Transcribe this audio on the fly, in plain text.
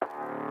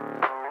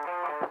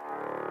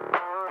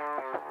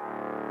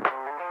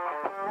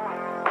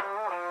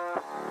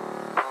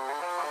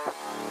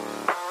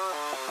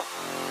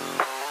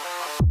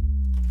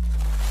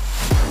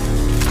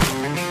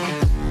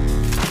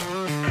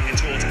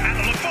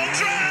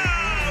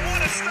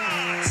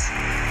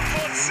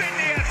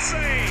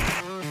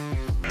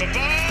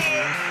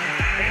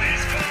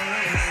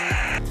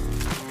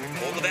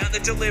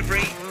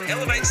delivery,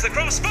 elevates the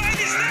cross, Fine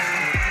is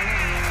there!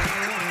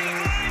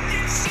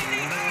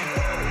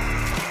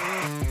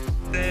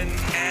 And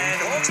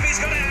Hawksby's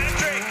got a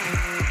hat-trick.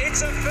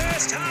 It's a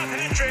first-half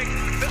hat-trick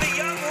for the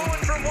young woman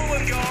from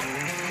Wollongong.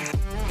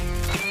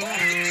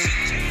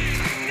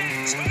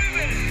 Next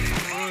moment,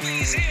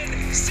 Lolley's in,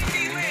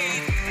 Sydney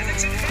lead, and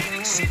it's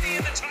advantage Sydney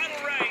in the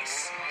title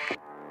race.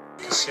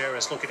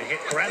 Sarah's looking to hit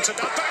Grant at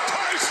the back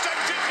post, and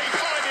didn't he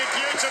find it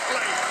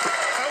beautifully?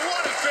 And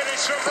what a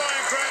finish from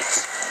Ryan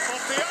Grant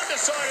off the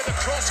underside of the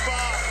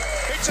crossbar.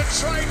 It's a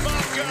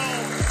trademark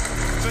goal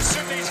for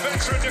Sydney's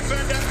veteran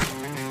defender.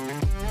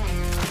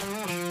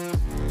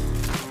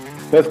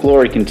 Perth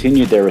Glory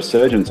continued their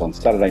resurgence on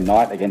Saturday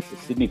night against the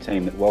Sydney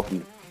team that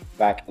welcomed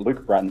back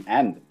Luke Brutton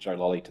and Joe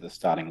Lolley to the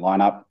starting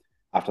lineup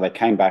after they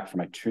came back from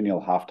a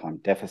 2-0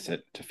 halftime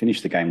deficit to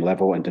finish the game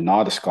level and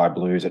deny the Sky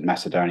Blues at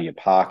Macedonia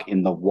Park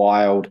in the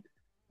Wild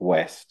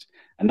West.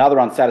 Another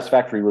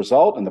unsatisfactory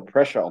result, and the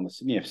pressure on the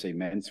Sydney FC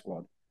men's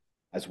squad,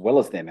 as well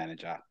as their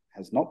manager,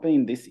 has not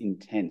been this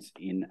intense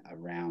in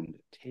around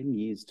 10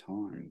 years'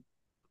 time.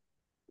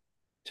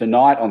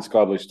 Tonight on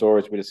Sky Blue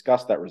Stories, we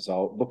discuss that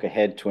result, look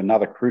ahead to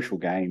another crucial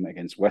game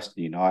against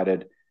Western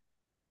United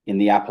in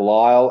the Apple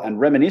Isle, and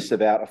reminisce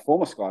about a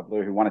former Sky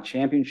Blue who won a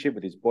championship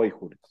with his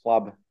boyhood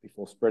club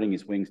before spreading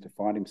his wings to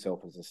find himself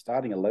as a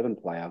starting 11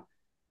 player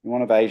in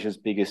one of Asia's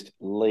biggest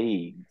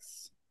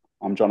leagues.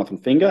 I'm Jonathan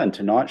Finger, and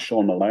tonight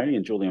Sean Maloney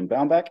and Julian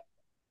Baumbach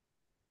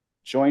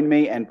join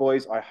me. And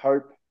boys, I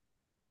hope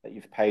that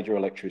you've paid your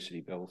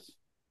electricity bills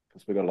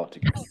because we've got a lot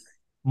to go.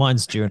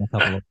 Mine's due in a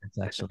couple of months,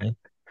 actually.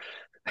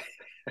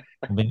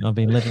 I've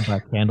been living by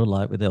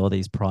candlelight with all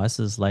these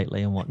prices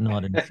lately and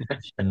whatnot.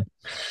 And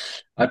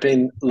I've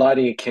been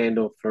lighting a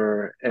candle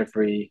for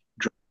every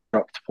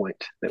dropped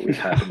point that we've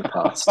had in the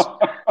past.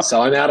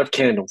 So I'm out of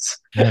candles.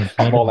 Yeah,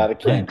 I'm all out of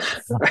candles.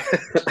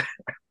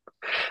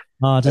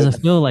 Does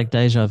it feel like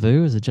deja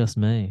vu? Is it just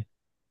me?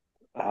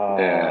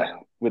 Yeah.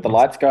 With the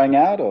lights going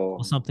out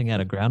or something out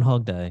of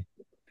Groundhog Day?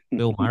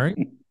 Bill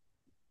Murray?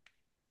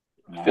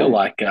 I feel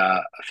like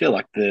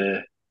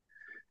the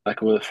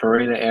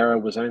Farina era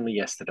was only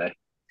yesterday.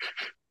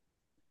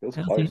 Feels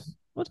close.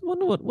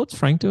 What's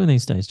Frank doing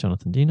these days,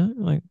 Jonathan? Do you know?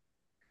 Like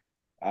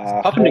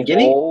Papua New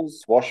Guinea?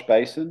 Walls, wash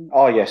basin.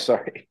 Oh, yeah,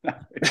 sorry.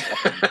 I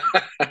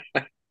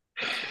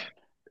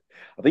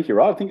think you're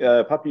right. I think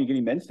Papua New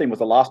Guinea men's team was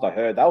the last I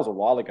heard. That was a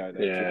while ago.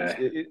 Though. Yeah.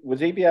 Was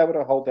he be able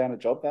to hold down a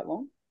job that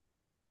long?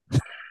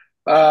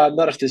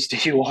 Not if there's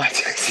DUI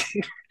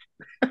testing.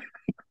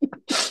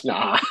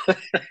 Nah,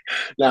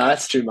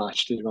 that's too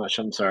much.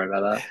 I'm sorry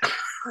about that.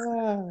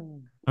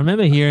 I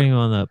remember hearing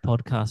on the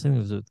podcast, I think it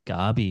was with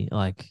Garby,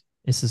 like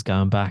this is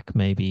going back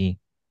maybe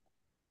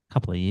a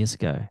couple of years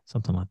ago,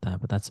 something like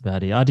that. But that's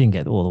about it. I didn't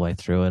get all the way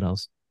through it. I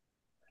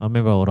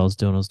remember what I was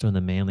doing. I was doing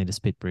the Manly to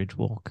Spit Bridge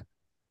walk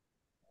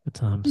at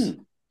times.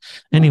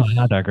 Anyway,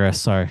 I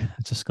digress. Sorry,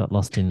 I just got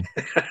lost in.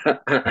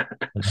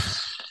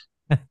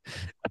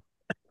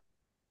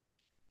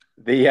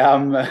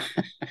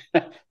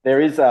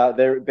 There is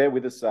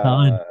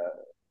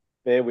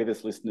bear with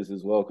us listeners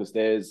as well, because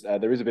there is a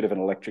bit of an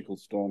electrical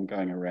storm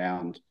going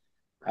around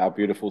our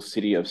beautiful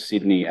city of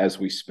Sydney as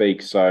we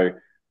speak. So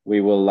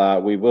we will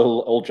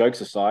all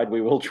jokes aside,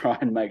 we will try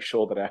and make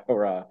sure that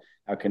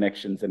our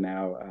connections and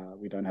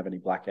we don't have any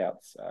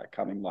blackouts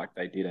coming like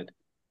they did at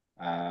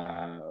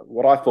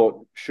what I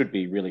thought should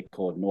be really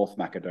called North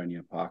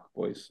Macedonia Park,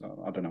 boys.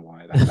 So I don't know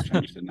why they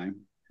changed the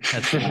name.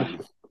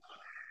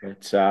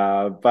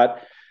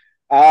 But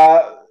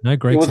no,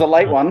 great. It was a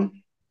late one.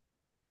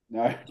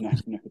 No,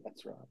 that's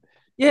right.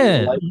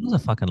 Yeah, it was a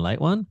fucking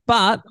late one.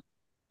 But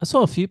I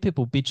saw a few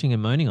people bitching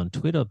and moaning on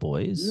Twitter,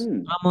 boys.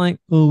 I'm like,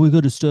 oh, we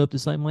got to stir up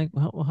this late. I'm like,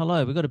 well,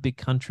 hello, we've got a big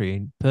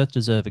country. Perth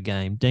deserve a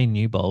game. Dean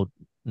Newbold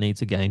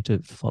needs a game to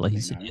follow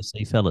his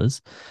CSC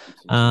fellas.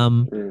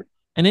 And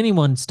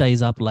anyone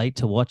stays up late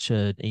to watch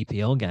an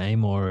EPL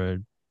game or a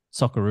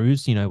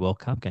Socceroos, World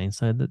Cup game.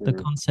 So the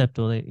concept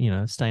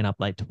of, staying up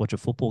late to watch a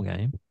football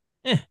game,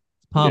 it's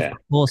par for the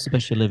course,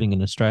 especially living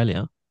in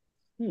Australia.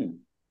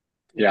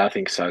 Yeah, I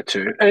think so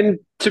too. And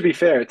to be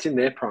fair, it's in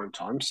their prime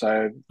time.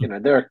 So,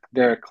 they're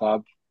a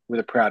club with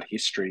a proud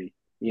history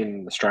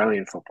in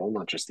Australian football,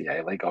 not just the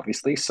A-League,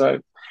 obviously. So,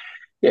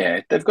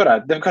 yeah, they've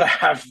got to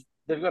have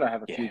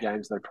a few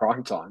games in their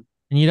prime time.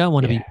 And you don't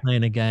want to be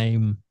playing a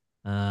game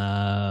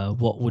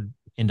what would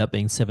end up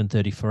being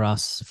 7:30 for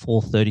us,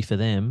 4:30 for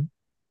them.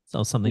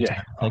 So something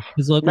to like,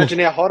 imagine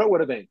how hot it would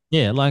have been.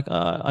 Yeah,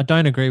 I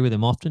don't agree with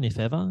him often, if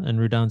ever, and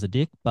Rudon's a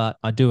dick, but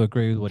I do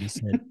agree with what he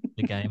said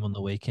the game on the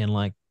weekend,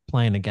 like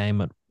playing a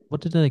game at,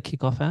 what did they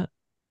kick off at?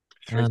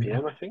 3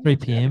 p.m, I think. 3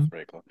 p.m.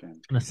 3 o'clock,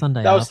 on a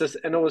Sunday.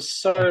 And it was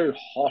so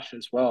hot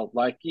as well.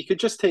 Like, you could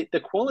just take the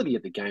quality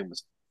of the game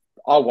was,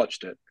 I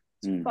watched it.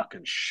 It's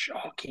fucking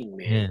shocking,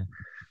 man. Yeah.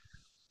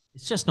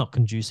 It's just not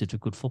conducive to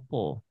good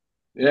football.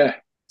 Yeah.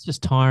 It's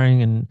just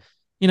tiring. And,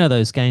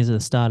 those games at the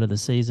start of the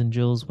season,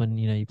 Jules, when,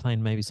 you're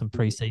playing maybe some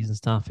preseason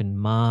stuff in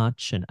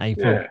March and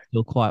April,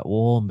 still quite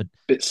warm, but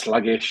bit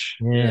sluggish.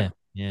 Yeah.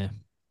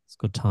 It's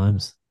good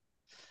times.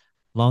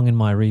 Long in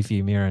my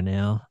review mirror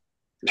now.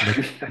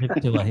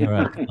 Live till a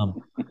hero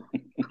come.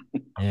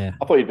 Yeah.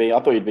 I thought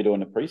you'd be doing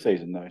the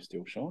preseason though,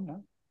 still, Sean.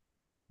 No?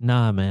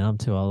 Nah, man, I'm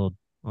too old.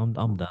 I'm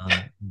done.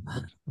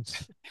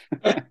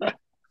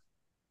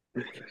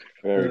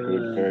 Very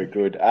good, very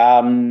good.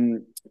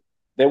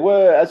 There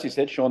were, as you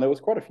said, Sean, there was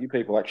quite a few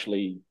people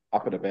actually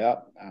up and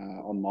about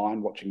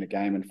online watching the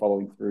game and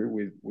following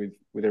through with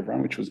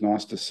everyone, which was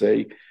nice to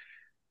see.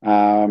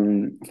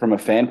 From a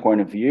fan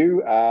point of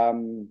view,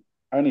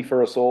 only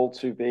for us all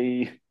to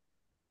be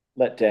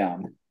let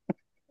down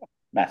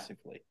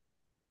massively.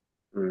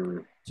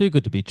 Too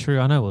good to be true.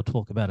 I know we'll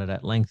talk about it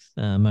at length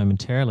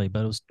momentarily,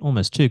 but it was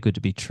almost too good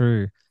to be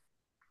true.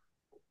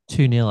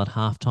 2-0 at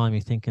halftime,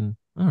 you're thinking,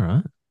 all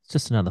right, it's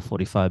just another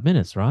 45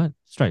 minutes, right?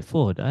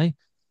 Straightforward, eh?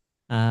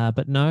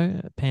 But no,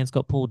 pants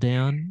got pulled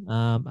down.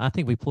 I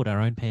think we pulled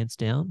our own pants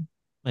down,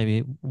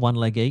 maybe one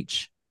leg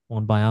each,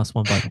 one by us,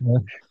 one by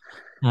Perth.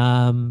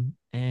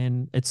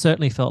 And it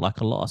certainly felt like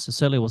a loss. It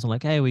certainly wasn't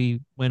like, hey,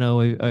 we went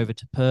over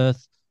to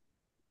Perth,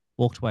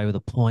 walked away with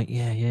a point.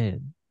 Yeah.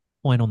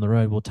 Point on the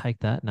road, we'll take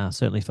that. No, it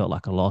certainly felt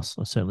like a loss,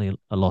 or certainly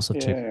a loss of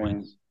 2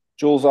 points.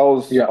 Jules, I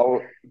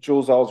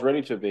was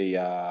ready to be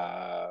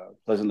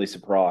pleasantly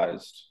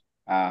surprised.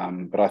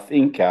 But I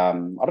think I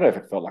don't know if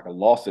it felt like a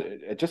loss.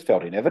 It just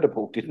felt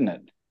inevitable, didn't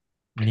it?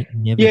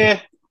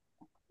 Yeah,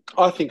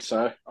 I think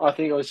so. I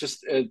think it was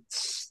just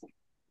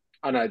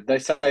I know they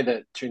say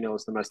that 2-0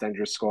 is the most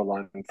dangerous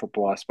scoreline in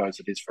football. I suppose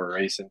it is for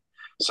a reason.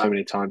 So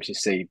many times you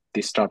see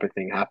this type of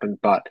thing happen,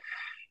 but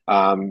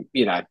well,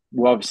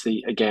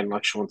 obviously, again,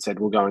 like Sean said,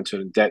 we'll go into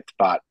it in depth,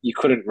 but you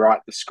couldn't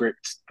write the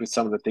script with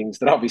some of the things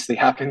that obviously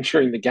happened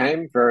during the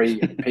game. Very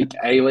peak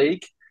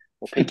A-League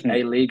or peak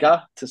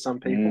A-Liga to some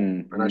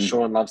people. I know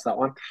Sean loves that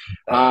one.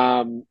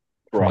 But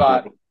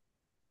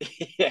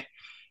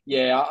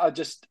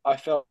I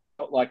felt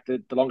like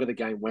the longer the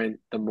game went,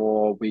 the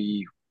more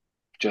we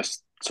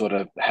just sort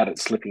of had it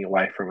slipping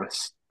away from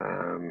us.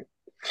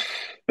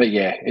 But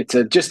yeah, it's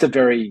just a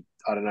very,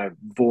 I don't know,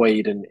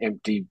 void and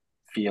empty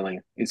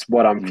feeling. It's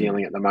what I'm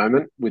feeling at the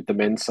moment with the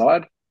men's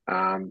side.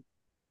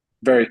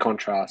 Very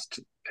contrast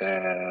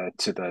to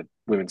the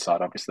women's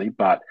side, obviously.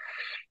 But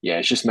yeah,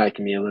 it's just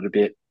making me a little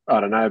bit, I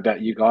don't know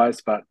about you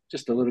guys, but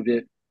just a little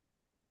bit,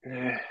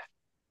 I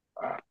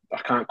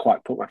can't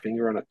quite put my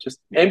finger on it. Just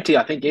empty,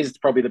 I think, is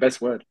probably the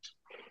best word.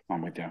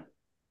 I'm with you.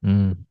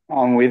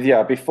 I'm with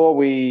you. Before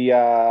we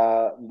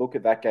look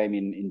at that game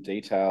in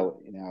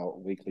detail in our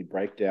weekly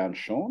breakdown,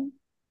 Sean,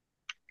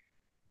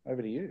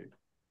 over to you.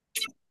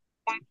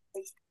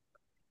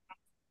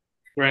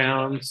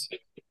 Browns.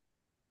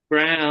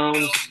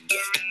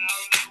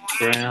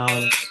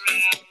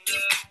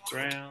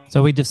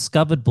 So we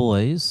discovered,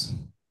 boys,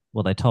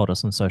 well, they told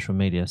us on social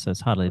media, so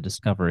it's hardly a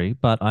discovery,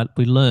 but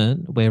we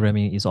learned where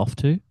Remy is off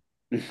to.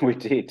 We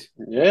did.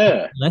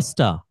 Yeah.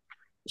 Leicester.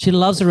 She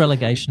loves a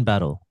relegation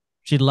battle.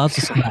 She loves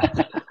a scrap.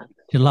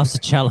 She loves a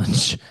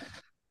challenge.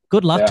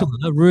 Good luck to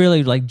her.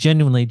 Really, like,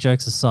 genuinely,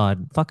 jokes aside,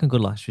 fucking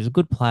good luck. She's a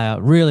good player,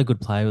 really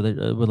good player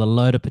with a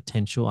load of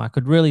potential. I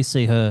could really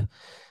see her,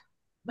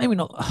 maybe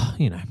not,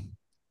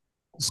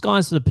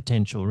 sky's the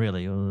potential,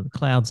 really, or the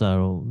clouds are,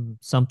 or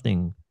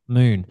something.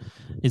 Moon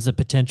is the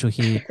potential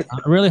here. I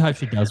really hope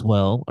she does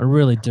well. I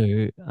really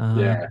do.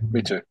 Yeah,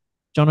 me too.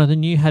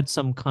 Jonathan, you had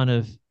somewhat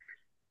of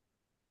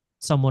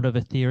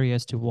a theory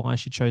as to why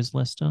she chose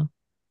Leicester.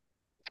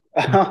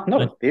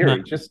 Not a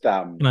theory, just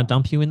can I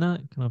dump you in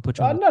that? Can I put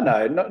you?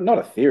 No, not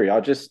a theory. I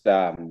just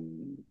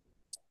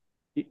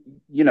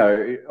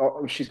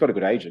she's got a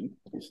good agent,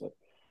 obviously.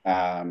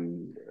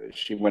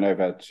 She went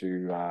over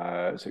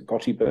to is it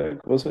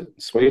Gothenburg, was it,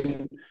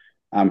 Sweden,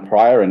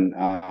 prior, and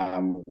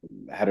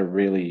had a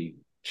really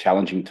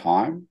challenging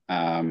time.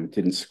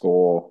 Didn't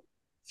score.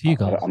 Few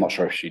goals. I'm not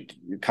sure if she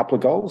a couple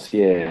of goals.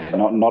 Yeah,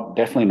 not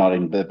definitely not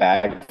in the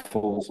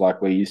bagfuls like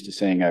we're used to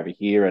seeing over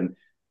here. And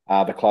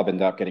the club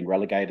ended up getting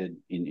relegated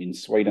in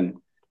Sweden.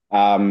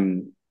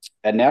 And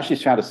now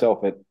she's found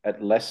herself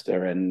at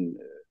Leicester. And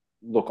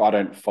look, I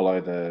don't follow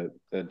the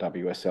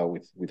WSL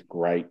with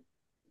great,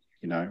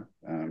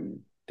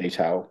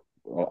 detail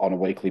on a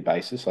weekly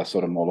basis. I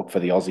sort of more look for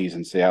the Aussies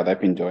and see how they've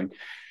been doing.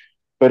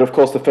 But of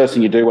course, the first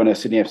thing you do when a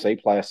Sydney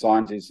FC player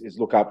signs is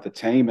look up the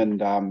team,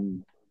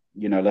 and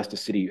Leicester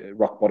City,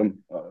 rock bottom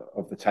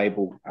of the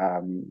table.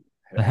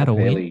 They had a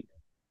win.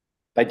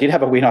 They did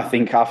have a win, I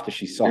think, after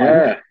she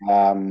signed.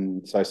 Yeah.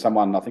 So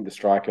someone, I think the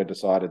striker,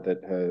 decided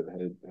that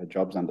her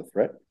job's under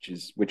threat,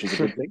 which is a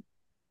good thing.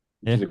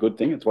 Which is a good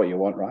thing. It's what you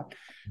want, right?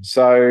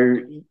 So,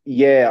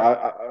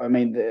 yeah, I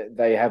mean,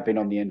 they have been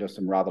on the end of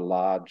some rather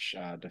large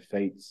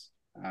defeats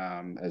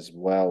as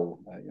well.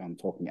 I'm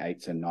talking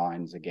 8s and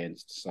 9s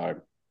against.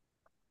 So,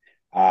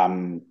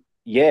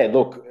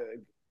 look,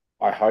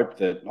 I hope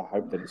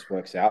that this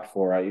works out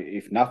for her.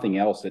 If nothing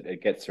else,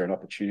 it gets her an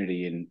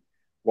opportunity in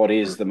what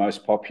is the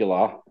most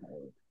popular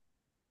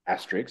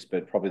asterisk,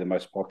 but probably the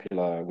most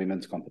popular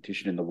women's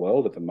competition in the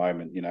world at the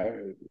moment.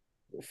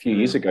 A few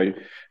years ago,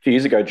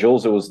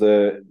 Jules, it was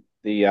the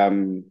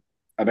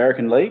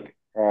American League.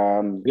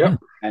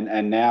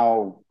 And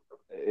now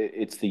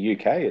it's the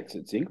UK.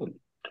 It's England.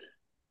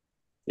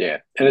 Yeah,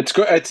 and it's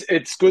good.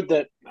 It's good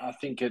that I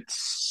think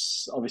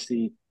it's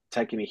obviously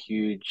taken a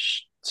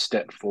huge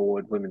step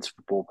forward, women's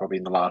football, probably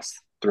in the last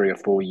 3 or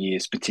 4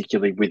 years,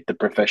 particularly with the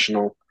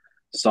professional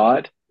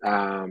side.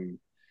 And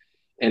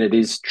it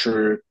is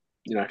true,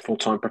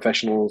 full-time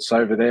professionals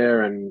over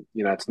there, and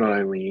it's not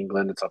only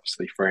England; it's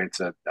obviously France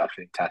are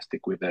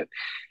fantastic with it.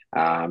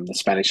 The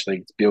Spanish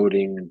league's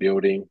building and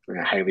building.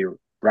 Haley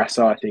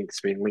Rassa, I think, has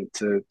been linked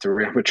to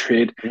Real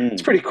Madrid.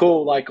 It's pretty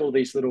cool. Like all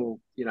these little,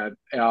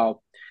 our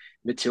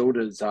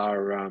Matildas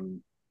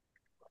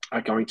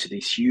are going to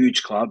these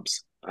huge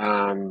clubs.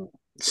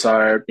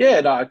 So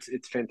yeah, no,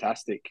 it's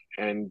fantastic,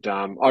 and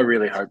I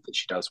really hope that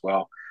she does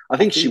well. I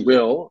think she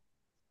will.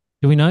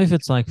 Do we know if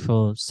it's like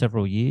for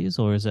several years,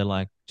 or is it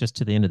like just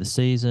to the end of the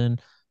season?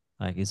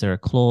 Like, is there a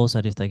clause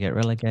that if they get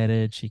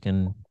relegated, she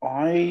can?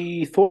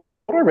 I thought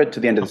I read to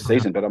the end of the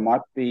season, but I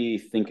might be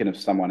thinking of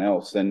someone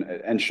else.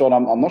 And Sean,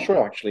 I'm not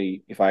sure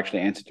actually if I actually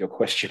answered your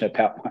question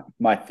about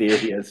my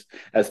theory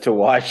as to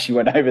why she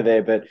went over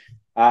there, but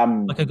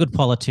Like a good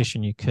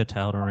politician, you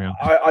curtailed around.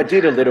 I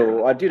did a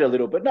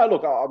little, but no,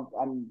 look,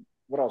 I'm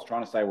what I was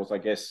trying to say was, I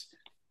guess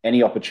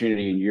any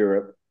opportunity in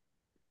Europe,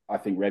 I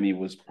think Remy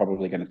was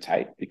probably going to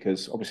take,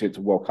 because obviously it's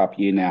a World Cup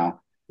year now.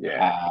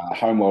 Yeah.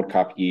 Home World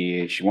Cup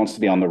year. She wants to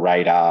be on the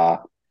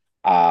radar.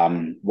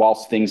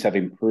 Whilst things have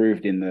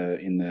improved in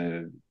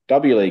the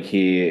W League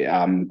here,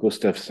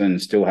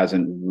 Gustafsson still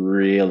hasn't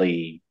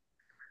really,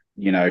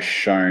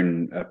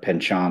 shown a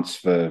penchant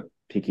for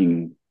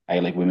picking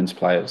A-League women's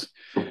players.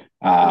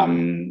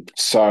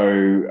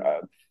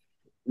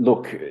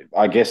 Look,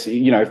 I guess,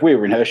 if we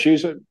were in her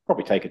shoes, I'd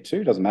probably take it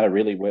too. Doesn't matter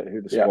really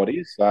who the squad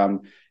is.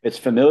 It's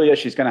familiar.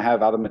 She's going to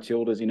have other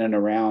Matildas in and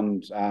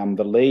around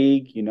the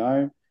league,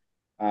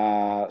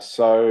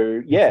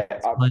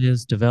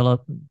 Players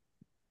develop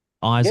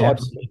eyes Yeah, on.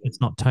 absolutely. If it's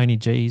not Tony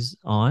G's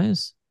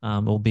eyes,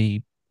 it'll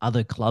be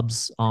other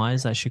clubs'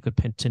 eyes that she could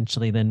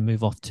potentially then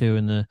move off to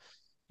in the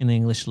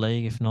English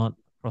league, if not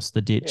across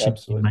the ditch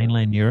in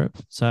mainland Europe.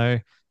 So,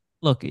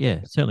 look, yeah,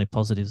 certainly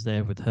positives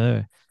there with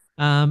her.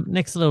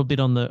 Next, a little bit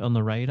on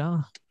the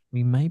radar,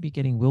 we may be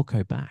getting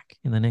Wilco back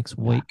in the next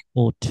week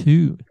or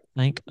two.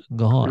 Thank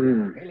God.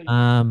 Really?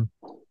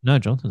 No,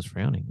 Jonathan's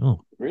frowning.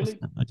 Oh, really?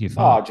 What do you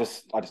find? I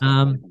just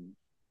don't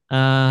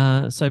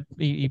So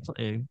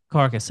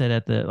Corica said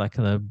at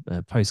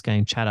the post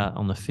game chatter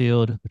on the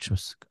field, which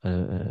was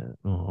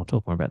I'll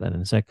talk more about that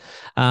in a sec.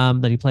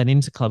 That he played an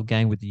inter-club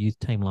game with the youth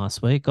team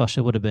last week. Gosh,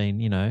 it would have been,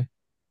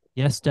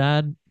 yes,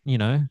 Dad,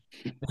 Yeah.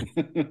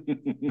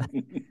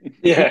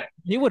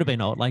 he would have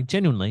been old. Like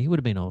genuinely, he would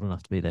have been old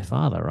enough to be their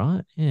father,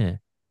 right? Yeah.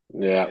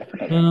 Yeah.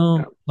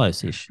 Well,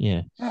 close-ish.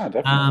 Yeah.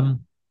 definitely.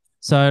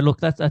 So look,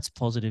 that's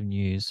positive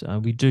news.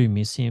 We do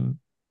miss him.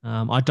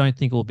 I don't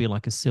think it will be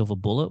like a silver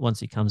bullet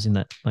once he comes in,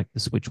 that like the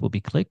switch will be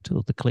clicked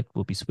or the click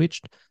will be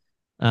switched.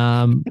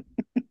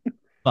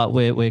 But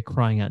we're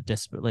crying out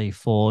desperately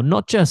for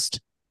not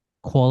just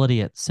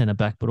quality at centre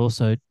back, but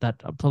also that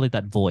probably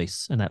that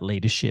voice and that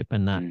leadership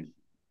and that.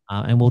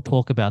 And we'll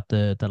talk about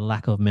the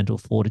lack of mental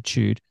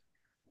fortitude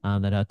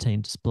that our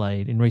team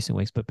displayed in recent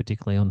weeks, but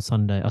particularly on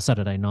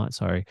Saturday night,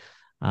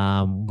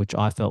 which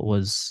I felt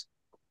was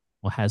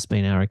or has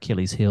been our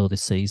Achilles heel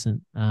this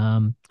season.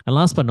 And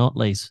last but not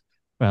least,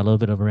 for a little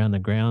bit of around the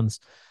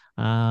grounds,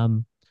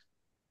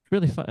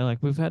 really fun, like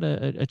we've had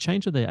a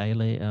change of the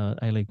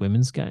A-League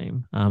women's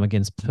game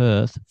against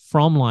Perth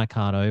from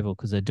Leichhardt Oval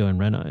because they're doing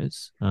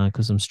renos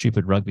because some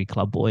stupid rugby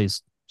club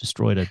boys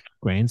destroyed a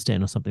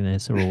grandstand or something there.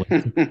 So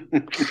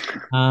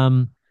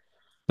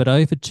but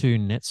over to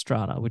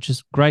Netstrata, which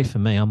is great for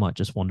me. I might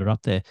just wander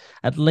up there.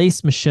 At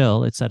least,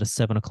 Michelle, it's at a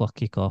 7:00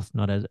 kickoff,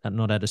 not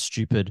at a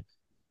stupid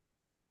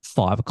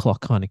 5:00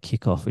 kind of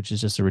kickoff, which is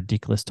just a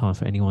ridiculous time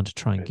for anyone to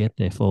try and get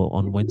there for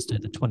on Wednesday,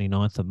 the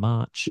 29th of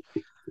March.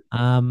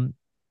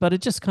 But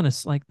it just kind of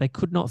like they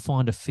could not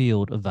find a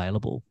field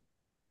available.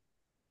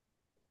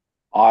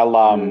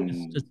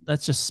 That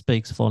just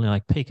speaks for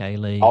like peak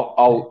A-League.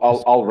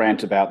 I'll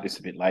rant about this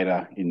a bit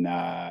later in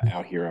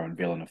our hero and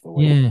villain of the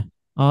week. Yeah.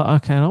 Oh,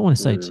 okay. I don't want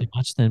to say too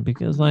much then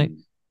because like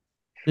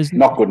there's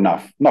not good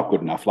enough. Not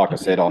good enough. Like I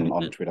said on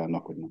Twitter,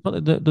 not good enough.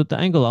 But the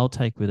angle I'll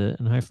take with it,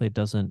 and hopefully it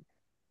doesn't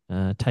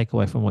take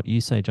away from what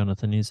you say,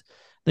 Jonathan, is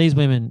these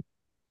women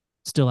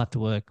still have to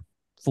work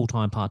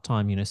full-time,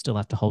 part-time, still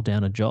have to hold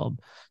down a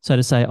job. So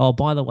to say, oh,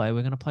 by the way,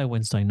 we're going to play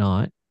Wednesday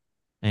night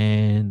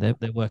and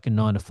they're working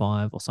 9 to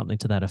 5 or something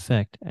to that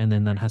effect. And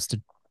then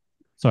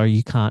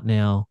you can't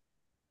now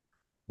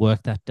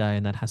work that day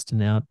and that has to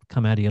now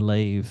come out of your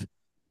leave.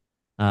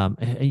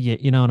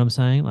 You know what I'm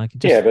saying? Like,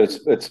 but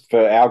it's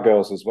for our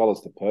girls as well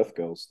as the Perth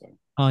girls, though.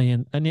 Oh yeah,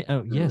 and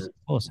yes, of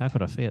course. How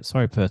could I forget?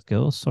 Sorry, Perth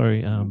girls.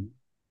 Sorry.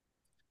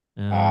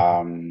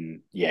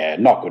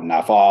 Not good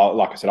enough.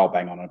 Like I said, I'll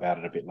bang on about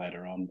it a bit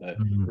later on, but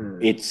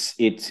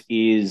it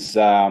is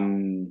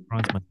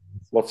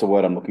what's the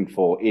word I'm looking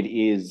for? It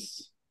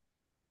is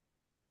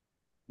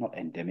not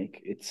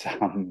endemic. It's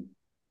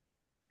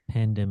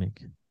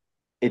pandemic.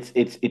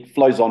 It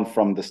flows on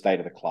from the state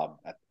of the club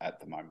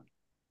at the moment.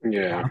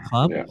 Yeah. Our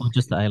club or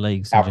just the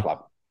A-Leagues? Our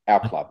club.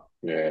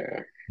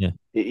 Yeah. Yeah.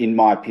 in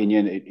my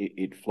opinion,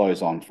 it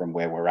flows on from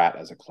where we're at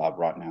as a club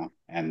right now,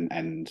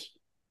 and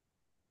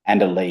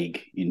a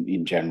league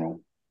in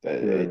general.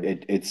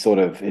 It sort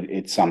of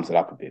sums it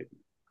up a bit.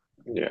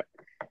 Yeah.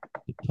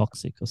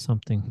 Toxic or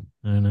something.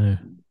 I don't know.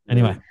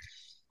 Anyway,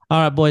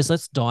 all right, boys,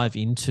 let's dive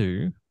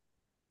into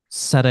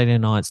Saturday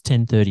night's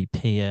 10:30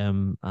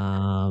 p.m.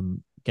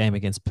 Game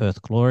against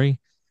Perth Glory.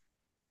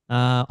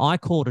 I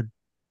called a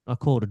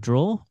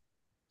draw,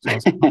 so I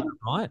was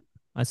right.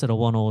 I said a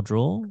 1-1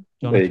 draw.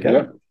 There you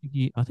go.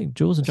 I think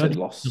Jules and Johnny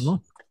loss.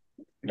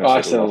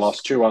 I said a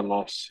loss, 2-1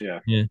 loss. Yeah.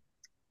 Yeah.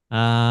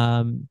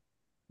 Now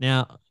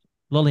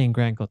Lolley and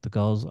Grant got the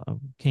goals.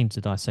 I'm keen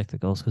to dissect the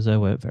goals because they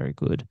weren't very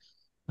good.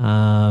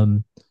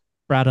 Braddon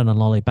and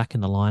Lolley back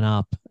in the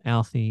lineup.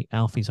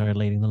 Alfie's already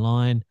leading the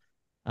line.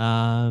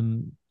 A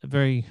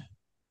very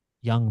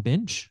young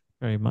bench,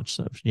 very much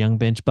so young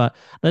bench. But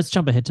let's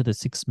jump ahead to the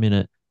 6th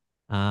minute.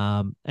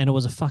 And it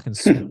was a fucking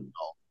sweet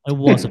goal. It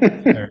was a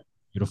very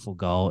beautiful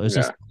goal. It was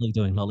just Lolley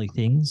doing Lolley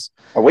things.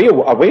 Are we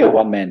a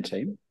one-man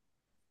team?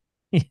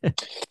 Yeah.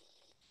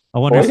 I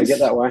wonder if you get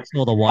that way.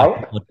 Saw the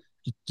white board,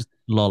 just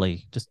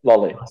Lolley, just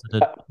Lolley.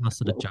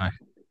 Pass it to Joe.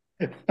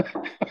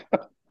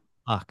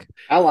 Fuck.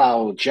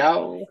 Hello,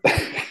 Joe.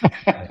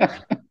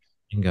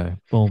 Bingo.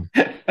 Boom.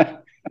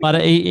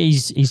 But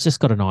he's just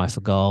got an eye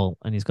for goal,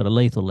 and he's got a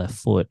lethal left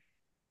foot.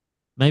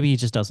 Maybe he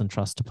just doesn't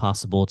trust to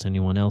pass the ball to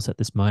anyone else at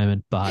this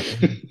moment, but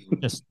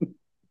just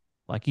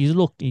like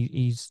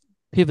he's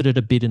pivoted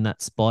a bit in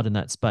that spot, in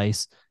that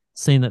space,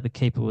 seen that the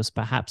keeper was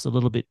perhaps a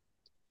little bit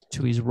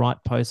to his right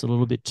post, a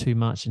little bit too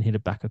much, and hit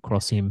it back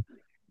across him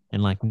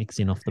and like nicks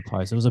in off the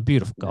post. It was a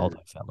beautiful goal,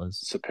 though, fellas.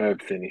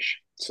 Superb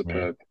finish.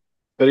 Superb. Yeah.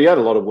 But he had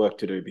a lot of work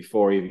to do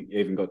before he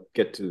even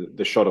get to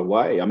the shot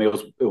away. I mean,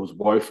 it was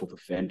woeful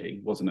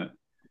defending, wasn't it?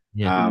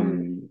 Yeah.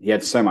 He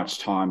had so much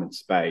time and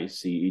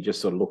space. He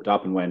just sort of looked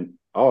up and went,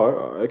 "Oh,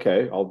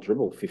 okay, I'll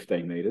dribble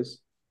 15 meters,"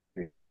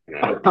 and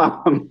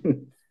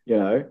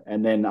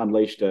then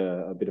unleashed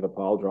a bit of a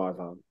pile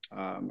driver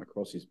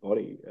across his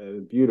body. A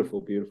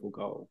beautiful, beautiful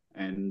goal.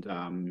 And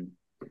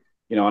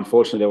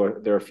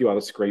unfortunately, there are a few other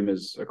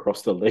screamers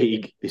across the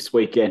league this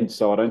weekend.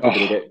 So I don't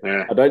think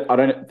I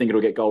don't think it'll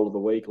get goal of the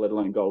week, let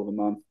alone goal of the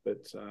month.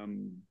 But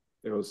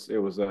it was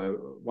a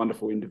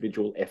wonderful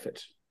individual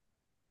effort.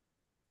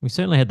 We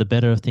certainly had the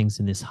better of things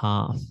in this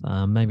half.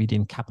 Maybe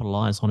didn't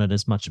capitalise on it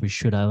as much as we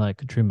should have.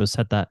 Like Trimbus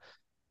had that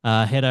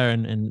header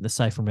and the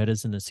save from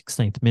Redders in the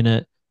 16th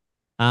minute.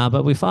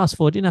 But we fast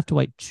forward, didn't have to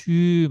wait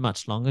too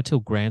much longer till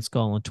Grant's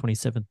goal in the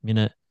 27th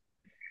minute.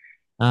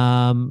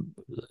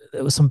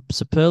 There was some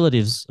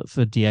superlatives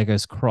for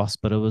Diego's cross,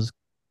 but it was a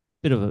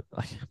bit of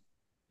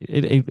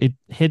it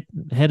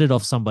headed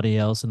off somebody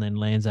else and then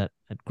lands at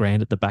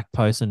Grant at the back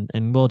post.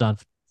 And well done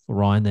for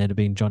Ryan there to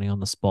being Johnny on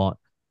the spot.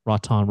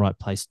 Right time, right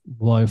place.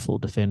 Woeful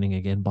defending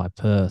again by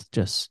Perth.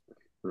 Just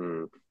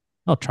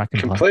not tracking.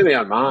 Completely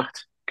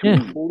unmarked.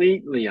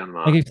 Completely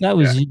unmarked. Like if that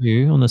was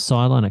you on the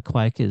sideline at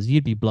Quakers,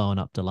 you'd be blowing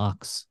up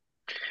Deluxe.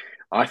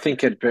 I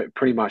think it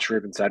pretty much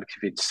Ruben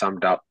Zadkovic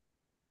summed up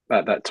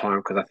at that time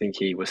because I think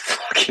he was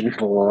fucking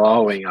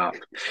blowing up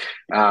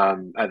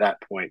at that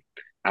point.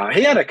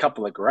 He had a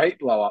couple of great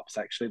blow-ups,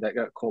 actually, that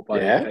got caught by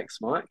the FX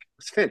mic.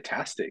 It's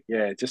fantastic.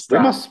 Yeah, just...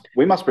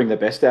 We must bring the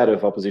best out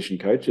of opposition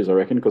coaches, I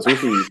reckon, because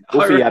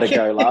Wolfie had a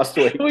go last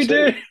week. We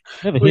do.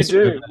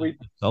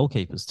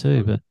 Goalkeepers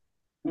too, but...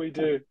 We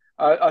do.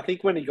 I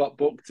think when he got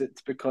booked,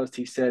 it's because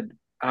he said,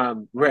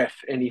 ref,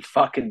 any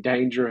fucking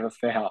danger of a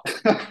foul.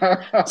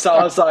 So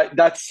I was like,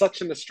 that's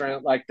such an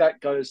Australian... Like, that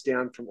goes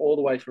down from all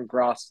the way from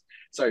grass...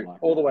 So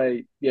all the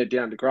way,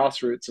 down to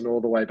grassroots and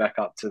all the way back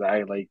up to the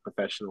A-League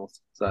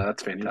professionals. So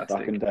that's fantastic.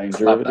 Fucking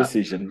danger of a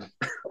decision.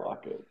 I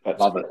like it.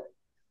 Love it.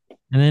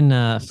 And then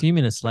a few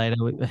minutes later,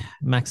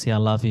 Maxi, I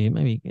love you.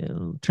 Maybe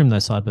trim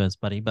those sideburns,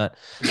 buddy. But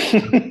like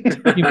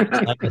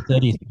the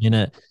 30th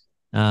minute,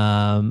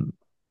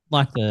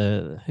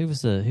 who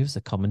was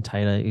the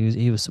commentator?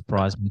 He was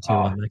surprised me too.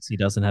 Maxi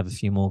doesn't have a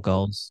few more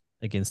goals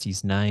against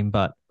his name,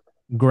 but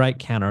great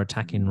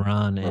counter-attacking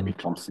run and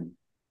Thompson.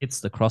 It's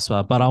the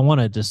crossbar, but I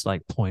want to just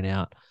like point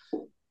out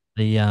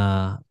the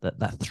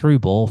that through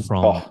ball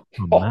from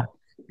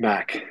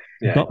Mac.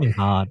 Yeah. It got me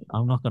hard.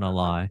 I'm not gonna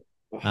lie.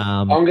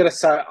 I'm gonna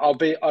say I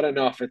don't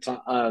know if it's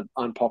an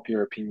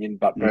unpopular opinion,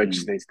 but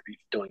Burgess needs to be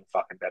doing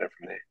fucking better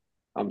from there.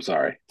 I'm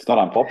sorry, it's not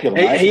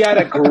unpopular. He had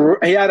a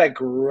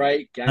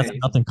great game. That's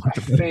nothing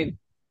controversial.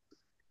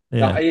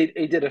 Yeah. No, he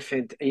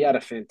had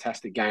a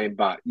fantastic game,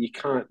 but you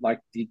can't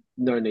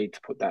no need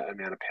to put that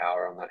amount of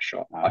power on that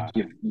shot.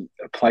 You've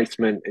a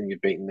placement and you've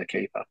beaten the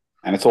keeper.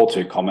 And it's all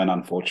too common,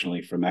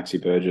 unfortunately, for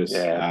Maxi Burgess.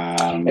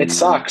 Yeah. It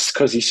sucks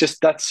because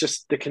that's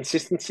just the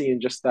consistency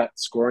and just that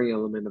scoring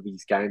element of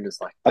his game is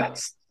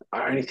that's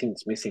the only thing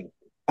that's missing.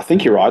 I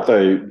think you're right,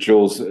 though,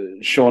 Jules.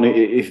 Sean,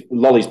 if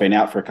Lolley's been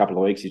out for a couple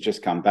of weeks, he's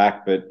just come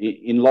back. But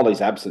in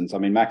Lolley's absence, I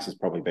mean, Max has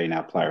probably been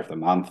our player of the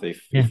month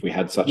if we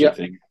had such a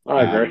thing.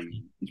 I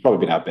agree. He's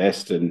probably been our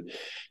best. And,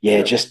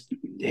 just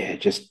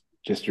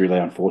really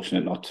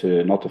unfortunate not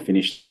to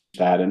finish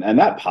that. And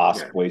that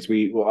pass, boys,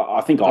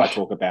 I think I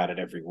talk about it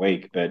every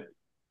week, but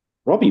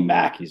Robbie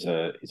Mack is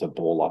a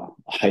baller.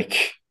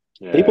 Like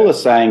Yeah. people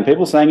saying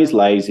he's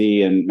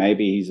lazy and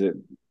maybe he's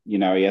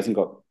he hasn't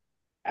got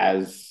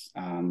as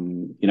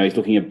he's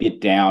looking a bit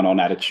down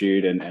on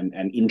attitude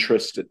and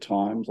interest at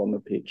times on the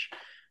pitch.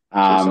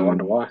 I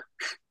wonder why.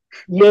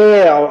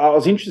 Yeah, I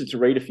was interested to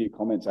read a few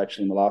comments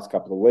actually in the last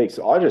couple of weeks.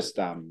 I just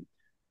I'm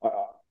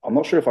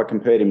not sure if I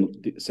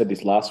said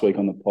this last week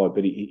on the pod,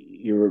 but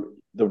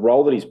the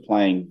role that he's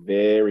playing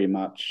very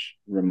much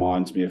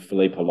reminds me of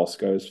Felipe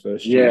Holosco's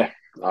first year.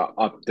 Yeah,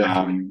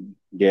 definitely.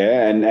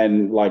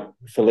 And like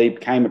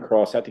Felipe came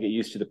across, had to get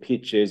used to the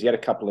pitches. He had a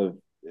couple of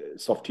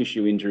soft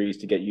tissue injuries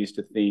to get used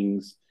to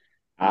things.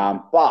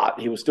 But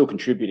he was still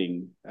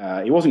contributing.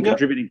 He wasn't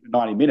contributing for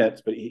 90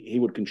 minutes, but he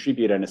would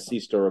contribute an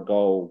assist or a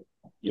goal,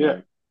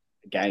 a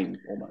game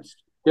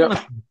almost.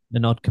 Yeah.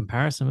 An odd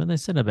comparison, but they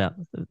said about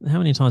how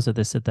many times have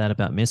they said that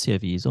about Messi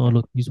over years? Oh,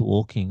 look, he's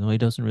walking. Oh, he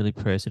doesn't really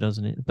press. He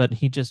doesn't, but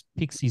he just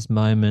picks his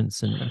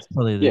moments, and it's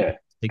probably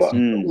But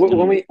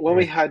when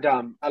we had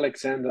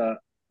Alexander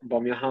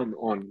Bomyahan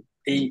on,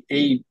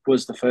 he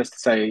was the first to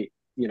say,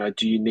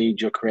 do you need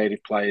your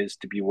creative players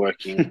to be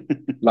working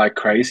like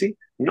crazy?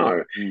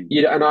 No.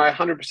 And I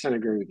 100%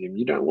 agree with him.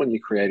 You don't want your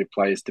creative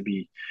players to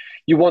be,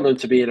 you want them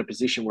to be in a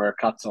position where it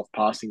cuts off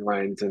passing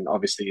lanes and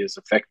obviously is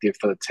effective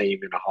for the team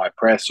in a high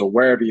press or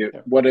whatever you're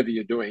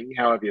doing,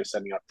 however you're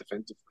setting up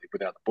defensively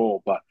without the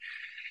ball. But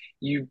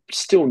you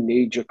still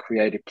need your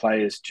creative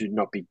players to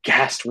not be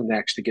gassed when they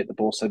actually get the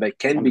ball so they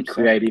can 100%. Be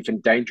creative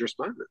in dangerous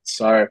moments.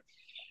 So,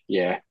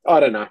 yeah, I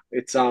don't know.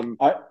 It's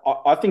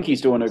I think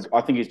he's doing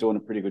a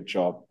pretty good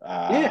job.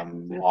 I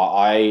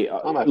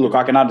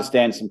can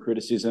understand some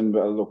criticism,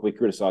 but look, we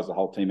criticize the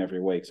whole team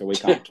every week, so we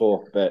can't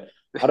talk. But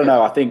I don't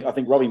know. I think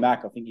Robbie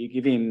Mack. I think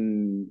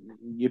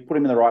you put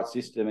him in the right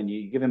system, and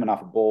you give him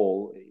enough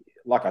ball.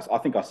 Like I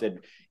think I said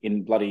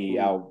in bloody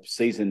our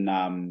season.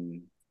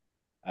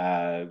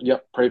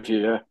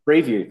 Preview.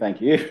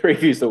 Thank you.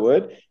 Preview's the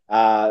word.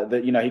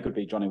 That he could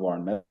be Johnny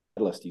Warren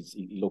medalist.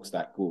 He looks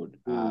that good.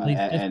 He's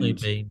definitely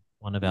been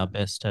one of our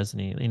best, hasn't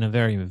he? In a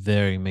very,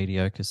 very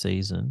mediocre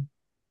season.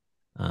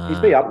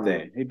 He'd be up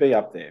there.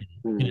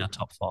 In our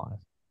top 5.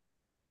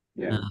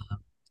 Yeah.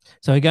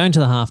 So we're going to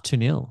the half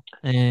 2-0,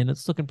 and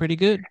it's looking pretty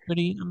good.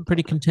 I'm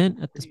pretty content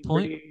at this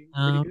point.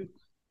 Pretty good.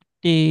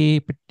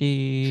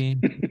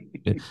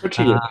 It's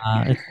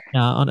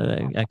on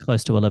at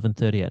close to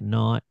 11:30 at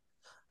night.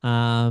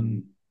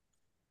 And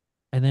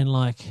then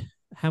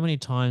how many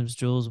times,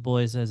 Jules,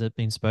 boys, has it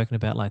been spoken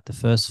about the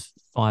first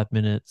 5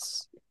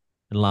 minutes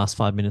and the last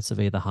 5 minutes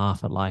of either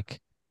half are the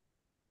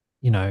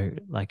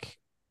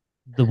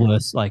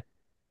worst,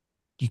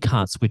 you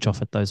can't switch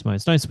off at those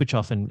moments. Don't switch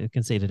off and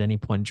concede at any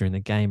point during the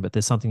game, but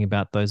there's something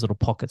about those little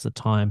pockets of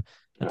time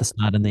at the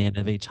start and the end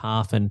of each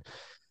half. And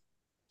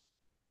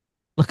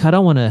look, I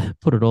don't want to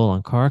put it all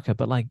on Corica,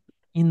 but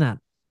in that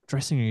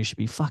dressing room, you should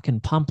be fucking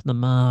pumping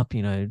them up,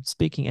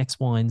 speaking X,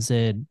 Y, and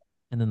Z,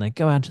 and then they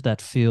go out to that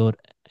field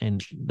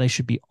and they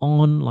should be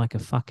on like a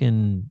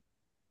fucking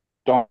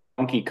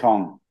Donkey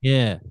Kong.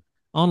 Yeah,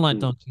 on like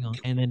Donkey Kong,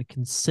 and then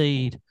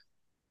concede.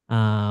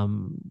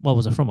 What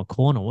was it, from a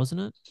corner,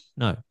 wasn't it?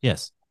 No,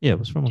 yes, yeah, it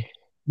was from at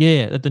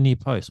the near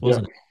post,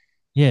 wasn't it?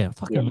 Yeah,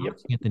 fucking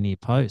marking at the near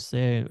post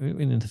there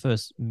in the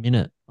first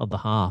minute of the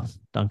half.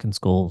 Duncan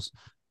scores.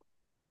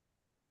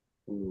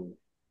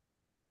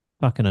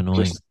 Fucking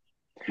annoying.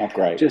 Not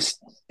great. It's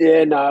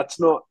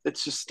not.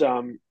 It's just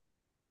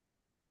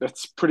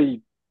it's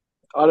pretty.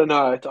 I don't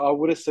know. I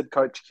would have said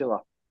coach killer,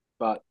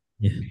 but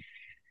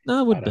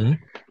no, it would be.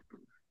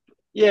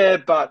 Yeah,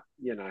 but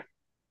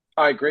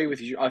I agree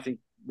with you. I think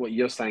what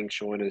you're saying,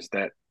 Sean, is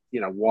that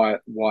why,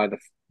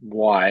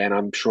 and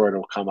I'm sure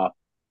it'll come up,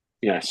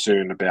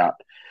 soon about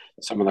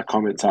some of the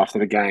comments after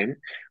the game.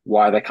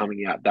 Why they're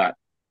coming out that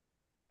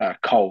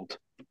cold,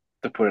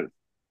 to put it.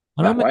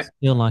 I almost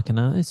feel like,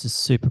 this is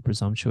super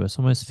presumptuous.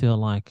 I almost feel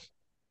like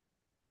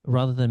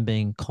rather than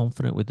being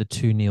confident with the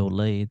 2-0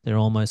 lead, they're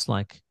almost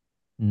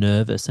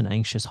nervous and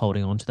anxious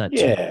holding on to that.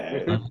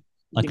 Yeah,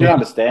 you can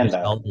understand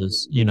that.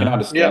 Shoulders, you can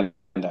understand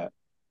that.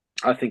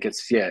 I think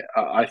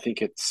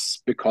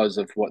it's because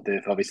of what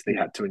they've obviously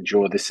had to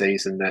endure this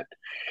season, that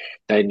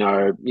they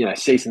know,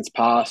 seasons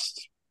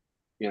past,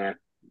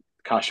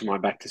 cast your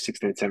mind back to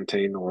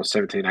 16-17 or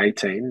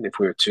 17-18, if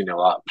we were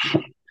 2-0 up,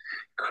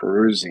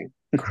 cruising.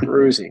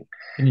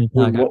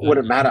 Would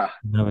it matter?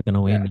 Now we're going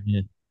to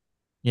win.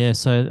 Yeah.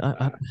 So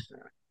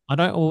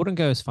I wouldn't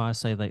go as far as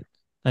say they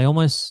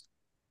almost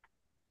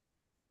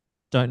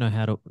don't know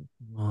how to.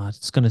 Oh,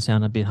 it's going to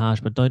sound a bit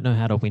harsh, but don't know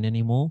how to win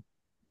anymore.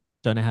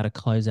 Don't know how to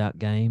close out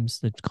games.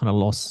 They've kind of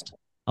lost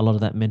a lot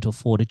of that mental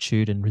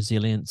fortitude and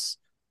resilience,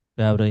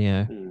 be able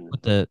to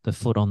put the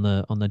foot on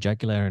the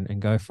jugular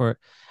and go for it.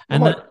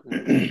 And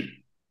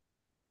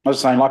I was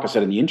saying, like I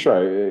said in the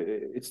intro,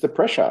 it's the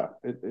pressure.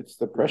 It's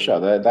the pressure.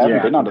 They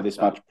haven't been under this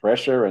much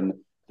pressure, and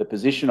the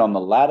position on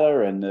the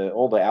ladder and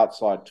all the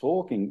outside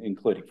talk,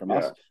 including from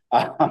us.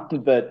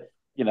 But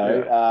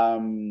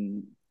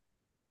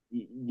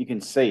you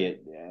can see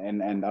it,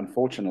 and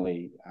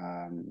unfortunately,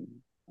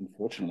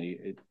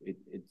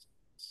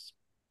 it's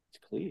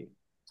clear.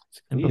 It's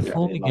And He is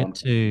before out we there,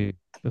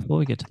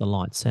 get to the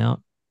lights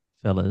out,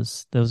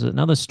 fellas, there was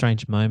another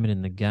strange moment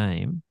in the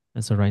game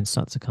as the rain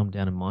starts to come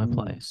down in my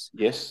place.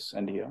 Yes,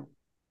 and here.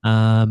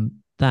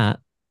 That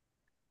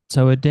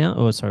so we're down.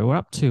 Oh, sorry, we're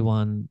up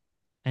 2-1,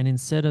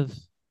 and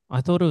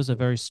I thought it was a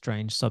very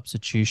strange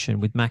substitution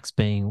with Max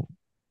being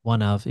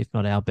one of, if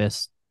not our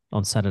best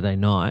on Saturday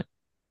night,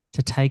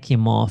 to take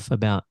him off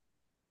about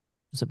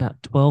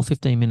 12,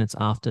 15 minutes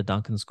after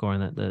Duncan scoring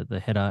the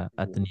header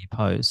at the near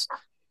post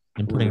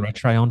and putting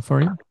Rattray on for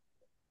him.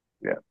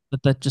 Yeah.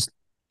 But that just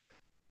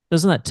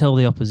doesn't that tell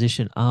the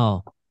opposition,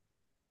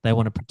 they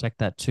want to protect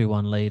that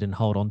 2-1 lead and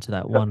hold on to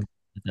that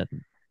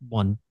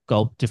one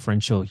goal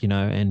differential,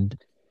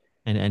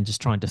 and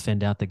just try and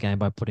defend out the game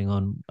by putting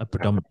on a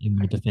predominantly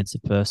more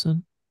defensive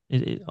person.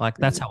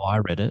 That's how I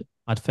read it.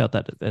 I felt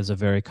that as a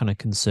very kind of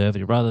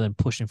conservative, rather than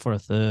pushing for a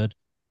third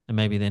and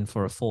maybe then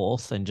for a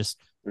fourth, and just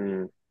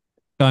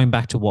going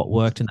back to what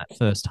worked in that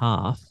first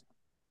half.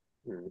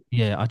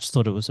 Yeah, I just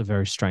thought it was a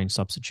very strange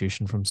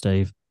substitution from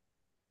Steve.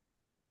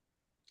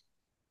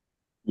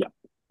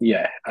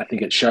 Yeah, I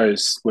think it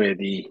shows where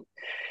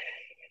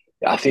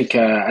I think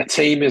a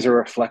team is a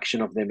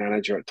reflection of their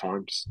manager at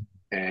times.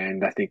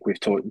 And I think we've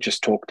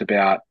just talked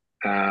about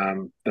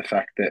the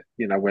fact that,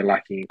 we're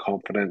lacking in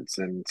confidence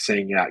and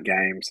seeing out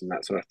games and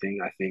that sort of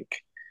thing. I think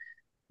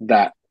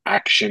that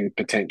action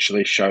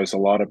potentially shows a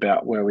lot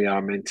about where we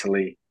are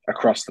mentally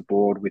across the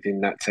board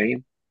within that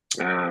team,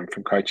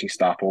 from coaching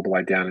staff all the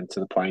way down into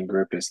the playing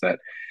group, is that,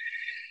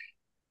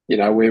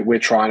 we're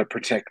trying to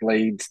protect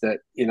leads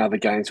that in other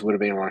games would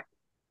have been like,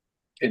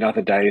 in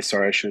other days,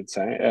 sorry, I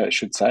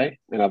should say,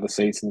 in other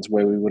seasons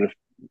where we would have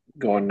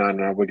gone,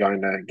 no, we're going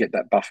to get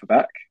that buffer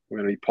back. We're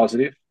going to be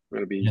positive.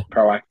 We're going to be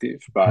proactive.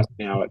 But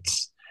now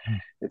it's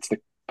the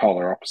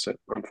polar opposite,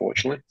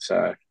 unfortunately.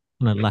 So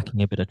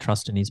lacking a bit of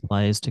trust in his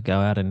players to go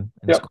out and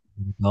score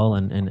a goal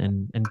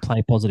and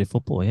play positive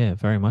football. Yeah,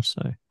 very much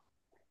so.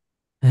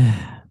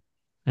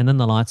 And then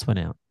the lights went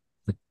out.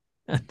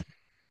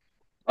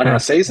 on our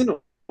season?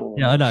 Or?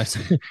 Yeah, I know.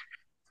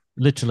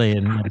 Literally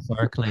and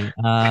metaphorically.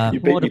 You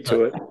beat me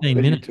to it.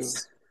 15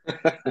 minutes.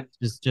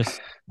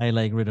 just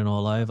A-League written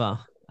all over.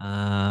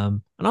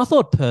 And I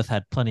thought Perth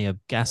had plenty of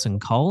gas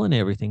and coal and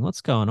everything.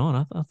 What's going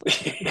on?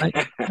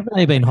 Haven't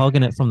they been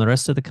hogging it from the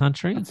rest of the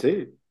country? That's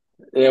it.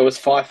 Yeah, it was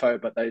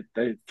FIFO, but they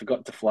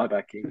forgot to fly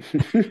back in.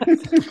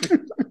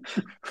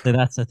 So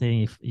that's the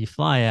thing. You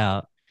fly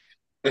out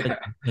and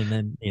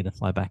then either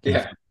fly back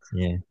in.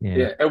 Yeah.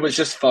 It was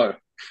just faux.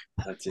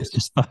 That's it. It's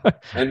just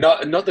faux. And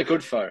not the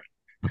good faux.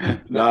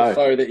 Not the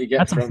faux that you get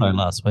That's from faux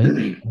last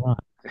week. Right.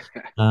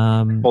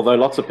 Although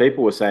lots of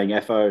people were saying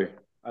FO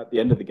at the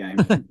end of the game.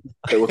 But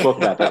we'll talk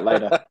about that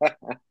later.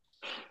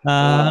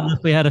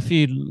 Look, we had a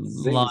few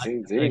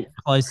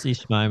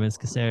close-ish moments.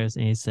 Caceres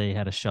EC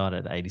had a shot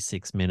at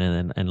 86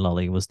 minutes and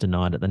Lolley was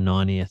denied at the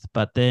 90th.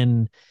 But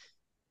then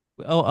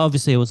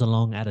obviously it was a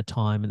long at a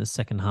time in the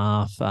second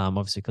half,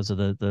 obviously because of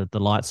the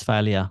lights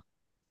failure.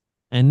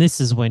 And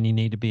this is when you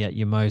need to be at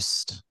your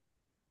most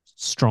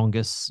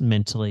strongest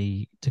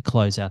mentally to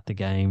close out the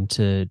game,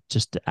 to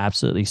just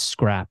absolutely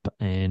scrap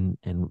and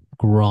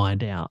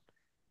grind out.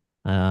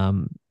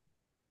 And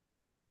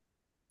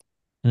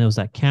there was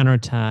that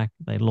counter-attack.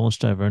 They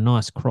launched over a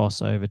nice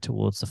cross over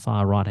towards the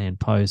far right-hand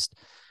post.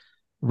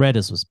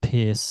 Redders was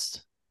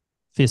pissed.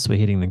 Fists were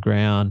hitting the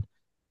ground.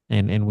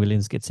 And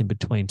Williams gets in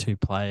between two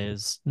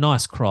players.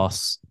 Nice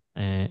cross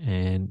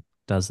and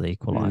does the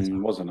equaliser. It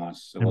was a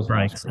nice.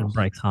 And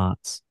breaks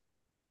hearts.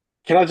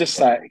 Can I just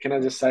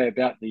say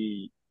about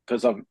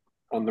because I'm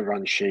on the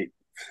run sheet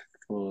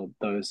for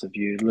those of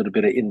you, a little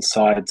bit of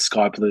inside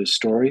Sky Blues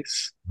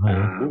stories.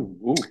 Behind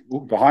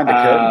the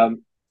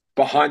curtain.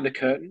 Behind the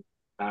curtain.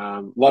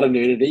 A lot of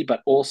nudity, but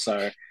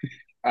also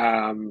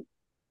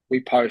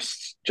we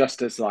post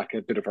just as like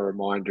a bit of a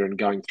reminder and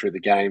going through the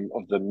game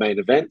of the main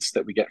events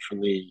that we get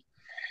from the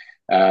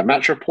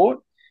match report.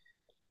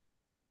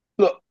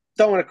 Look,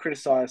 don't want to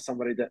criticize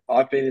somebody that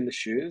I've been in the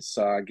shoes,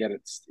 so I get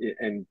it,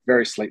 and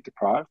very sleep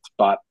deprived,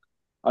 but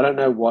I don't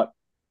know what,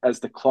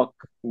 as the clock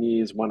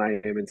nears 1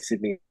 a.m. in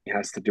Sydney,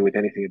 has to do with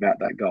anything about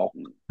that goal.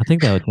 I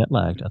think they were jet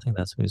lagged. I think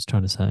that's what he was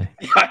trying to say.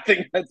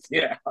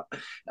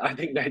 I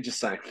think they're just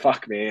saying,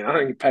 fuck, man, I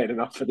don't get paid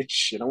enough for this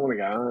shit. I want to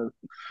go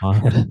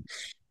home.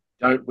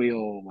 Don't we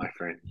all, my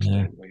friend?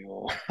 Yeah. Don't we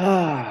all?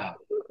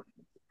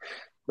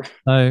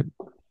 So,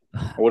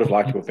 I would have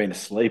liked to have been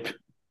asleep.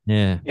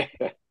 Yeah.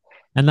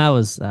 And that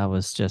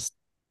was just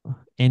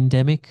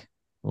endemic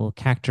or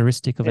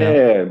characteristic of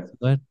our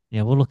word.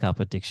 Yeah, we'll look up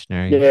a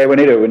dictionary. Yeah, we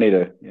need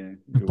to. Yeah,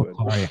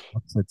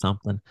 said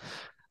something.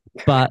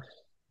 But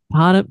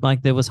part of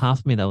there was half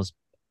of me that was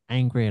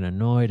angry and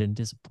annoyed and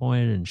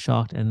disappointed and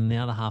shocked, and the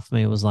other half of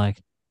me was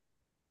like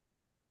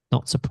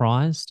not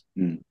surprised.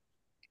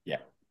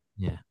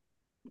 Yeah.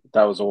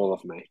 That was all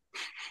of me,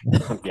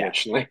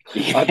 unfortunately.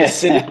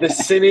 The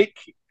cynic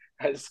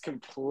has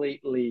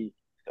completely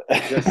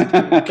just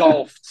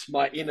engulfed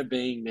my inner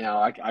being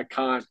now. I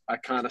can't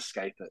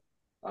escape it.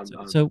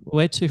 So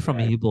where to from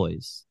here,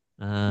 boys?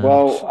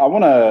 Well,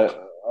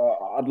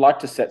 I'd like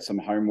to set some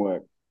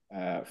homework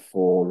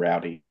for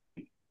Rowdy.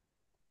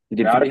 He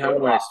did Rowdy very well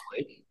home last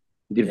week.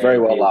 He did very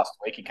well last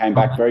week. He came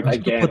back very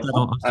Again.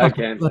 I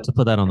forgot to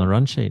put that on the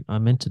run sheet. I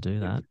meant to do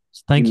that.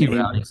 Thank you,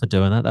 Rowdy, for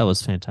doing that. That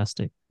was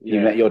fantastic.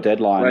 You met your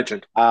deadline.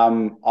 Legend.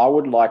 I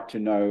would like to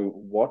know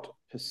what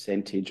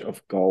percentage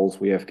of goals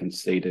we have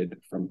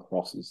conceded from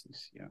crosses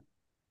this year.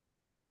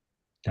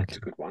 That's a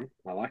good one.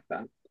 I like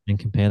that. And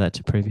compare that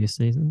to previous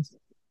seasons.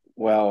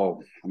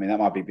 Well, I mean, that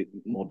might be a bit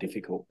more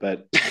difficult,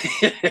 but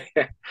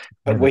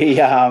we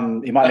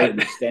you might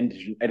need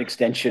an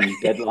extension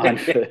deadline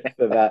for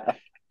that.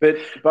 But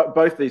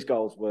both these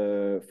goals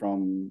were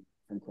from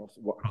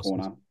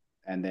corner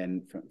and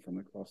then from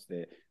across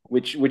there,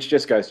 which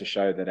just goes to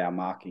show that our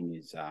marking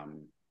is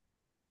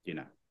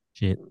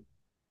shit.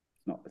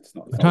 It's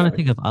not. I'm trying to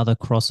think of other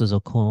crosses or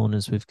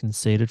corners we've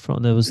conceded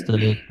from. There was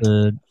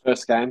the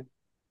first game,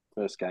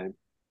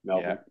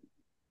 Melbourne.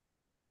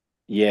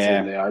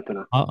 Yeah. The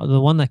opener.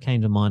 The one that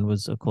came to mind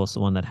was, of course, the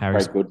one that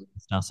Harry.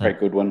 Great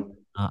good one.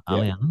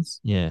 Allianz,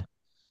 yeah.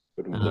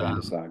 Good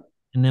one.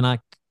 And then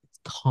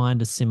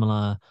kind of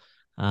similar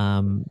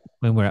when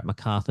we're at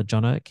MacArthur,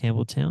 Jono at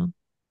Campbelltown.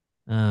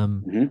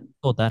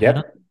 Thought that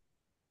header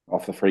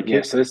off the free kick.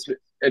 Yeah, so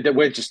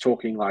we're just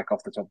talking like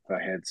off the top of our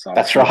heads. So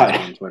that's right.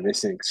 Ones we're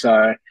missing.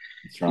 So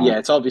yeah,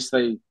 it's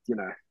obviously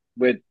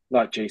we're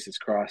like Jesus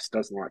Christ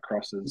doesn't like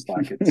crosses.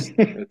 Like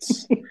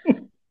it's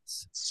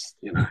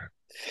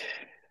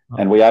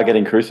And we are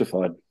getting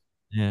crucified.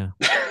 Yeah.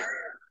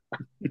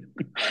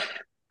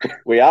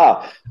 We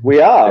are.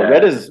 Yeah.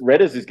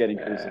 Redders is getting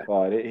Yeah.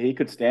 crucified. He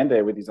could stand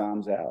there with his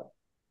arms out,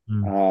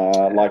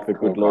 like the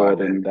good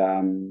Lord, and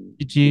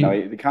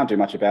you can't do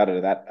much about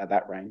it at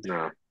that range.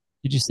 No.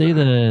 Did you see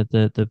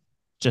the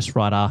just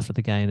right after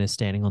the game? They're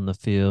standing on the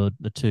field.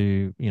 The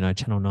two,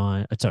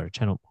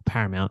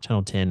 Paramount,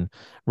 Channel 10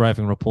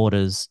 roving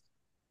reporters,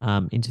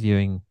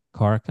 interviewing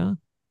Corica.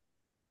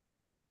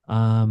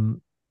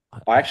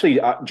 I actually,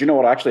 do you know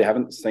what? I actually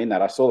haven't seen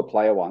that. I saw the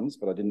player ones,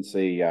 but I didn't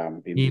see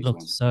he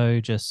looked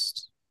so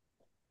just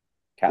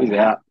cat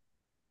out.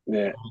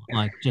 Yeah,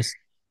 like just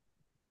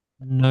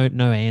no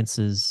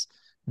answers,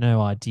 no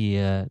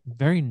idea,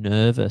 very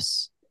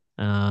nervous,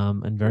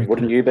 and very.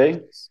 Wouldn't you be?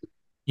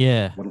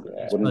 Yeah,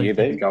 wouldn't you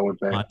be? I think I would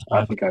be.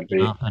 I think I'd be.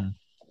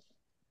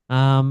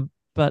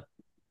 But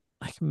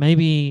like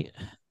maybe.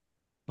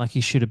 Like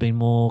he should have been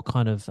more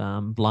kind of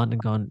blunt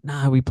and gone,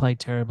 no, we played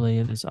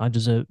terribly.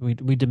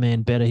 We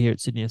demand better here at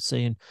Sydney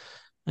FC,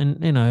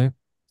 and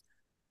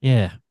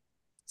yeah.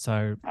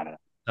 So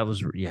that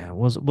was it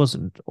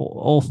wasn't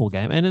awful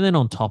game, and then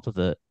on top of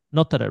it,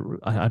 not that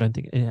I don't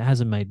think it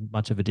hasn't made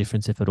much of a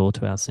difference if at all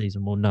to our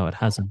season. Well, no, it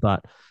hasn't.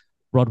 But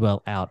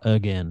Rodwell out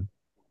again.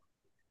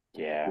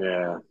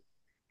 Yeah.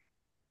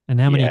 And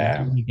how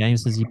many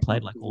games has he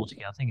played like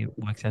altogether? I think it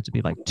works out to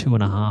be like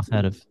 2.5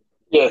 out of.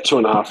 Yeah,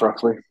 2.5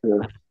 roughly.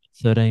 Yeah.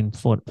 13,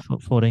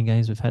 14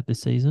 games we've had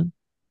this season.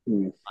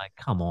 Like,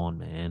 come on,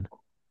 man.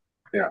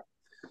 Yeah.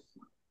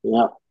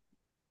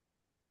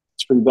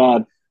 It's pretty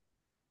bad.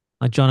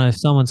 Like, Jono, if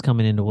someone's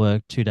coming into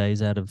work 2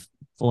 days out of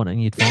 14,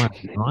 you'd fire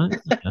them, right?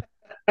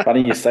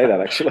 Funny you say that,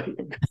 actually.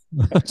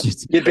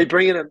 You'd be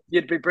bringing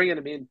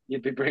him in.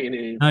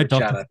 No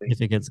doctor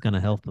certificate's going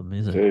to help them,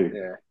 is it?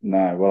 Yeah.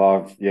 No,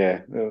 well,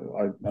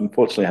 I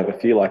unfortunately have a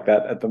few like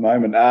that at the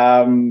moment.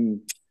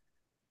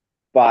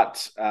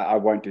 But I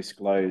won't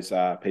disclose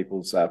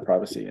people's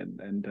privacy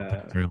and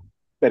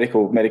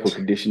medical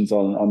conditions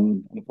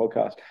on the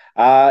podcast.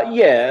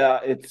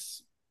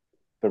 It's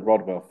the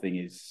Rodwell thing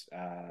is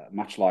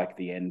much like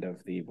the end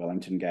of the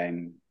Wellington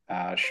game,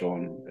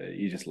 Sean.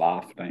 You just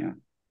laugh, don't you?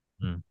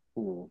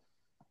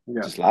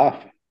 Yeah. Just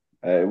laugh.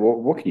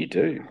 What can you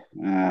do?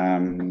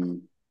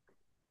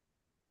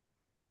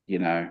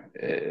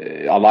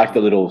 I like the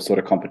little sort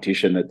of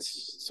competition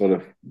that's sort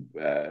of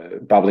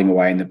bubbling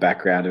away in the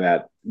background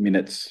about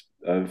minutes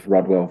of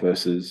Rodwell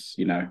versus,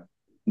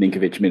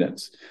 Ninkovic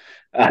minutes.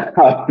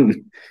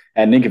 And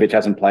Ninkovic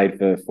hasn't played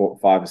for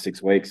 5 or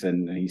 6 weeks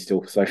and he's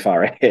still so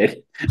far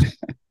ahead.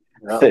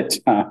 That,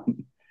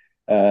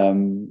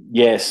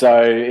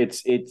 so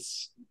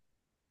it's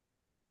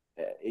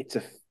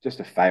just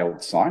a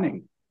failed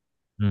signing.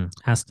 It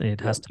has to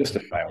just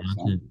a failed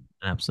signing.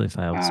 Absolutely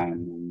failed.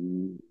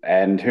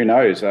 And who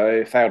knows?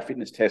 A failed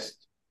fitness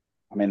test.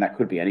 I mean, that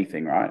could be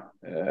anything, right?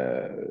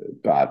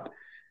 But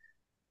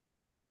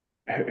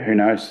who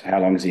knows? How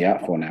long is he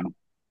out for now?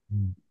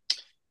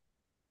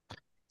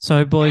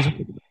 So, boys,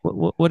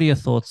 what are your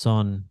thoughts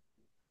on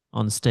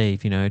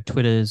Steve?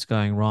 Twitter's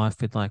going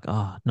rife with like,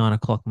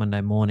 9:00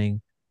 Monday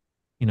morning.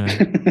 Yeah,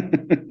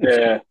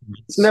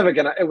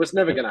 it was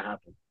never gonna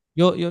happen.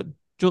 Your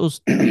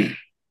Jules.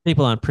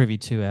 People aren't privy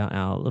to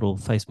our little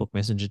Facebook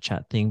Messenger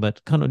chat thing,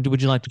 but kind of,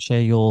 would you like to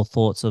share your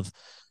thoughts of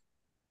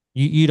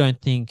you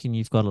don't think, and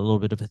you've got a little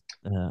bit of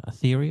a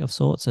theory of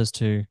sorts as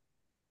to?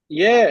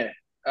 Yeah,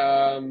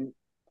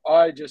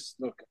 I just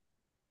look.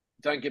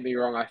 Don't get me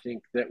wrong. I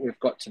think that we've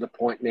got to the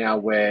point now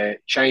where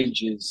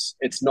change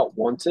it's not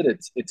wanted.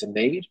 It's a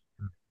need.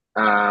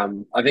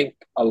 I think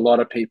a lot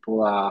of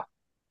people are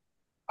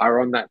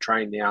on that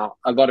train now.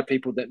 A lot of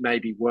people that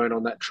maybe weren't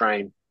on that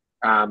train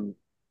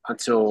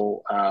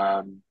until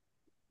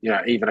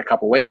even a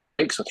couple of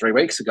weeks or 3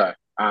 weeks ago.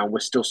 We're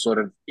still sort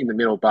of in the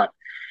middle, but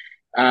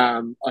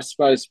I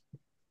suppose,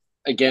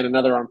 again,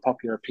 another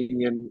unpopular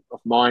opinion of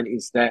mine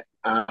is that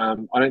I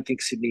don't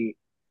think Sydney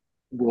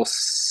will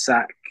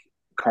sack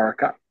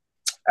Corica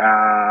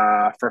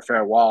for a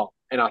fair while.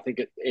 And I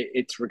think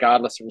it's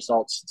regardless of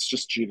results, it's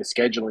just due to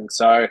scheduling.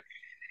 So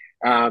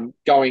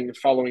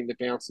following the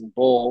bouncing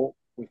ball,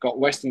 we've got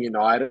Western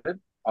United,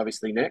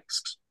 obviously,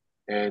 next.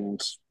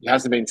 And he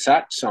hasn't been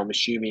sacked, so I'm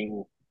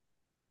assuming,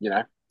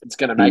 it's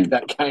going to make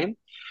that game.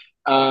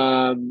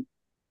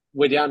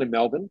 We're down in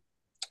Melbourne,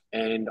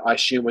 and I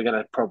assume we're going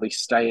to probably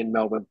stay in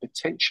Melbourne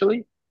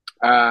potentially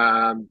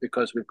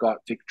because we've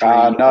got victory.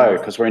 No,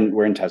 because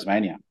we're in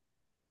Tasmania.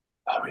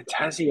 Oh, we're in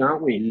Tassie,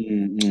 aren't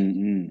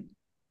we?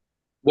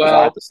 Well,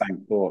 I had the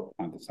same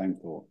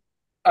thought.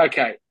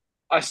 Okay.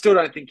 I still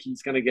don't think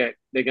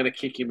they're going to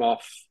kick him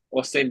off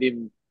or send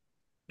him.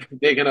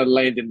 They're going to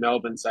land in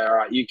Melbourne and say, all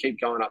right, you keep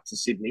going up to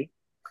Sydney,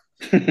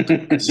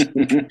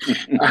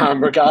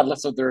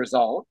 regardless of the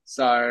result.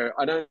 So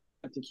I don't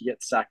think he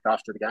gets sacked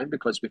after the game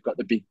because we've got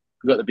the big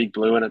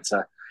blue and it's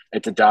a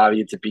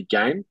derby, it's a big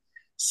game.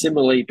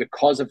 Similarly,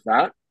 because of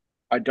that,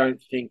 I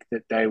don't think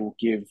that they will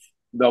give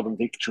Melbourne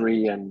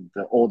Victory and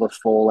all the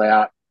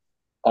fallout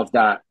of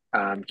that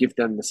give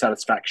them the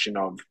satisfaction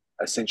of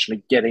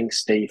essentially getting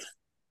Steve,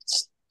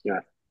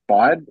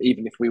 fired,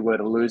 even if we were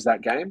to lose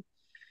that game.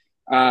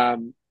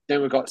 Then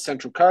we've got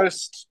Central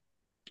Coast.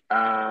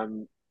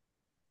 And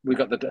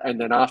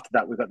then after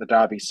that we've got the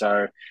derby.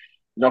 So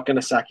not going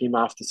to sack him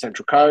after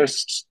Central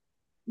Coast.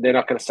 They're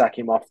not going to sack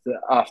him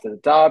after the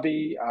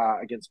derby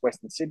against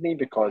Western Sydney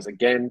because,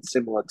 again,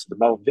 similar to the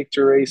Melbourne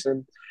Victory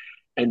reason.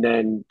 And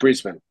then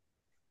Brisbane.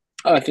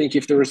 I think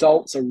if the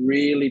results are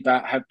really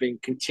bad, have been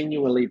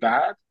continually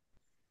bad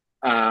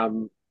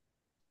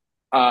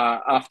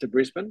after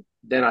Brisbane,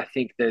 then I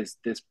think there's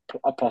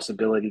a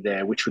possibility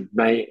there, which would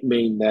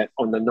mean that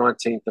on the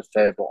 19th of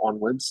February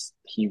onwards,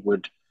 he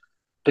would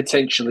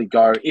potentially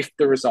go if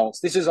the results.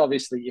 This is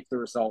obviously if the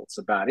results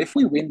are bad. If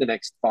we win the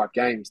next 5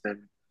 games,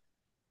 then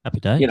happy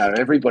days.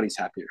 Everybody's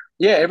happier.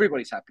 Yeah,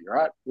 everybody's happy,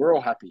 right? We're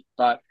all happy.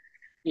 But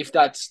if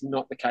that's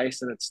not the case,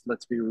 then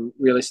let's be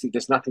realistic.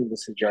 There's nothing to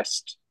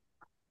suggest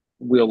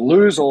we'll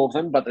lose all of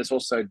them, but there's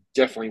also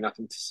definitely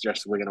nothing to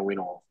suggest that we're going to win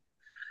all of them.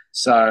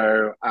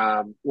 So,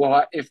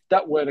 if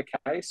that were the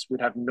case,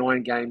 we'd have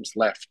 9 games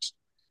left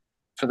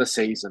for the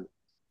season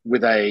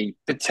with a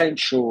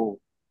potential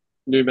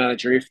new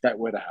manager if that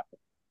were to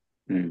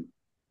happen.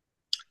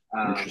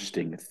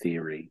 Interesting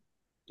theory.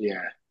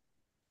 Yeah,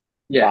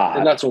 but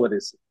and that's all it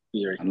is,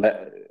 theory.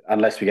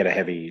 Unless we get a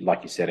heavy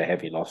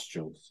loss,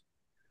 Jules.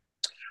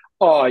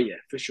 Oh yeah,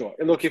 for sure.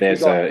 And look, if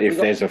there's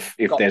a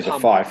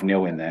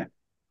 5-0 in there.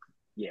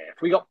 Yeah,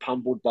 if we got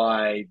pummeled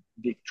by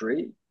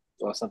Victory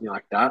or something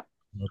like that,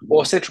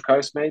 or Central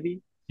Coast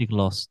maybe. Big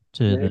loss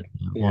to the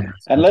one.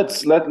 And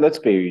let's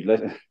be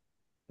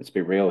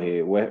real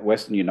here.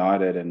 Western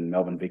United and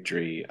Melbourne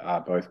Victory are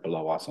both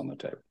below us on the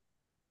table.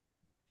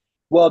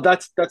 Well,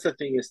 that's the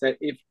thing is that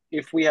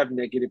if we have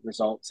negative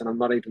results, and I'm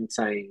not even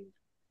saying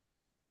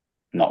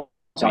not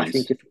wins. I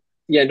think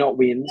not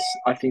wins.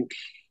 I think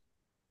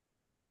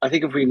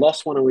if we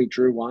lost one and we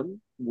drew one,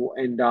 we'll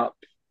end up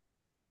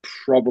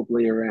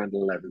probably around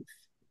 11th.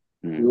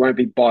 We won't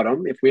be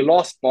bottom. If we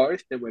lost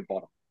both, then we're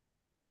bottom.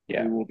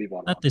 Yeah, we will be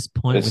bottom. At this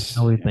point, with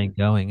how we've been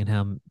going and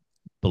how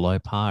below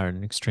par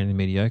and extremely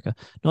mediocre,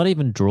 not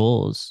even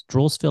draws.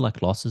 Draws feel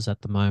like losses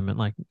at the moment.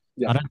 Like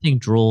I don't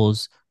think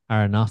draws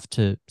are enough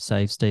to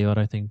save Steve. I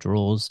don't think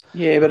draws.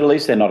 Yeah, but at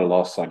least they're not a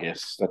loss. I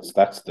guess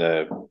that's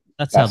the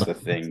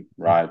thing,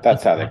 right?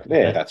 That's how they.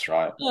 Yeah, that's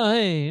right. Oh,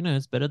 hey,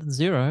 it's better than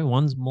 0.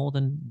 One's more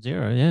than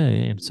 0.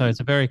 Yeah. So it's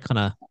a very kind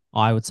of,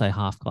 I would say,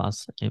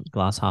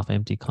 glass half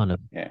empty kind of.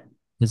 Yeah.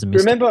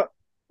 Remember,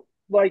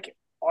 I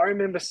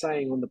remember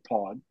saying on the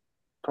pod,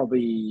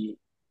 probably,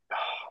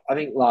 I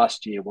think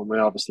last year when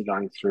we're obviously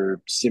going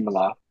through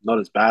similar, not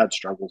as bad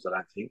struggles, I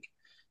don't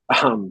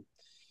think.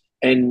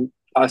 And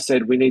I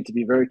said we need to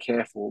be very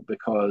careful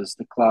because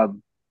the club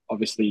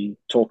obviously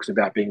talks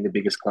about being the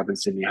biggest club in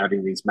Sydney,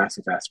 having these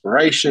massive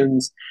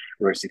aspirations.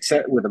 We're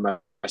a most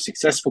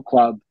successful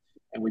club,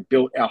 and we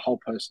built our whole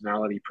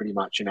personality pretty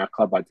much in our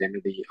club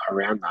identity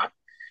around that.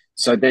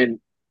 So then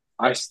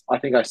I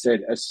think I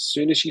said, as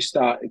soon as you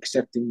start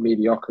accepting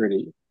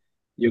mediocrity,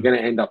 you're going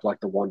to end up like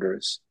the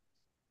Wanderers.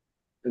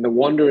 And the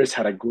Wanderers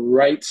had a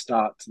great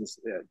start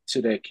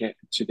to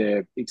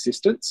their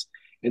existence.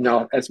 And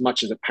now, as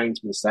much as it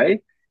pains me to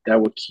say, they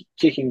were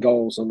kicking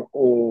goals on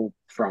all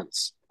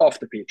fronts, off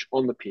the pitch,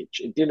 on the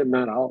pitch. It didn't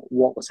matter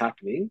what was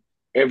happening.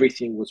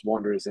 Everything was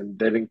Wanderers, and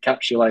they've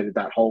encapsulated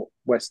that whole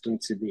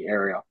Western Sydney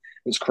area.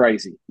 It was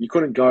crazy. You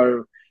couldn't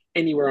go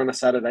anywhere on a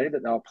Saturday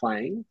that they were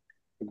playing,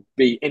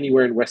 be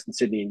anywhere in Western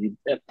Sydney, and you'd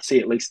see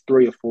at least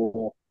 3 or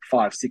 4,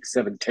 5, 6,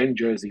 7, 10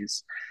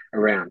 jerseys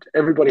around.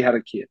 Everybody had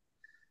a kit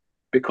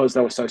because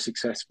they were so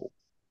successful.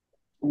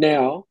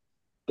 Now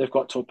they've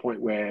got to a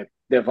point where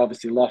they've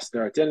obviously lost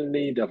their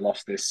identity, they've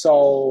lost their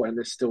soul, and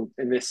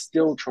they're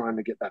still trying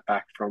to get that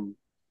back from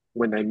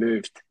when they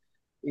moved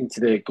into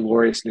their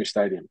glorious new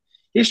stadium.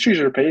 History is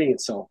repeating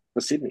itself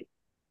for Sydney.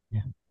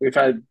 Yeah. We've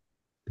had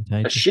a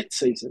Contagious. shit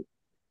season,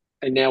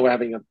 and now we're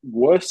having a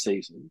worse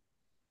season.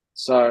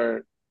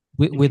 So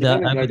With you're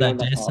that, gonna go with down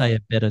that, that dare say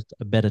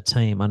a better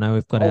team. I know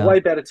we've got a our way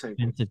better team,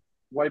 defensive,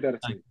 way better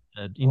team.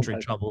 injury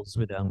paper. troubles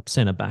with our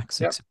centre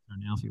backs, Yep. except for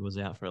Alfie was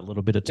out for a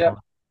little bit of Yep.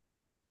 time.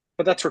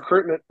 But that's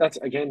recruitment. That's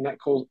again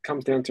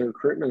comes down to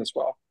recruitment as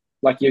well.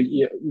 Like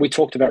we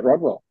talked about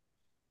Rodwell.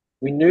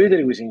 We knew that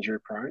he was injury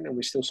prone, and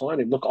we still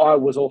signed him. Look, I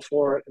was all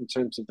for it in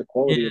terms of the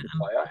quality of the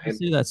player. You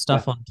see that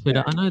stuff on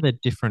Twitter. I know they're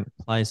different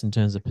players in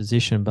terms of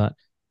position, but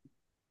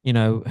you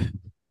know,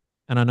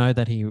 and I know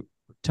that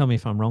tell me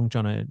if I'm wrong,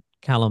 Jono,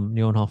 Callum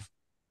Neuenhoff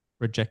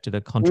rejected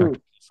a contract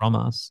from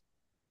us,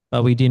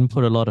 but we didn't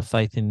put a lot of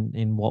faith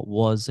in what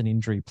was an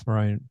injury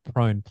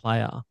prone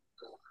player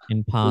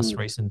in past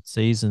recent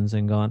seasons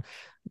and gone,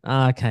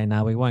 okay,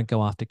 no, we won't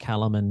go after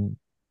Callum and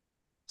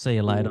see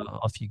you later.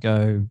 Off you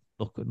go.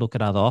 Look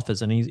at other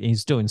offers, and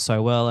he's doing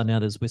so well. And now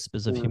there's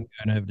whispers of him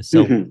going over to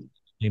sell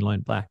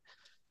loan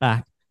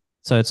back.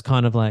 So it's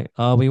kind of like,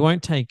 oh, we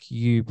won't take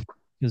you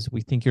because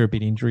we think you're a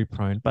bit injury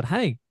prone. But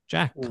hey,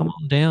 Jack, come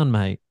on down,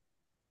 mate.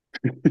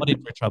 What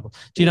injury trouble?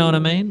 Do you know what I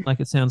mean?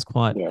 Like it sounds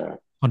quite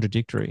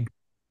contradictory.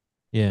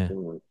 Yeah.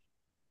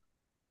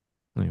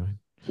 Anyway.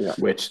 Yeah.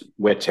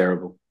 We're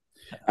terrible.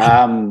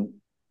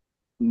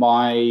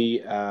 My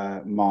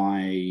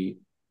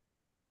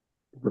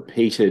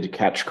repeated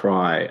catch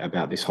cry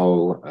about this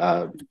whole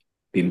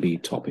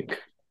Bimby topic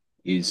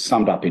is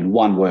summed up in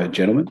one word,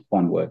 gentlemen.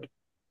 One word.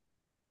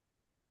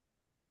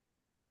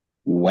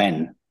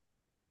 When?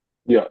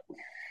 Yeah.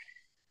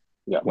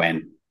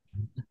 When?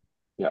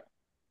 Yeah.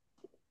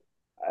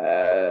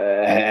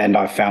 And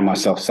I found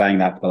myself saying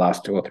that for the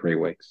last 2 or 3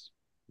 weeks.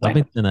 I've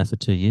been saying that for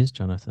 2 years,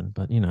 Jonathan,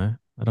 but I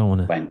don't want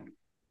to. When?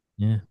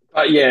 Yeah.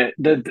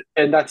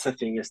 And that's the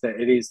thing is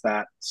that it is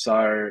that.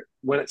 So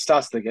when it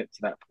starts to get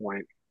to that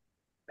point,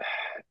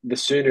 the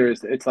sooner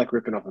it's like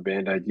ripping off a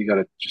Band-Aid. You got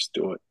to just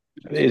do it.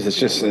 It is. It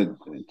just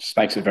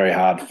makes it very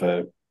hard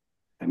for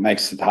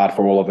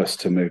all of us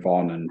to move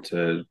on and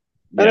to.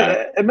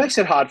 It makes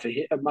it hard for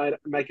him.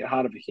 Make it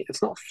harder for him.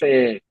 It's not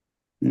fair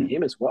for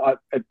him as well.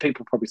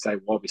 People probably say,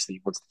 well, obviously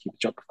he wants to keep his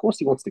job. Of course,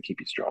 he wants to keep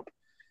his job.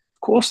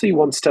 Of course, he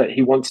wants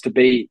to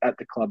be at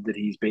the club that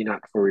he's been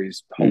at for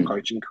his whole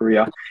coaching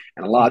career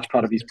and a large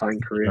part of his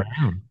playing career.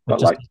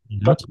 But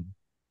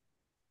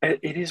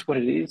it is what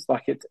it is.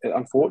 Like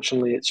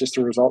unfortunately, it's just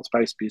a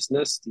results-based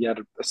business. You had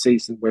a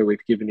season where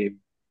we've given him,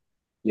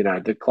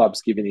 the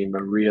club's given him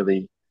a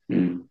really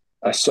a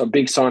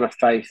big sign of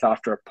faith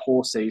after a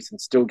poor season.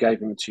 Still gave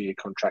him a 2-year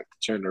contract to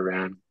turn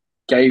around.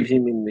 Gave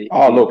him in the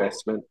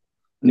investment.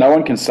 No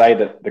one can say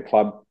that the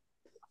club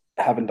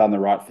haven't done the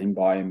right thing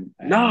by him.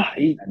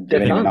 They've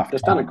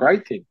done a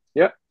great thing.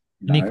 Yep.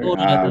 And he called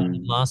it out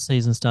last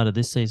season, started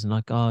this season,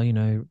 like,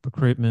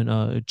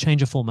 recruitment,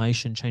 change of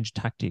formation, change of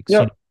tactics.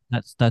 Yeah.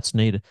 That's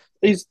needed.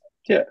 He's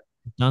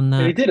done that.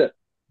 And he did it.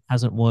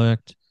 Hasn't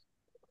worked.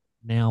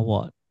 Now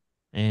what?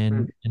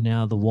 And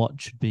now the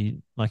what should be,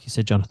 like you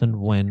said,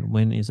 Jonathan,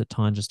 when is it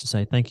time just to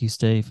say, thank you,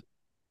 Steve,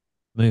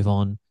 move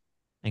on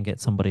and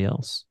get somebody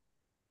else?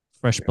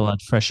 Fresh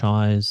blood, fresh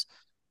eyes,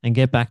 and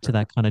get back to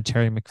that kind of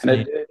Terry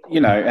McPhee.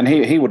 And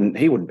he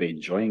wouldn't be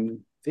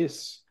enjoying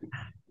this.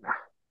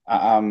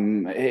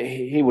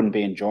 He wouldn't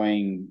be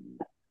enjoying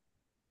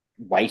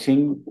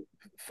waiting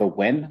for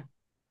when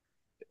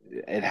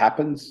it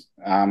happens.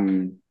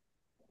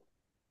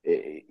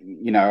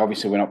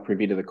 Obviously we're not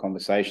privy to the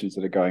conversations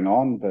that are going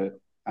on, but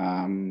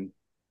no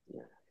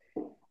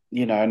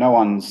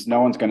one's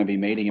going to be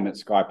meeting him at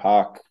Sky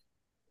Park,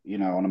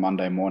 on a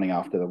Monday morning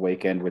after the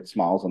weekend with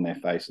smiles on their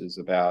faces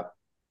about,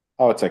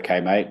 oh, it's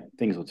okay, mate,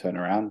 things will turn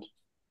around.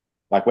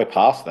 Like, we're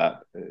past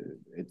that.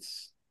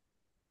 It's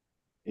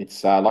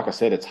like I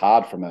said, it's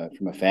hard from a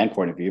fan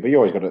point of view, but you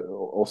always got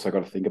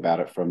to think about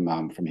it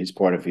from his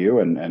point of view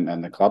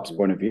and the club's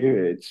point of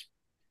view. It's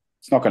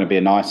not going to be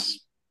a nice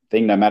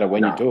thing no matter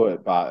when you do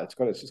it, but it's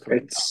just got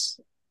to be.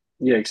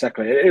 Yeah,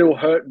 exactly. It'll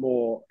hurt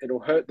more. It'll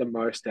hurt the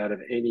most out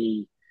of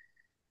any.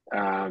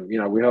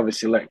 We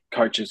obviously let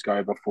coaches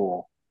go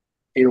before.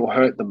 It'll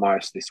hurt the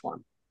most, this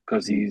one,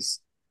 because he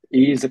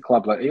is a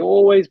club legend. He'll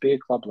always be a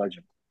club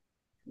legend.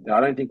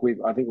 I think we've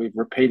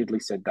repeatedly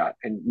said that,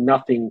 and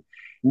nothing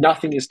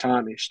is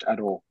tarnished at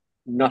all.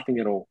 Nothing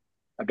at all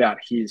about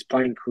his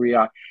playing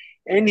career,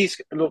 and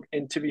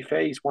and to be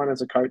fair, he's won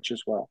as a coach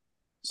as well.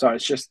 So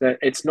it's just that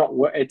it's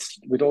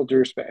with all due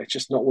respect, it's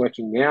just not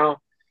working now.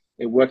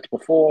 It worked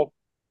before.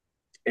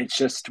 It's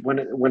just when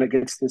it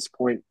gets to this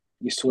point,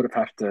 you sort of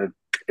have to.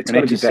 It's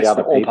got to be best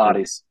for all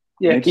parties.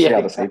 Yeah,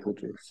 other people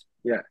do.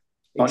 Yeah,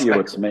 not you,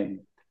 it's me.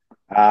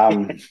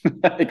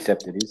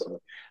 Except it is.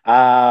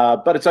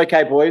 But it's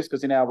okay, boys,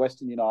 because in our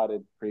Western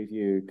United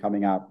preview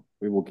coming up,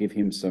 we will give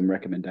him some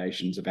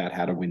recommendations about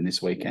how to win this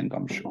weekend,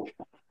 I'm sure.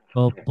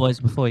 Well, boys,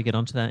 before we get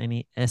onto that,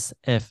 any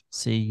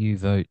SFCU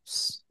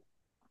votes?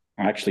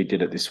 I actually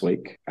did it this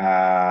week.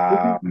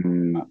 I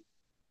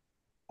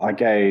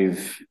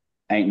gave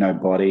Ain't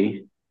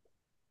Nobody,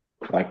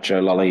 like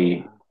Joe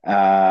Lolley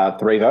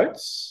 3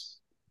 votes.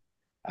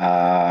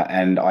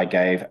 And I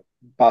gave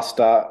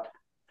Buster,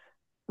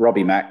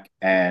 Robbie Mack,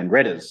 and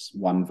Redders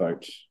 1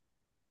 vote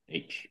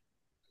each.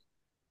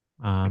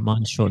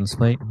 Mine's short and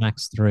sweet.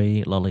 Max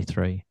 3, Lolley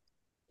 3.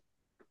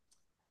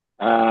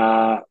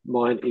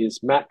 Mine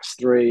is Max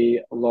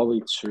 3,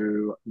 Lolley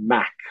 2,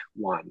 Mac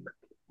 1.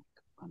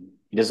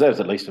 He deserves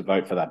at least a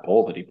vote for that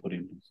ball that he put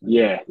in. So.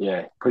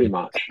 Yeah, pretty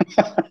much.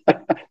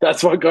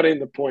 That's what got in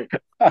the point.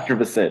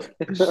 100%.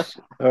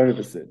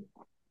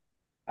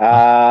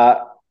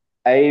 100%.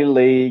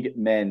 A-League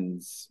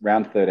Men's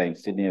Round 13,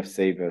 Sydney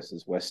FC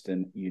versus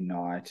Western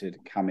United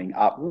coming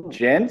up.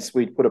 Gents,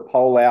 we put a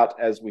poll out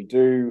as we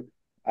do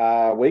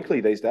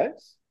weekly these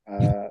days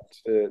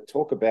to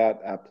talk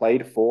about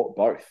played for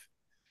both.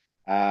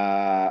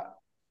 A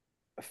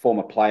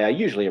former player,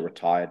 usually a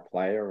retired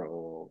player,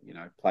 or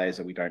players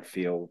that we don't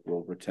feel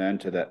will return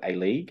to the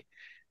A-League.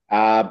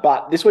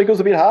 But this week was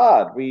a bit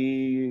hard.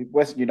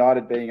 Western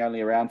United being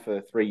only around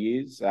for 3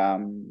 years,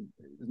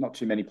 there's not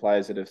too many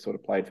players that have sort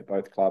of played for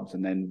both clubs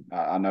and then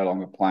are no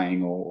longer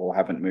playing or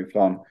haven't moved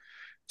on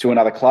to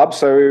another club.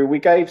 So we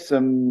gave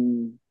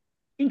some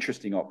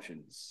interesting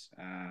options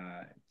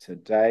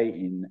today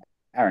in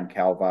Aaron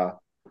Calver,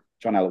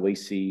 John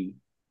Aloisi,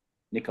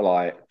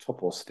 Nikolai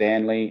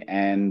Topor-Stanley,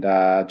 and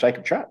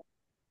Jacob Tratt.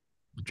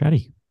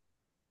 Tratty.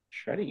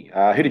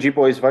 Who did you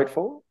boys vote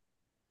for?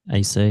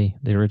 AC,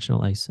 the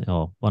original AC,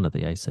 or one of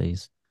the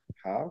ACs.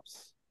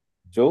 Calves.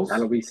 Jules?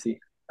 Aloisi.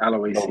 That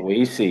would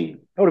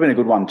have been a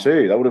good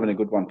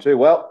one too.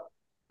 Well,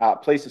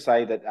 pleased to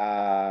say that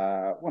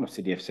one of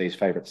Sydney FC's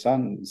favourite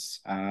sons,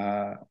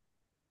 Aaron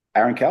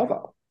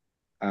Calver,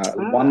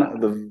 won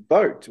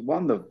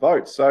the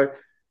vote. So,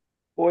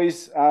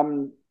 boys,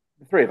 the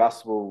three of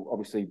us will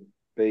obviously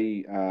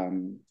be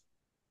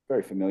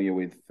very familiar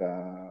with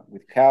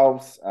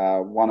Calves,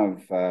 one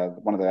of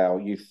our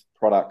youth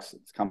products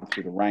that's come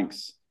through the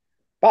ranks.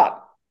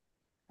 But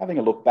having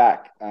a look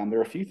back, there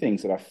are a few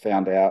things that I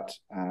found out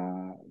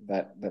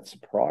that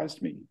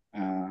surprised me.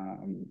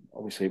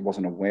 Obviously,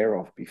 wasn't aware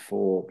of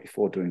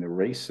before doing the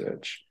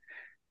research.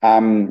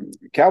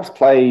 Calves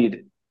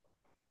played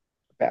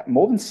about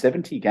more than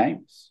 70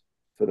 games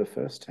for the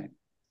first team,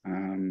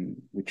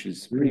 which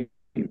is pretty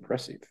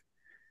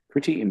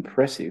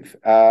impressive.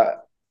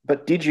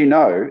 But did you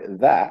know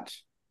that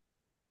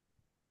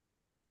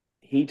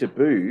he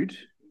debuted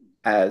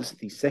as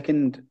the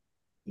second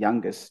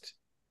youngest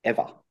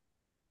ever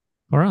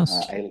For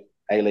us.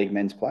 A-League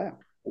men's player?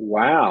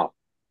 Wow.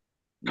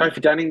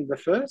 Kofi Dunning the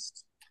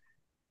first?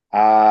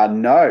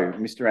 No,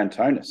 Mr.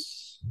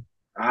 Antonis.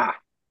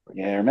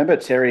 Yeah, remember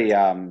Terry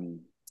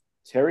Antonis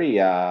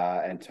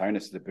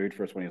debuted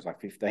for us when he was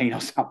like 15 or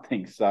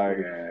something. So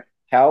Yeah.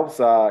 Calves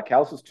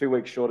was 2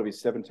 weeks short of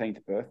his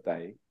 17th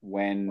birthday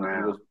when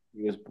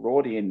he was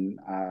brought in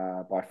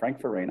by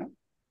Frank Farina.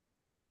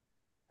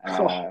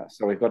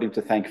 So we've got him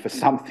to thank for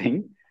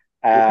something.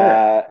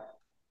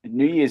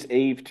 New Year's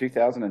Eve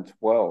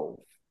 2012.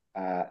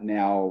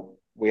 Now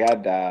we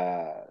had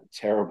a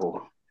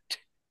terrible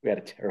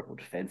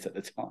defense at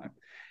the time,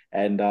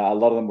 and a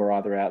lot of them were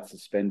either out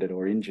suspended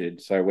or injured.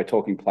 So we're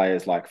talking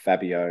players like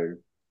Fabio,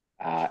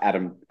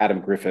 Adam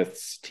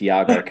Griffiths,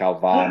 Tiago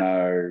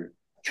Calvano,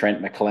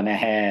 Trent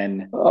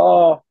McClenahan.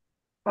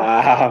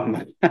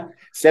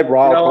 Seb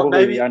Ryle,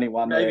 probably the only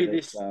one.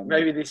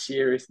 Maybe this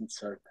year isn't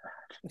so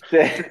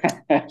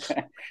bad.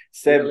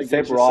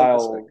 Seb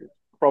Ryle,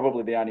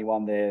 probably the only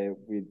one there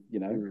with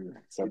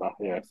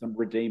some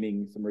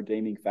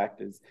redeeming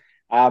factors.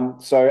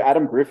 So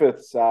Adam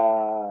Griffiths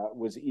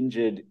was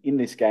injured in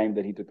this game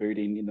that he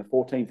debuted in the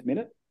 14th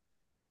minute,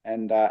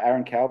 and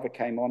Aaron Calver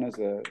came on as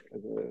a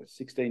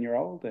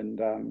 16-year-old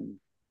and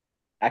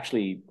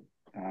actually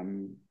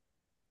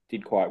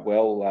did quite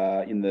well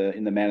in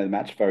the man of the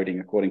match voting,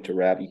 according to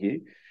Rowdy here,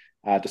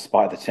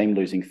 despite the team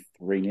losing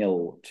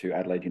 3-0 to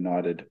Adelaide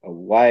United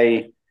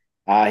away.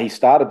 He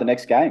started the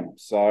next game,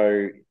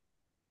 so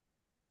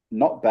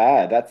not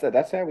bad.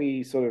 That's how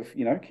he sort of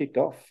kicked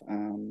off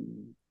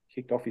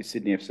his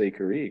Sydney FC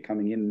career,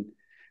 coming in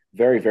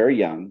very, very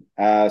young.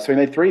 So he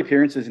made 3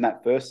 appearances in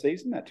that first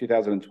season, that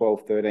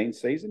 2012-13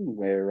 season,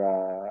 where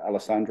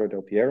Alessandro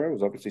Del Piero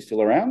was obviously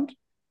still around,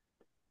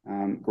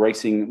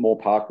 gracing Moore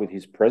Park with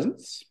his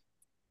presence.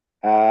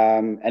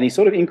 And he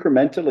sort of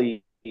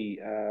incrementally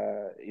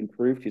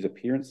improved his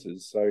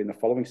appearances. So in the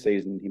following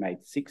season, he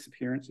made 6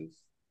 appearances.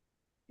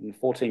 In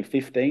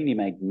 14-15, he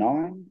made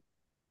 9.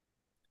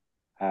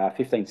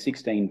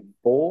 15-16,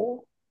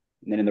 4.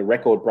 And then in the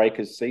record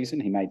breakers season,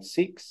 he made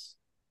 6.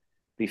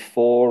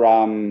 Before,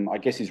 I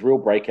guess, his real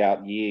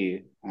breakout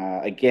year,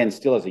 again,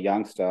 still as a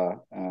youngster,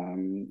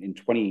 in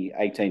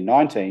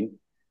 2018-19,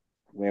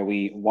 where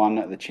we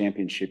won the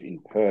championship in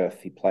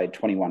Perth. He played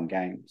 21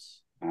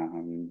 games,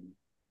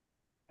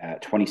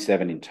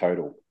 27 in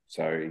total,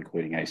 so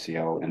including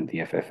ACL and the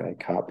FFA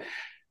Cup.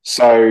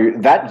 So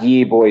that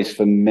year, boys,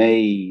 for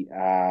me,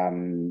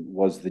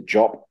 was the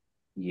Jop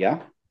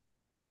year.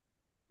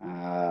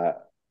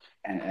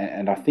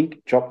 And I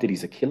think Jop did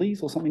his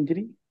Achilles or something, did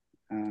he?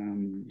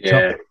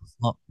 Yeah.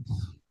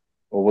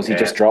 Or was he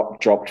just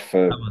dropped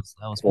for that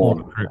was poor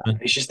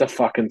recruitment. He's just a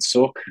fucking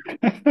sook.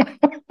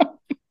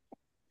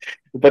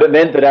 But it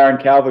meant that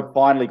Aaron Calvert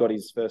finally got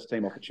his first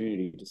team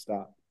opportunity to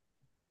start.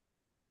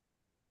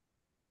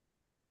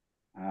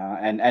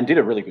 And did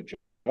a really good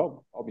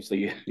job.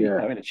 Obviously, in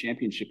a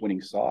championship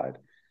winning side.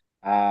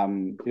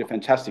 Did a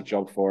fantastic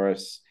job for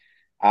us.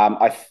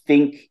 I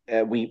think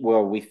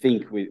we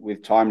think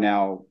with time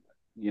now,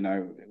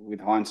 with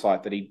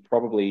hindsight, that he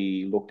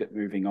probably looked at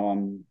moving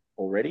on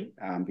already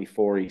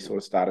before he sort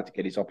of started to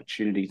get his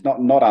opportunities. Not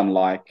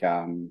unlike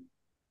Callum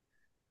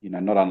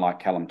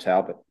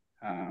Talbot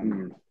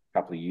a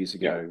couple of years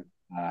ago,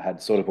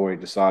 had sort of already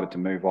decided to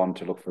move on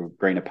to look for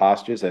greener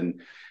pastures,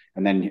 and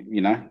then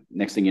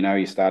next thing you know,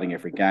 you're starting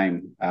every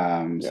game.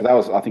 So that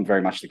was, I think,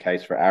 very much the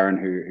case for Aaron,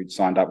 who'd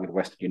signed up with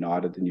Western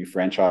United, the new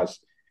franchise.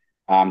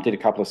 Did a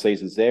couple of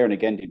seasons there, and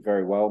again did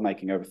very well,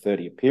 making over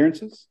 30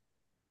 appearances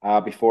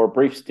before a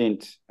brief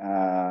stint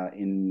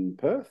in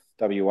Perth,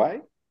 WA.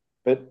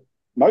 But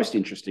most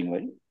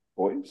interestingly,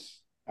 boys,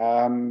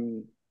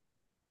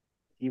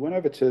 he went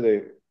over to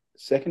the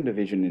second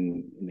division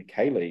in the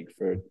K League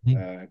for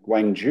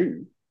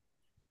Gwangju,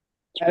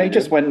 and he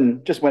just went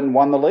and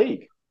won the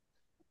league.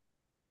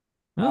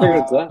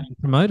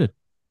 Promoted.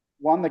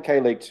 Won the K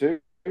League 2,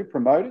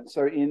 promoted.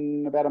 So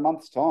in about a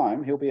month's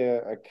time, he'll be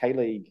a K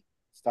League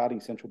starting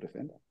central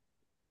defender.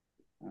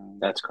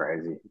 That's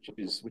crazy.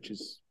 Which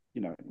is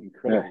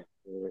incredible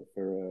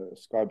for a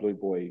Sky Blue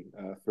boy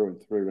through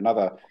and through.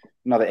 Another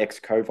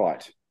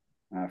ex-Covite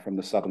from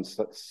the southern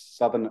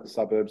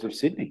suburbs of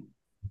Sydney.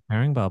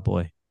 Herringbar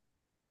boy.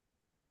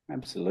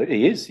 Absolutely,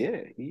 he is.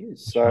 Yeah, he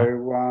is.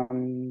 So,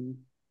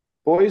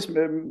 boys,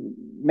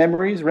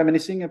 memories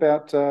reminiscing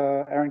about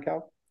Aaron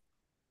Cal?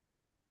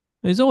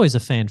 He's always a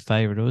fan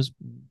favourite. He was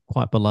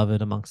quite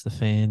beloved amongst the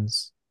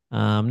fans.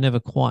 Never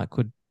quite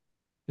could.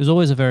 He was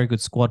always a very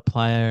good squad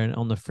player and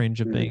on the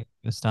fringe of being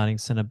a starting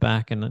centre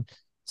back. And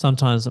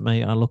sometimes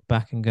I look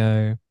back and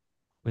go,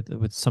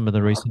 with some of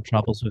the recent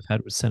troubles we've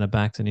had with centre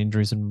backs and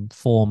injuries and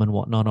form and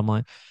whatnot, I'm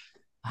like,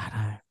 I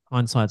don't know.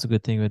 Hindsight's a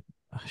good thing, but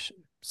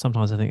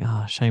sometimes I think,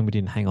 shame we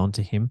didn't hang on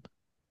to him.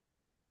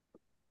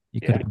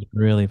 You could have been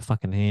really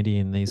fucking handy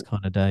in these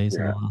kind of days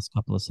in the last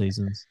couple of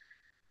seasons.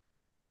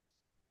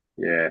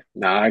 Yeah,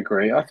 no, I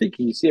agree. I think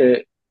he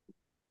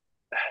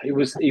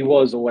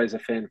was always a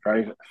fan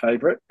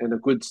favorite and a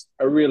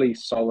really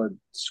solid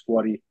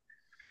squaddy,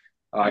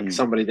 like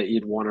somebody that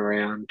you'd want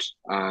around.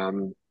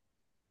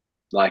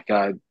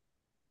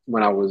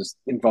 When I was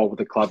involved with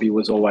the club, he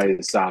was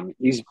always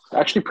he's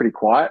actually pretty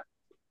quiet.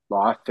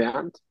 I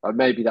found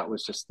maybe that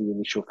was just the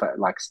initial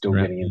still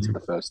getting into the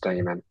first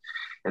team and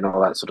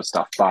all that sort of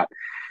stuff. But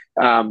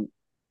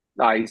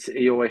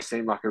he always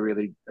seemed like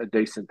a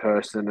decent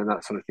person and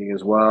that sort of thing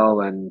as well.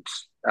 And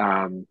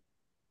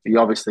he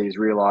obviously is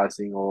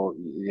realising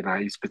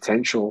his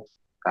potential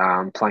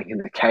playing in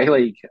the K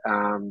League.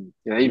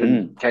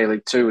 Even K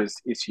League 2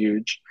 is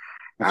huge.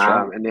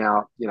 Right. And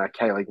now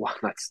K League 1,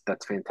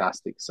 that's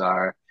fantastic.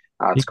 So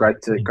it's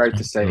great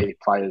to see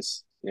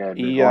players.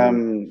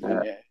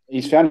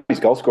 He's found his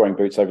goal scoring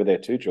boots over there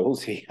too,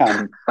 Jules. He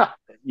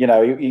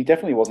he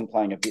definitely wasn't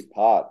playing a bit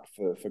part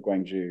for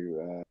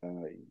Gwangju.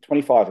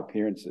 25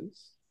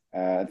 appearances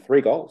and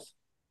 3 goals.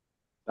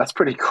 That's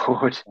pretty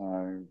good.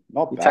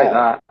 Not bad. Take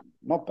that.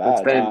 Not bad.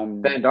 That's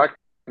Van Dijk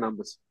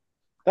numbers.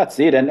 That's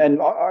it.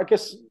 And I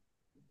guess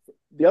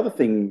the other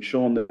thing,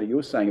 Sean, that you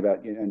were saying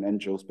about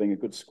and Jules being a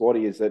good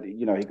squaddie is that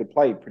he could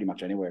play pretty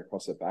much anywhere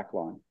across the back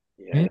line.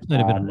 Yeah, he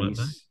played a bit on right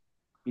back.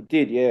 He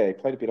did, yeah. He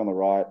played a bit on the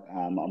right.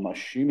 I'm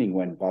assuming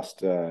when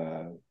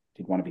Buster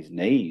did one of his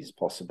knees,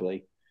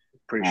 possibly.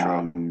 Pretty sure.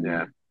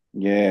 Playing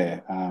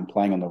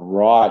on the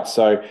right.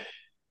 So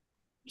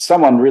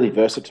someone really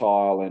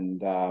versatile,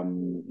 and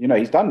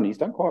he's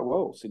done quite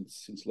well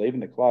since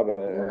leaving the club.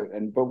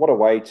 But what a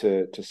way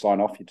to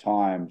sign off your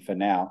time for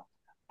now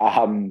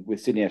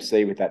with Sydney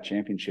FC with that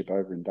championship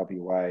over in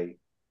WA.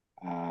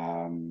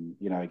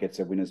 He gets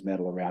a winner's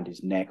medal around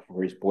his neck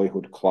for his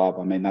boyhood club.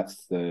 I mean,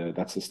 that's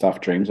the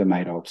stuff dreams are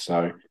made of.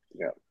 So,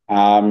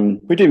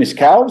 we do miss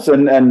Calves,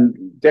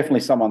 and definitely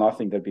someone I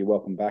think that'd be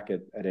welcome back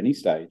at any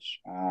stage.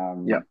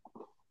 We've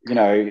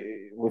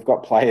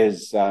got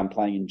players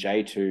playing in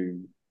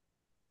J2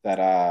 that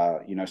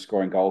are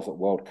scoring goals at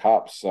World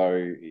Cups.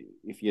 So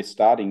if you're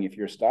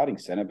a starting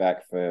centre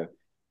back for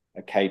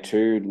a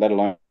K2, let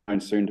alone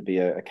soon to be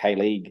a K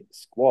League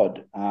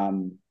squad.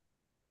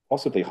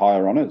 Possibly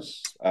higher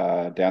honours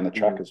down the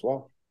track as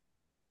well.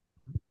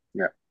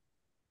 Yeah.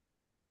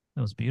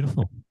 That was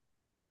beautiful.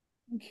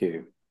 Thank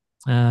you.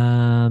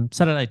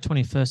 Saturday,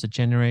 21st of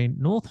January,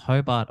 North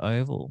Hobart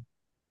Oval.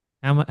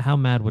 How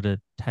mad would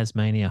a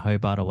Tasmania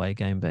Hobart away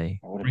game be?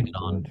 Bring it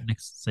on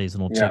next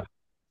season or two.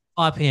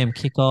 5 p.m.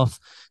 kickoff.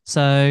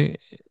 So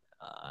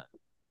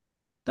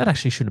that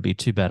actually shouldn't be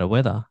too bad a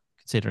weather,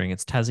 considering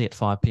it's Tassie at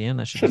 5 p.m.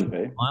 That shouldn't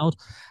be wild.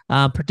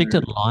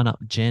 Predicted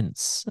lineup,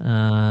 gents.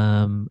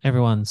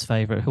 Everyone's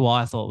favourite, who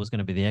I thought was going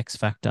to be the X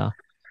factor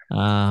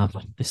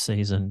this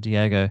season,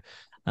 Diego,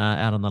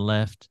 out on the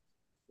left.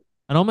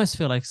 I'd almost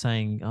feel like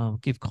saying, "Oh,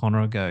 give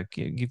Connor a go.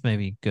 Give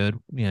maybe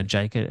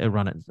Jake a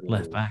run at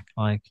left back."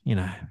 Like,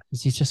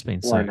 'cause he's just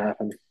been so Won't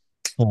happen.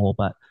 poor.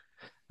 But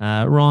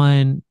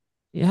Ryan,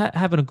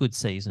 having a good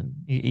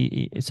season.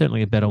 He's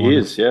certainly a better He one.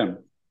 is, yeah.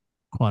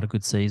 Quite a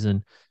good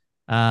season.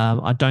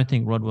 I don't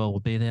think Rodwell will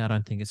be there. I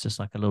don't think it's just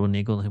like a little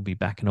niggle. He'll be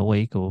back in a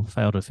week, or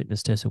failed a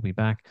fitness test. He'll be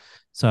back.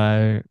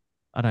 So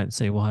I don't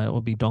see why it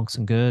will be Donks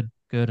and Gerd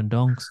and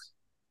Donks.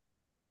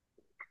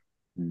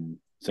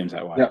 Seems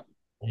that way. Yeah,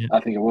 Yeah. I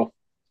think it will.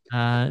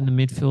 In the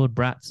midfield,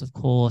 Brats, of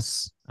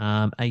course,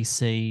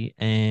 AC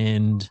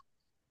and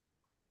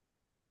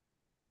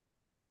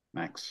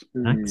Max.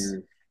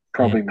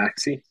 Probably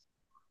Maxi.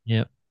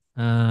 Yep.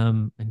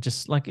 And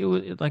just like it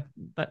was like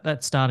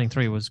that starting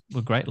three were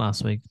great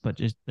last week, but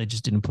they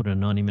just didn't put in a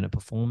 90-minute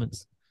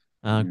performance.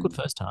 Good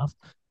first half.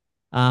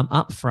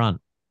 Up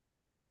front.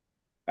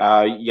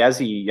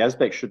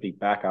 Yazbek should be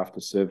back after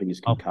serving his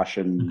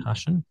concussion.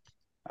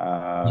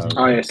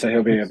 So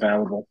he'll be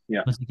available.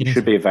 Yeah, he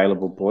should be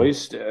available,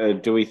 boys.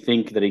 Do we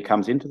think that he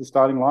comes into the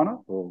starting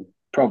lineup? Or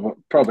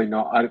probably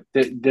not.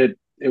 It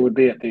would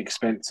be at the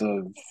expense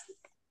of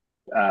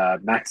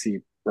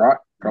Maxi, right?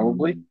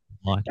 Probably.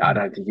 I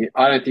don't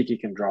think he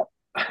can drop.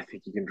 I don't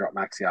think he can drop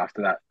Maxi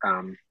after that.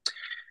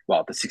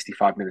 The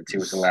 65 minutes he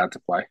was allowed to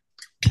play.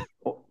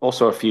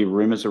 Also, a few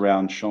rumours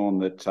around, Sean,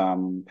 that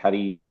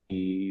Paddy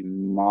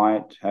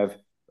might have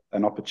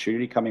an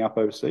opportunity coming up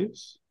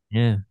overseas.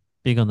 Yeah,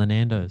 big on the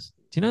Nando's.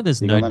 Do you know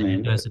there's no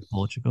Nando's in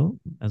Portugal,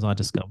 as I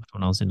discovered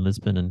when I was in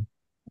Lisbon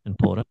and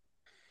Porto?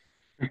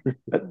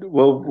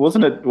 Well,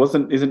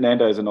 isn't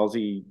Nando's an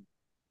Aussie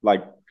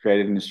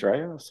created in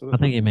Australia? I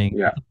think you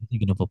mean I'm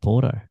thinking of a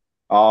Porto.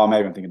 Oh,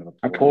 maybe I'm thinking of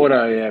a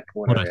Porto. Yeah,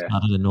 Porto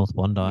started in North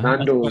Bondi.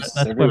 That's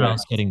where I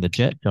was getting the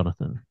jet,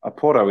 Jonathan. A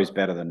Porto is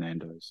better than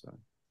Nando's. So.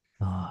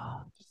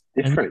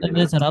 Different. And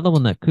there's that other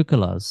one that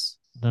Kukulas.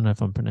 I don't know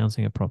if I'm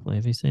pronouncing it properly.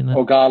 Have you seen that?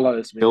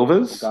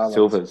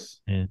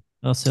 Silvers. Yeah.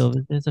 Oh,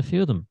 Silvers. There's a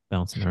few of them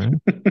bouncing around.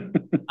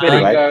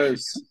 Anyway.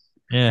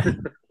 Yeah.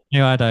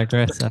 Anyway, I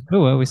digress.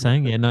 Who were we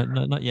saying? Yeah, no,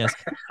 not yes.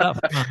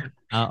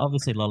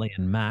 Obviously, Lolley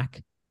and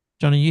Mac.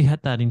 Johnny, you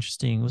had that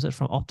interesting. Was it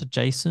from Opta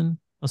Jason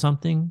or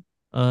something?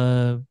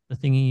 The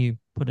thingy you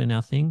put in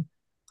our thing.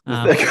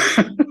 With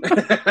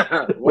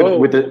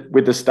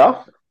the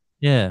stuff.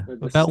 Yeah,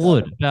 about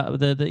wood, about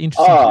the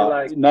interesting.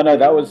 Oh no,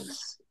 that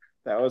was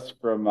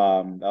from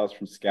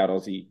Scout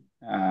Aussie,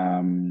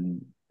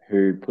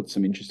 who put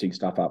some interesting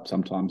stuff up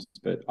sometimes.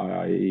 But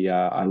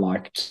I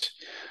liked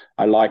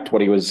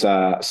what he was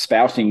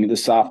spouting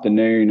this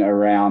afternoon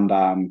around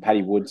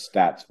Paddy Wood's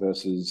stats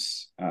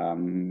versus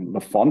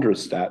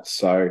LaFondra's stats.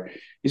 So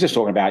he's just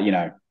talking about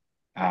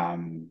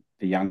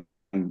the young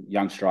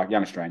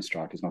Australian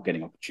strikers not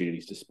getting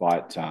opportunities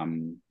despite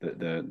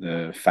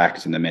the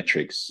facts and the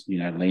metrics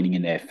leaning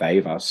in their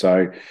favour.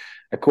 So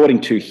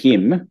according to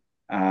him,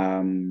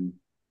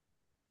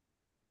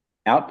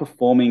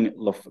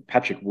 outperforming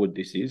Patrick Wood,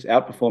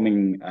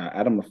 outperforming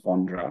Adam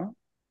LaFondra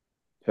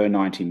per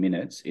 90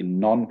 minutes in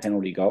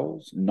non-penalty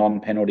goals,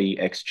 non-penalty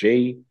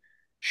XG,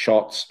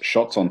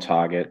 shots on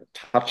target,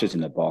 touches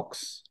in the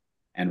box,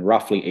 and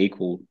roughly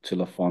equal to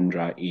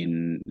LaFondra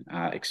in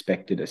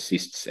expected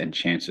assists and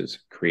chances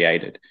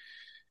created.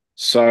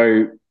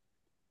 So,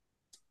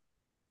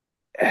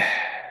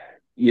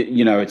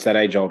 it's that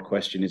age-old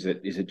question: is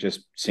it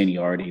just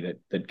seniority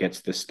that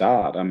gets the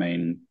start? I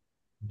mean,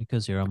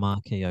 because you're a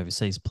marquee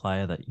overseas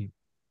player, that do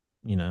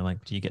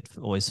you get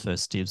always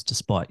first dibs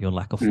despite your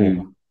lack of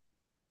form?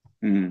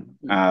 And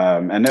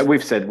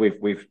we've said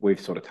we've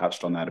sort of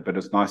touched on that, but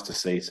it's nice to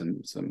see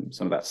some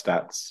of that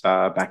stats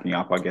backing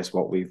up, I guess,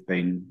 what we've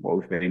been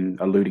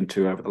alluding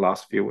to over the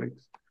last few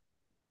weeks.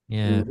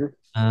 Yeah,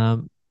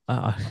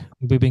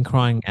 we've been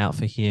crying out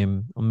for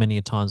him many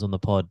a times on the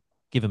pod.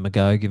 Give him a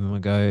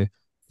go,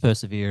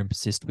 persevere and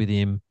persist with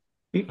him.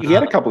 He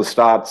had a couple of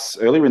starts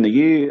earlier in the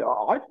year.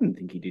 I didn't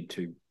think he did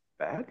too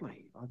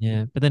badly.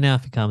 Yeah, but then now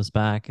if he comes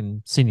back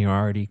and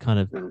seniority kind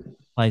of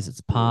plays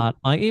its part,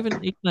 like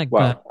even that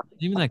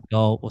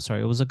goal.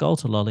 It was a goal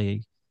to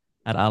Lolley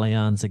at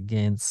Allianz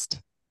against.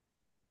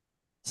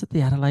 Is it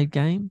the Adelaide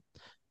game?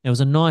 It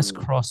was a nice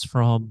cross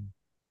from,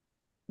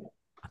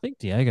 I think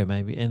Diego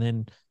maybe, and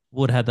then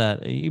Wood had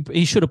that.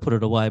 He should have put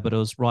it away, but it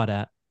was right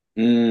at.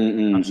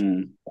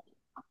 And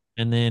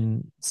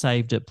then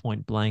saved it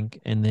point blank,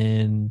 and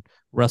then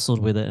wrestled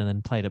with it, and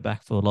then played it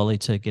back for Lolley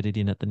to get it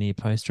in at the near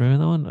post.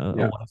 Remember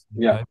that one?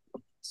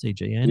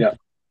 CGN. Yeah,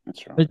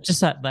 that's right. But just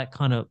that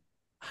kind of,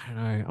 I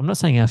don't know. I'm not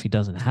saying Alfie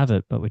doesn't have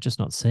it, but we're just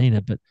not seeing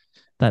it. But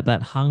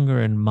that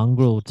hunger and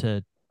mongrel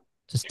to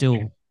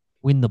still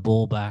win the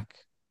ball back,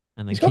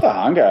 and then he's got the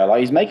hunger.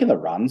 Like he's making the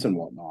runs and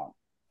whatnot.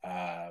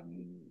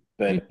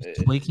 But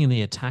tweaking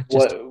the attack.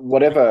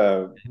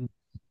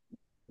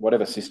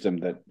 Whatever system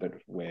that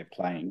we're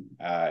playing,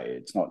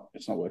 it's not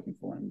working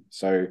for him.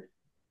 So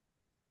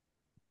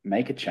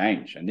make a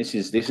change. And this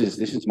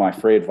is my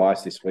free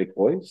advice this week,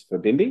 boys, for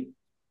Bimby,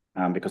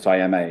 because I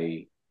am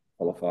a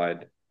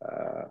qualified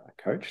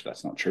coach.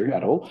 That's not true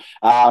at all.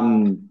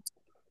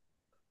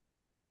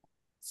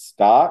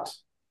 Start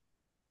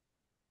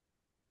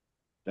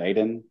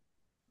Jayden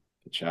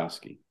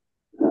Kachowski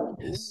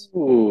Yes.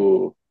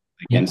 Ooh,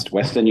 against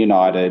Western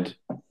United.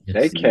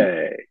 Yes.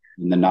 okay.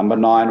 In the number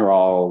 9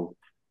 role.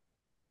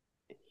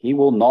 He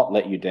will not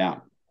let you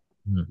down.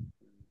 Mm.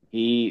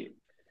 He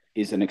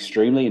is an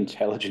extremely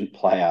intelligent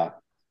player.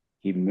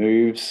 He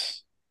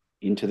moves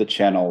into the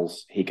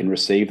channels. He can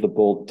receive the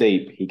ball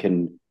deep. He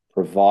can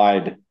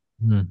provide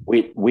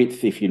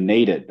width if you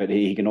need it, but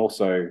he can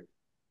also,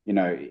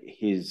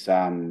 his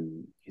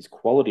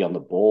quality on the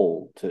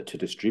ball to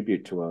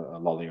distribute to a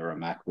Lolley or a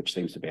Mac, which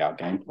seems to be our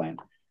game plan.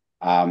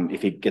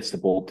 If he gets the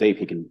ball deep,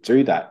 he can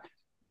do that.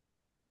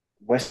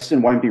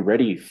 Western won't be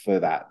ready for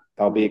that.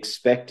 They'll be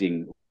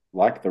expecting,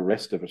 like the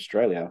rest of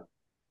Australia,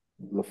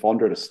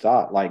 Lafondra to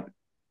start.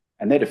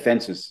 And their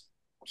defence has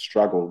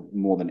struggled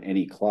more than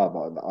any club.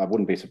 I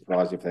wouldn't be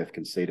surprised if they've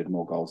conceded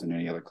more goals than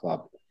any other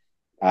club.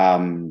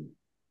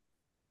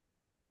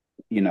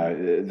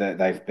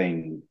 They've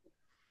been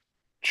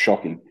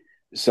shocking.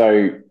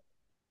 So,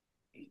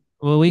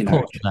 well, we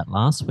called that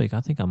last week.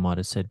 I think I might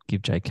have said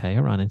give JK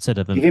a run instead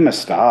of give him a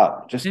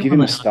start. Just give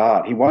him a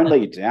start. He won't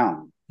let you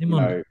down. Him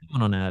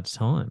on out of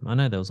time. I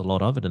know there was a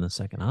lot of it in the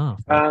second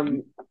half.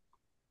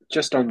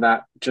 Just on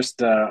that,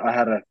 I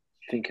had a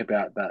think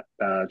about that,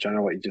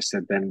 Jono, what you just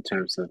said then in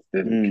terms of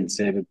they've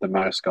conceded the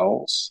most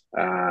goals.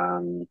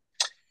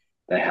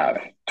 They have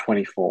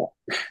 24.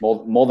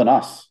 More than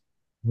us.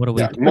 What are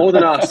we? Yeah, more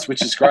than us,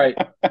 which is great.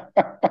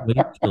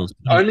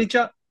 Only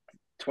just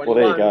 21. Well,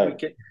 there you go.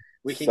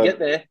 We can get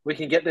there. We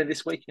can get there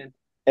this weekend.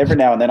 Every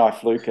now and then I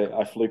fluke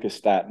a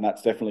stat, and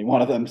that's definitely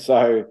one of them.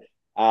 So,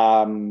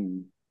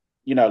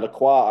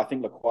 Lacroix, I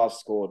think Lacroix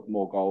scored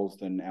more goals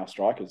than our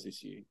strikers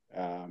this year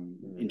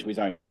into his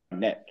own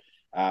net.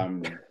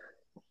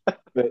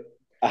 But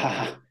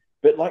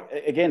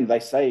again, they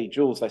say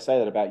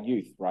that about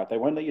youth, right? They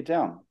won't let you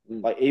down.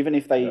 Even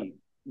if they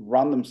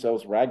run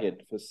themselves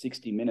ragged for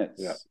 60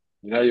 minutes,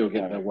 you'll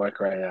get the work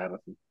rate out of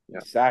them. Yeah.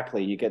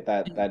 Exactly, you get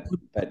that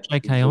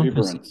JK on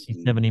for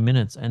 60, 70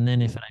 minutes, and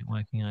then if it ain't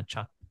working, I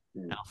chuck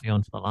Alfie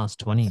on for the last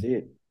 20. That's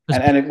it.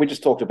 And we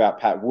just talked about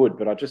Pat Wood,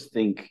 but I just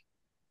think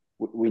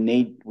we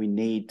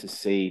need to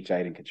see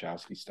Jayden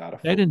Kachowski start a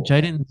football.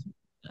 Jayden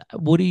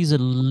Woody's a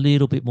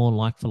little bit more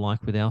like for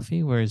like with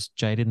Alfie, whereas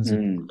Jayden's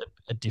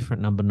a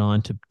different number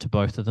 9 to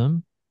both of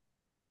them.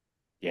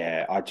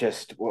 Yeah,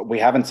 we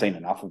haven't seen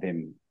enough of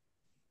him,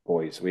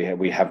 boys. We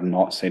have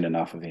not seen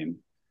enough of him,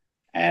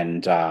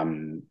 and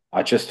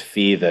I just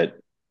fear that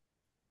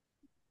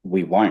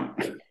we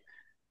won't.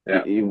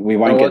 Yeah. We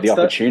won't get the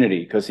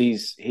opportunity because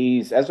he's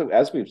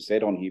as we've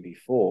said on here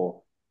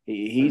before,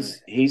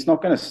 he's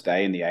not going to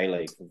stay in the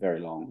A-League for very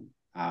long.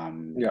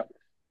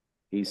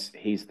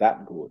 He's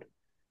that good,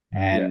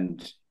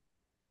 and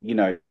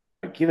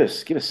give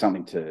us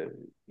something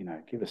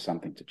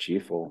to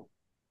cheer for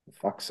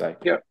fuck's sake.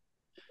 Yeah,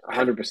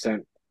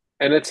 100%.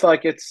 And it's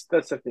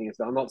that's the thing is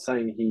I'm not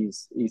saying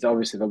he's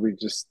obviously that we've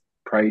just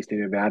praised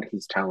him about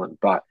his talent,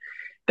 but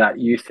that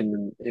youth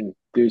and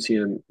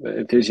enthusiasm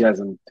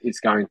is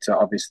going to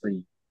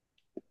obviously,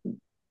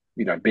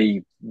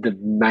 be the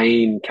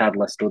main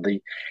catalyst or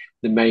the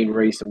main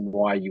reason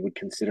why you would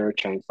consider a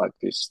change like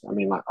this. I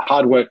mean,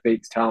 hard work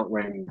beats talent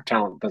when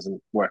talent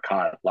doesn't work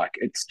hard.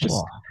 It's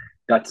just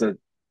that's a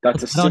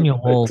on your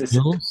wall,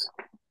 Jules.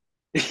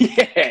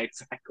 Yeah,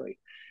 exactly.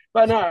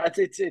 But no,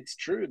 it's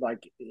true.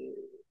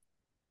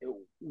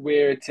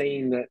 We're a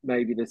team that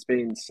maybe there's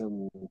been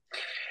some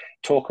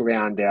talk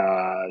around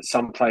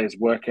some players'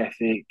 work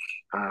ethic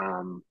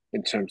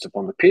in terms of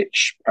on the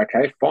pitch.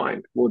 Okay,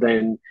 fine. Well,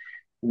 then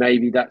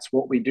maybe that's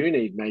what we do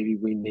need. Maybe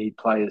we need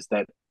players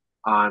that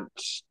aren't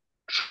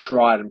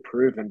tried and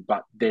proven,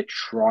 but they're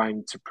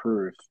trying to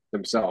prove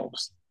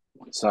themselves.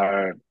 So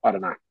I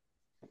don't know.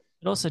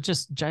 But also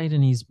just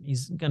Jayden, he's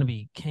going to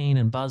be keen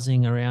and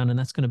buzzing around, and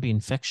that's going to be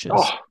infectious.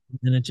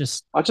 And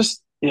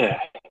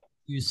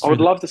I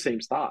would love to see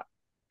him start.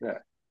 Yeah.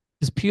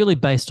 Because purely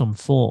based on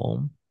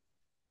form,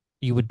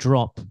 you would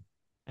drop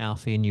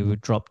Alfie and you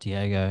would drop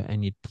Diego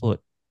and you'd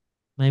put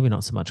maybe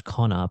not so much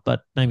Connor,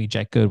 but maybe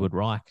Jake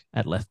Girdwood-Reich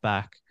at left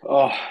back.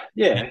 Oh,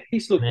 yeah.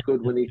 He's looked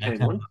good when he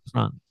came on.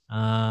 Front.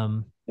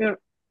 Yeah.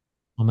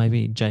 Or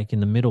maybe Jake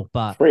in the middle,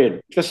 but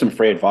just some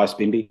free advice,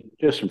 Bimby.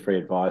 Just some free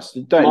advice.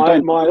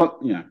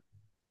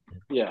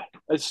 Yeah,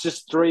 it's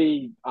just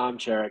 3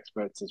 armchair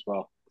experts as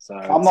well. So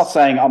I'm not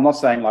saying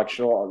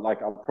Sean.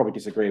 I'll probably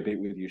disagree a bit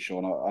with you,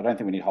 Sean. I don't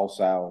think we need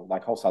wholesale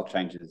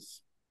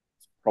changes.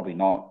 Probably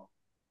not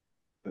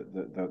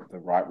the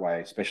right way,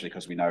 especially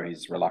because we know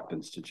his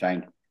reluctance to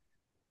change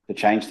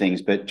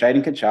things. But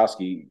Jayden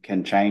Kachowski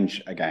can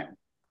change a game.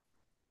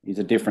 He's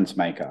a difference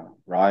maker,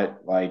 right?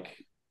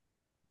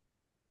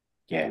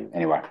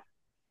 Anyway.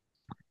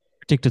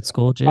 Predicted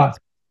score, Jim.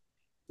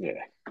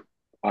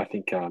 I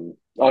think I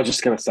was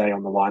just going to say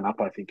on the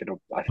lineup. I think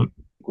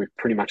we've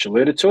pretty much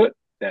alluded to it.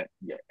 That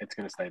it's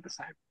going to stay the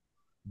same.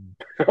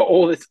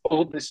 all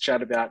this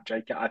chat about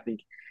JK. I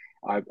think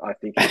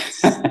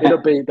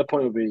it'll be the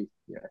point will be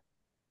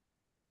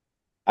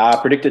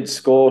predicted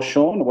score,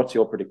 Sean. What's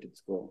your predicted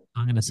score?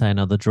 I'm going to say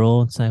another draw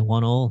and say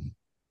 1-1.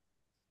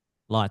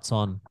 Lights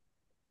on.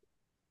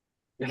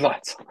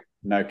 Lights on.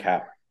 No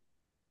cap.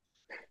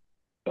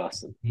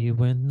 Busted. You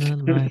when the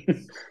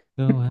lights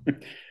go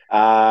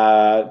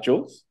out.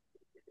 Jules?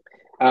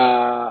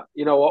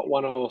 You know what?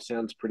 1-1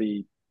 sounds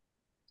pretty.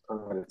 I'm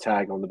going to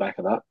tag on the back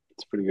of that.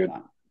 It's pretty good.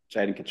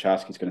 Jaden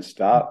Kaczarski's going to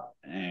start,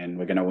 and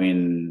we're going to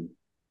win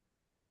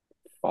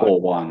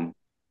 4-1. 4-1.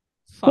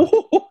 Fuck.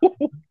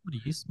 What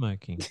are you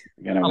smoking?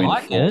 We're going to win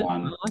 4-1.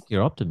 I like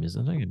your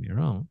optimism. Don't get me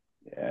wrong.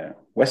 Yeah,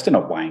 Western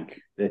are wank.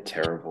 They're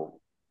terrible.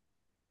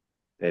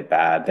 They're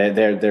bad.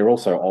 They're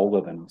also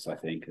older than us. I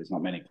think there's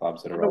not many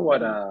clubs that are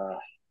older.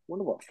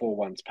 Wonder what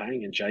 4-1's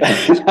paying in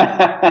Jaden.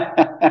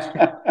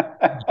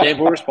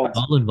 Gamble response.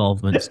 All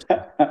involvements.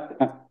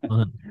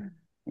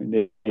 We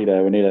need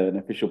an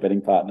official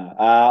betting partner.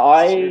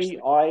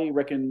 I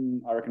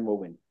reckon we'll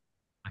win.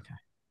 Okay.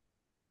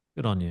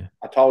 Good on you.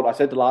 I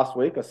said last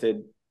week. I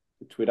said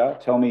to Twitter,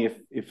 tell me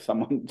if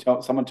someone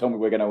tell me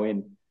we're going to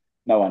win.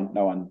 No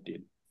one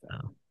did. So.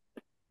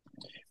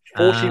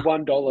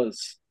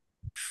 $41.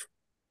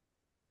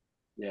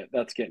 Yeah,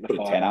 that's getting Put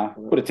a tenner.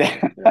 Put a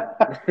tenner.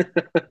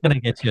 Gonna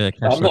get you a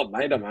cash. I'm not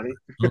made of money.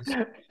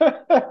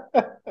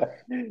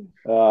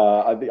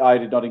 I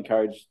did not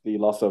encourage the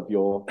loss of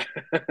your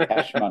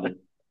cash money.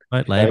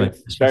 Right, Labour.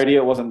 Jody,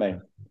 it wasn't me.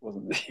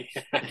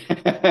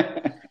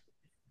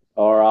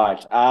 All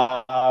right.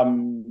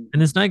 And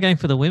there's no game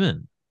for the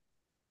women.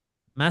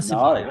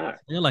 Massively. No.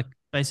 They're like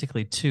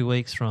basically 2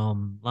 weeks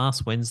from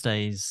last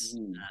Wednesday's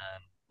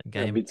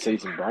game.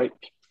 Mid-season break.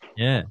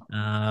 Yeah.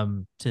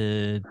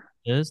 To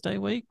Thursday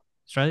week,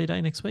 Australia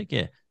Day next week.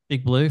 Yeah.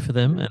 Big blue for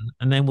them.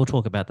 And then we'll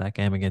talk about that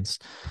game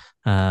against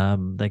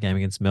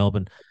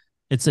Melbourne.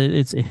 It's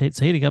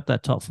heating up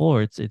that top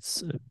four.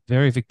 It's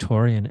very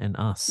Victorian and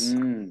us.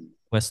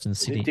 Western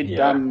Sydney.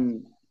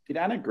 Did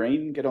Anna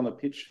Green get on the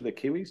pitch for the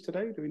Kiwis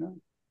today? Do we know?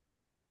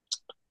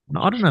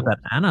 I don't know about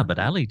Anna, but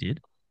Ali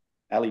did.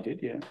 Ali did,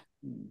 yeah.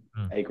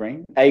 A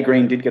Green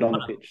did get on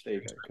the pitch. There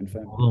you go,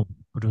 confirmed. Oh,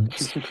 I didn't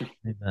see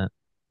that.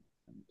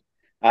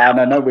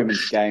 No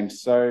women's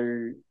games.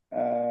 So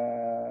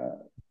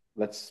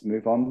let's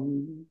move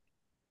on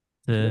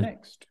to the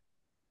next.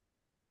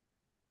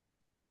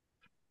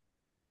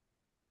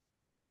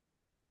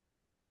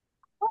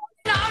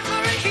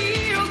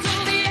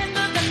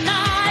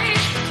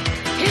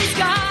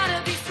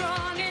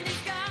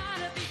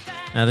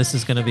 Now this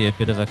is going to be a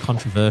bit of a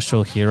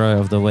controversial hero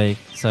of the week,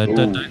 so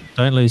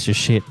don't lose your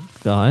shit,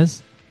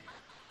 guys.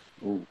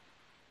 Ooh.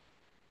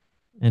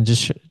 And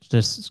just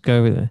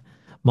go with it.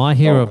 My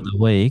hero of the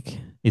week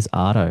is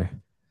Ardo.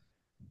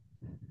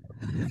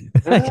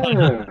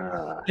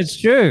 It's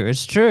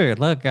true.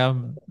 Look,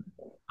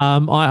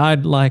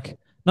 I'd like,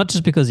 not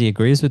just because he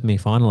agrees with me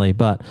finally,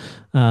 but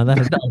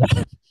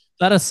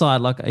that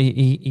aside, like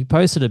he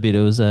posted a bit.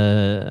 It was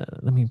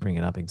let me bring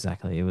it up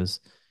exactly. It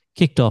was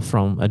kicked off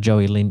from a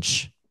Joey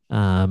Lynch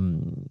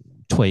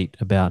tweet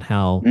about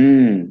how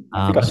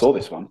I think I saw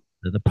this one.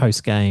 The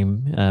post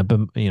game,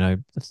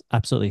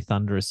 absolutely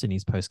thunderous in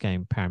his post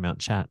game Paramount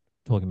chat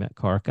talking about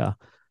Corica.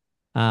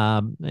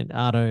 And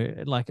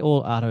Ardo, like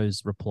all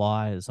Ardo's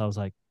replies, I was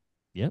like,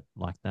 yep,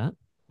 like that.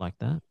 I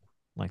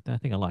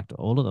think I liked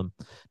all of them.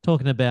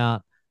 Talking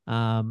about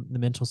the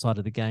mental side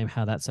of the game,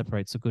 how that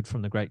separates the good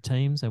from the great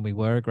teams, and we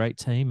were a great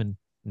team, and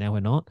now we're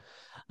not.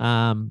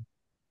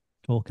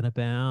 Talking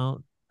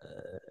about,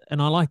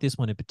 and I like this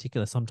one in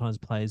particular. Sometimes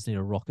players need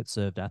a rocket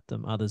served at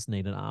them. Others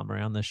need an arm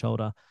around their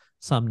shoulder.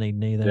 Some need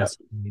neither. Yep.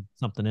 Some need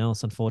something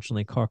else.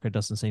 Unfortunately, Corica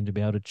doesn't seem to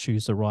be able to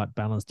choose the right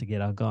balance to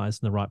get our guys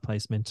in the right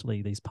place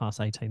mentally these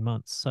past 18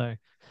 months. So,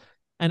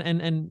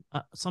 and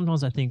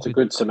sometimes I think it's a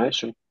good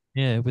summation.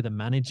 Yeah, with a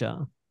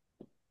manager,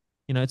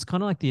 it's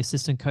kind of like the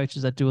assistant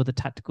coaches that do all the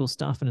tactical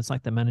stuff, and it's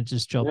like the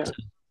manager's job to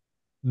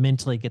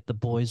mentally get the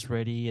boys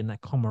ready and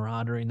that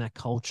camaraderie and that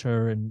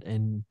culture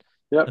and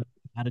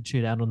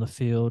attitude out on the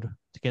field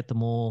to get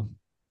them all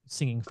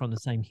singing from the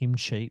same hymn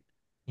sheet.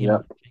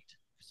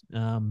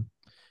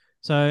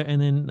 So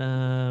and then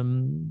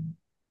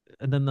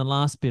the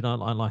last bit I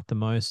like the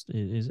most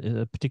is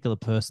a particular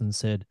person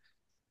said,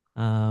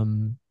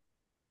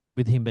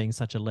 with him being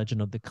such a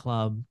legend of the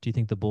club, do you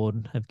think the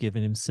board have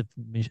given him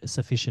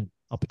sufficient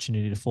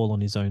opportunity to fall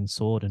on his own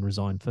sword and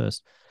resign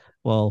first?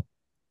 Well,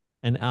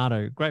 and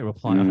Ardo, great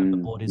reply. I hope the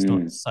board is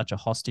not such a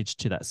hostage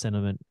to that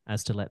sentiment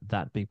as to let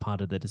that be part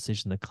of the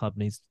decision. The club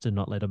needs to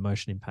not let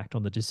emotion impact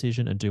on the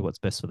decision and do what's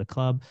best for the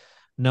club.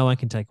 No one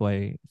can take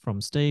away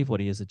from Steve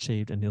what he has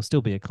achieved, and he'll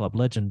still be a club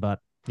legend. But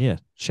yeah,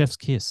 chef's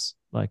kiss,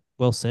 like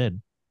well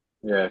said.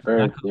 Yeah,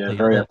 very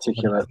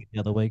articulate. The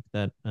other week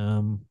that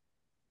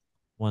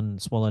one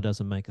swallow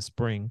doesn't make a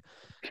spring.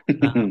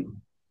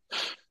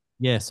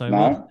 Yeah, so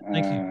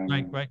thank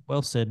you. Great.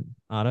 Well said,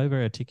 Ardo.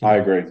 Very articulate. I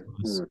agree.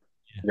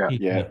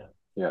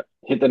 Yeah.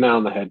 Hit the nail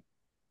on the head.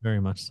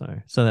 Very much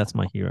so. So that's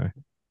my hero.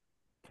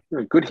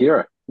 Good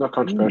hero. Not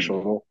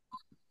controversial at all.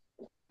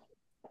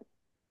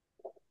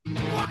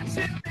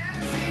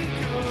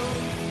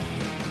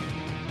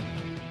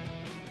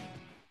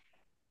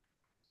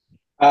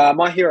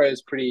 My hero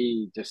is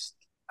pretty just.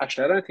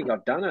 Actually, I don't think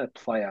I've done a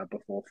player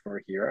before for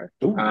a hero.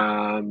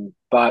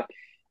 But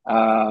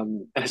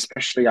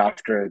especially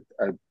after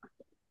a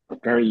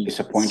very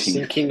Disappointing.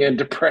 sinking and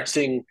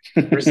depressing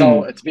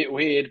result. It's a bit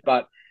weird,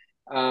 but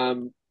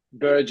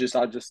Burgess,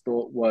 I just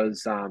thought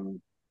was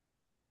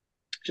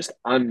just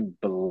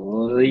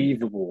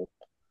unbelievable,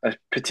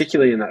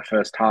 particularly in that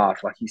first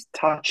half. Like his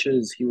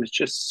touches, he was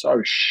just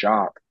so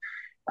sharp.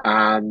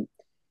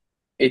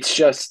 It's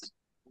just,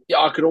 yeah,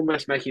 I could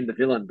almost make him the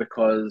villain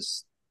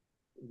because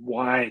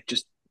why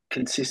just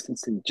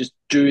consistency? Just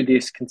do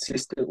this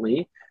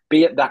consistently,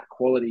 be at that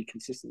quality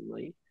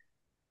consistently,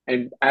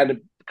 and add a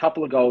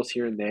couple of goals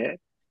here and there.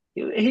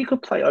 He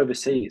could play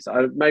overseas.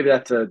 Maybe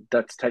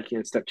that's taking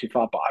it a step too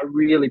far, but I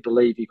really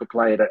believe he could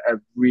play at a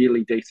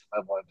really decent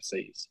level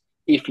overseas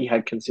if he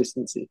had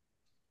consistency.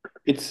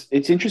 It's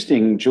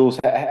interesting, Jules.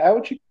 How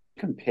would you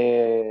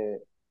compare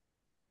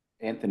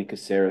Anthony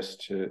Caceres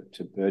to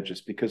Burgess?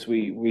 Because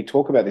we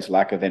talk about this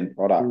lack of end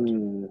product.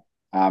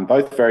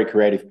 Both very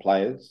creative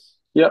players.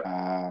 Yep.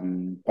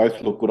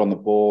 Both look good on the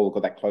ball,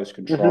 got that close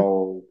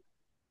control.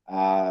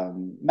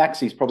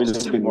 Maxi's probably a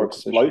little bit more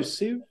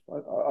explosive,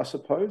 I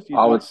suppose you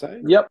might say.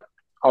 Yep,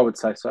 I would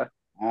say so.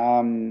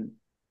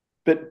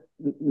 But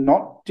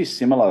not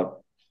dissimilar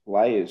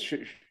players.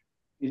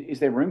 Is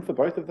there room for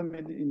both of them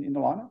in the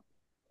lineup?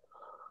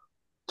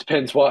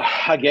 Depends what.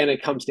 Again,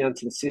 it comes down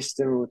to the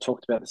system. We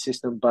talked about the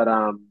system, but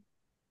I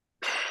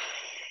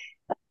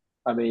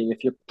mean,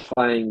 if you're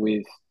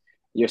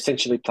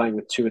essentially playing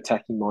with two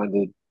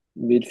attacking-minded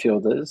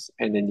midfielders,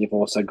 and then you've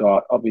also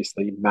got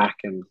obviously Mac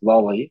and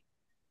Lolley.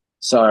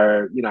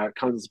 So, it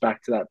comes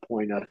back to that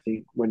point, I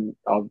think, when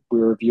we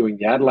were reviewing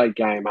the Adelaide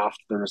game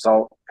after the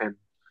result, and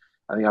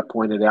I think I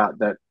pointed out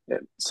that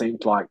it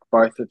seemed like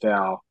both of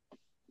our,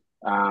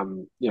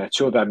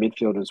 two of our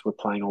midfielders were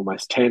playing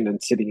almost 10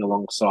 and sitting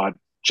alongside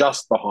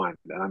just behind,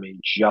 and I mean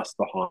just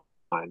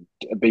behind,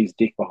 a bee's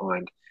dick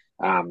behind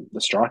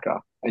the striker,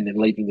 and then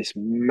leaving this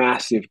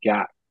massive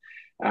gap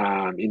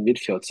in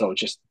midfield. So it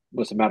just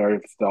was a matter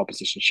of the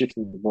opposition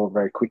shifting the ball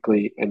very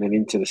quickly and then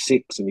into the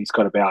six, and he's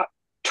got about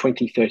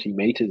 20, 30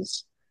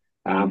 metres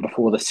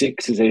before the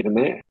six is even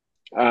there.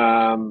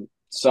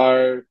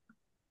 So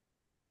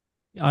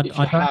I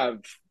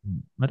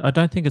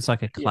don't think it's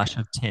like a clash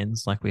of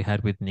tens like we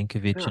had with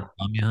Ninkovic and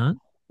Bumyard.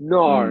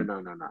 No.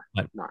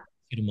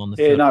 Hit him on the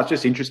field. No, it's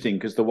just interesting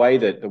because the way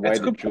that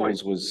Jules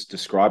point. was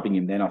describing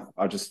him, then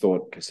I just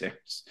thought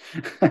Caceres.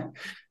 I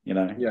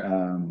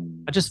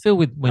just feel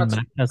when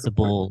Mac has the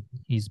ball,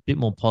 he's a bit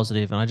more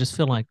positive, and I just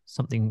feel like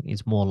something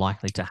is more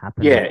likely to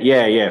happen.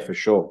 Yeah, for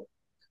sure.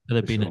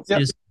 Whether it be an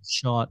assist,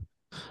 shot,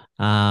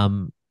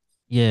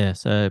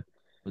 So,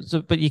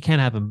 but you can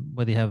have them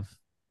whether you have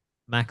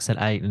Max at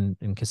 8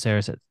 and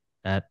Caceres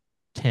at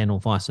 10 or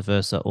vice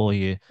versa, or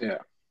you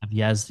have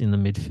Yaz in the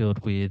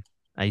midfield with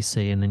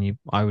AC, and then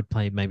I would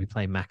maybe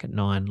play Mac at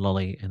 9,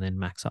 Lolley, and then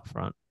Max up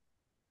front.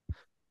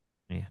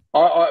 Yeah,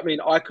 I mean,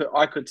 I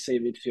could see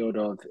a midfield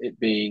of it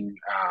being.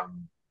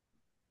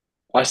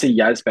 I see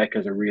Yazbek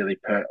as a really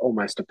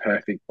almost a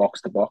perfect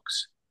box to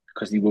box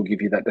because he will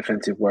give you that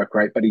defensive work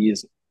rate, but he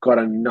has got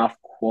enough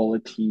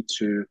quality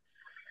to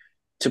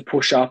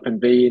push up and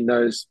be in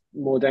those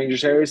more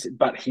dangerous areas.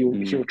 But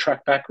he'll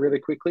track back really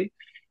quickly,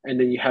 and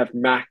then you have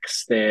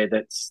Max there.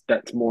 That's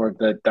more of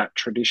that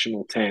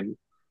traditional 10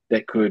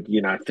 that could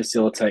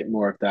facilitate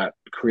more of that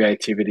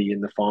creativity in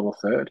the final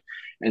third.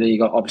 And then you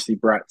got obviously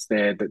Bratz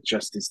there that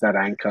just is that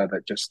anchor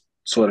that just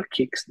sort of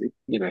kicks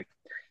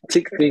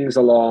tick things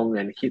along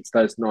and hits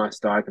those nice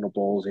diagonal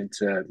balls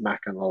into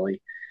Mac and Lolley.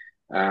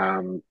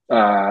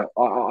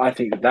 I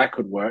think that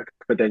could work,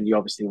 but then you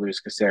obviously lose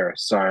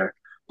Caceres. So,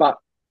 but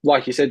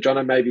like you said,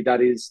 Jono, maybe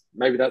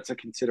that's a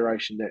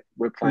consideration that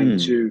we're playing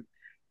two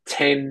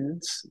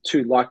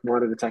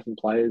like-minded attacking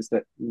players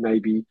that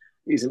maybe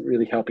isn't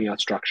really helping our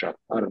structure.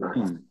 I don't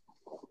know.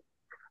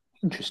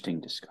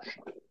 Interesting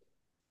discussion.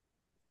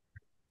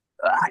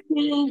 I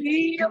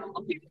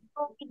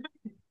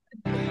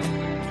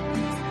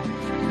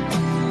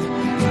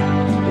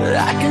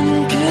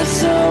can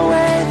kiss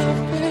away the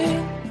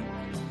pain.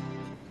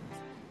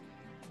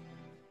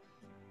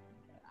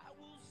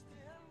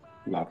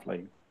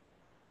 Lovely.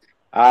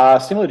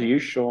 Similar to you,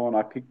 Sean,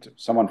 I picked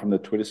someone from the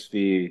Twitter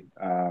sphere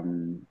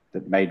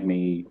that made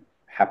me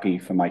happy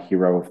for my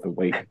hero of the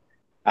week.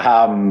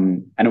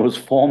 And it was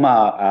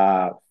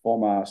former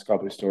Sky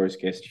Blue Stories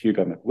guest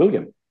Hugo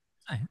McWilliam,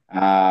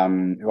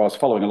 who I was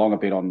following along a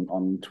bit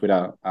on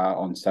Twitter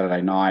on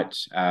Saturday night.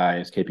 He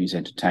was keeping us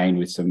entertained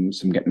with some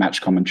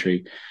match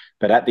commentary.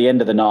 But at the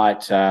end of the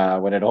night,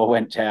 when it all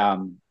went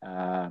down,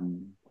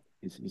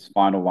 his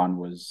final one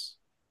was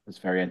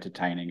very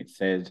entertaining. It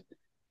said,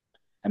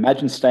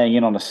 "Imagine staying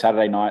in on a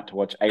Saturday night to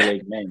watch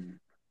A-League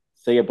men,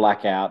 see a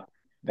blackout,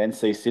 then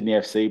see Sydney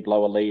FC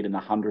blow a lead in the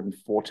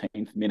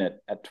 114th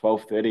minute at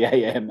 12:30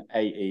 a.m.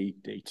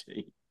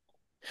 AEDT."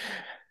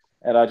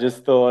 And I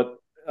just thought,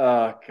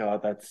 oh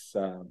God, that's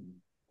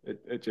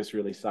it just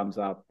really sums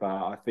up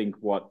I think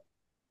what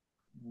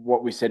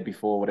we said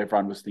before, what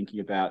everyone was thinking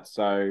about.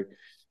 So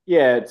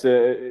yeah, it's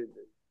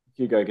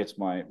Hugo gets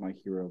my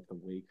hero of the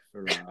week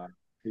for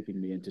keeping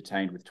me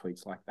entertained with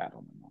tweets like that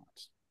on the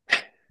night.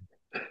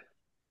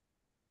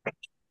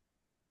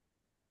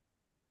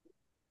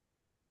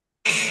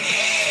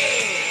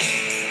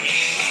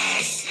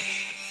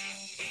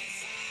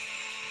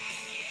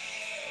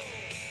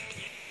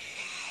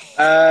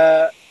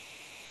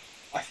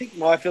 I think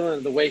my villain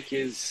of the week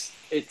is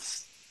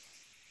it's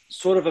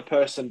sort of a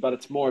person, but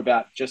it's more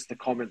about just the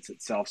comments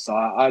itself. So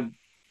I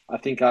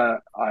think I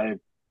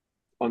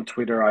on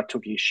Twitter I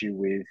took issue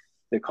with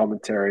the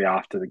commentary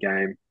after the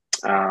game.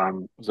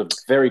 It was a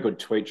very good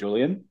tweet,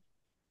 Julian.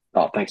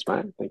 Oh, thanks,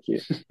 mate. Thank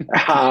you.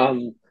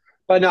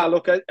 But no,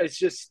 look, it's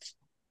just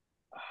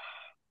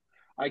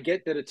I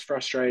get that it's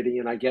frustrating,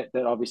 and I get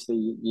that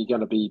obviously you're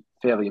going to be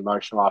fairly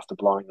emotional after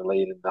blowing the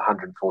lead in the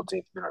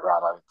 114th minute.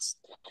 Right,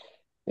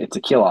 it's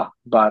a killer.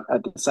 But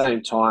at the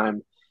same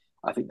time,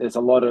 I think there's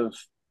a lot of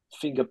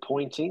finger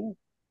pointing.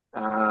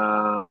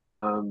 But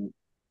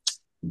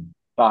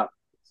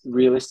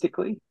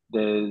realistically,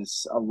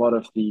 there's a lot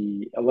of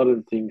the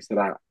things that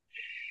are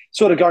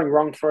sort of going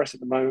wrong for us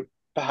at the moment.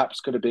 Perhaps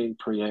could have been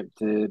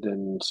preempted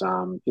and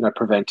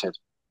prevented.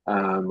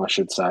 I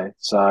should say.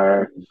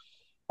 So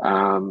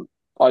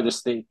I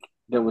just think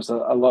there was a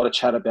lot of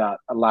chat about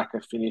a lack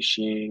of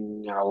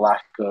finishing, a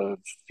lack of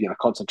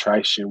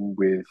concentration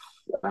with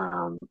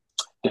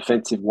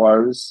defensive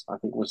woes. I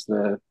think was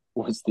the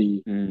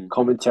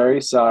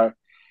commentary. So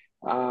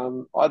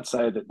I'd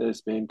say that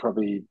there's been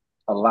probably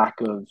a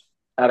lack of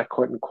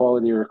adequate and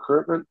quality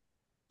recruitment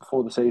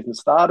before the season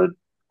started.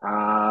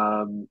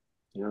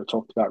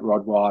 Talked about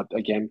Rod Ward,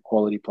 again,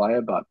 quality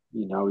player, but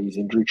his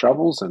injury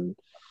troubles and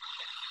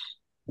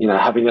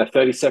having a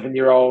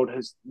 37-year-old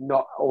has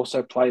not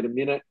also played a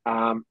minute.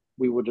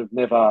 We would have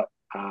never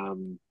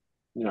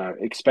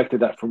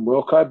expected that from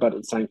Wilco, but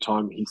at the same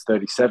time he's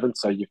 37,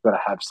 so you've got to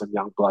have some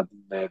young blood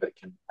in there that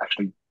can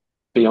actually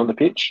be on the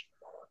pitch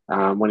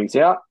when he's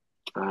out.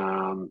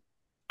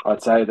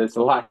 I'd say there's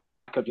a lack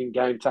of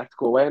in-game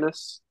tactical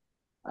awareness.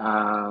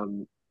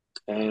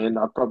 And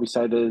I'd probably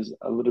say there's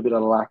a little bit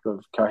of a lack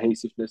of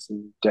cohesiveness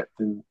and depth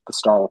in the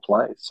style of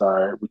play.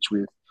 So, which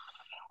we've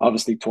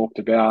obviously talked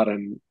about,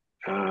 and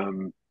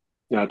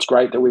it's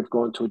great that we've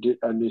gone to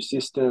a new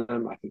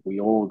system. I think we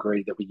all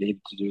agreed that we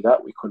needed to do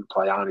that. We couldn't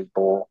play Arnie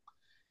ball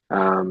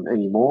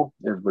anymore.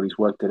 Everybody's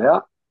worked it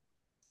out,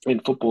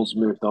 and football's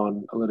moved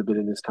on a little bit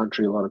in this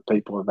country. A lot of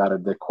people have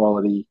added their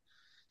quality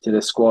to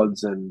their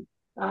squads and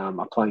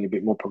are playing a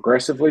bit more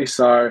progressively.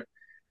 So,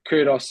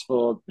 kudos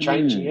for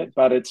changing it,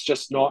 but it's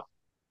just not.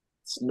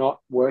 It's not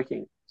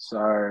working.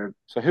 So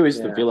who is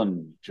the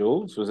villain,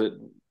 Jules? Is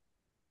it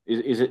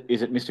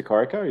Mr.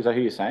 Corico? Is that who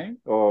you're saying,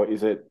 or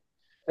is it?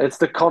 It's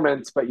the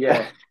comments, but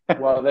yeah.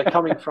 Well, they're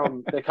coming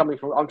from.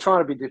 I'm trying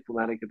to be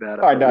diplomatic about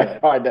it. I know.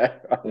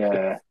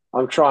 Yeah,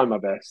 I'm trying my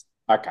best.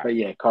 Okay, but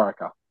yeah,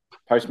 Corico.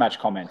 Post-match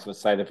comments. Let's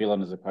say the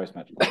villain is a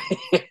post-match comment.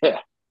 Yeah.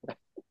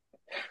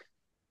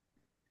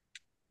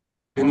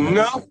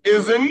 Enough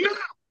is enough.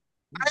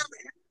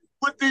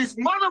 With these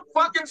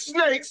motherfucking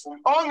snakes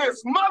on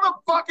this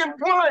motherfucking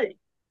plane.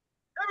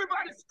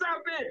 Everybody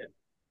strap in.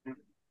 I'm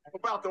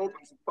about to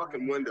open some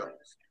fucking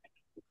windows.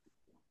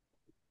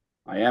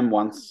 I am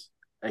once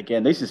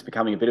again. This is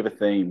becoming a bit of a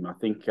theme. I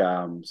think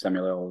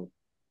Samuel L.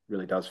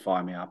 really does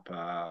fire me up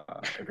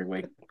every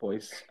week,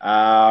 boys.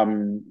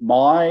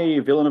 My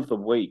villain of the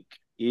week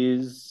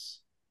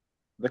is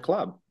the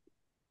club,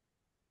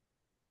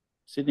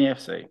 Sydney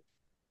FC.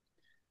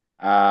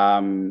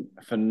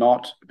 For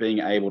not being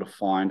able to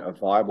find a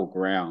viable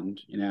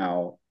ground in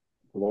our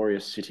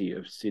glorious city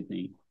of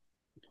Sydney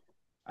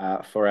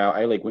for our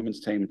A-League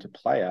women's team to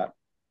play at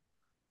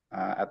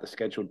the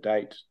scheduled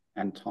date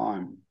and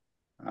time,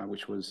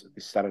 which was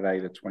this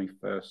Saturday, the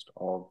 21st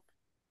of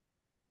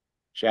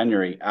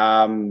January.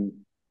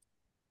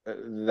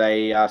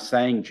 They are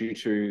saying due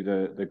to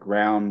the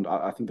ground,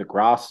 I think the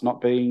grass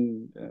not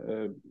being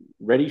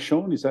ready,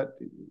 Sean, is that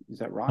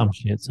right?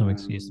 Some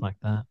excuse like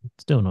that.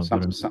 Still not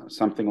good.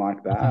 Something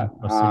like that.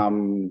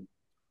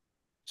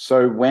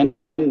 So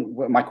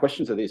my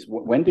questions are this: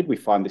 when did we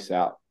find this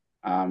out?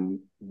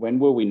 When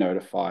were we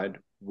notified?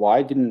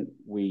 Why didn't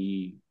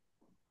we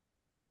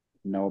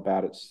know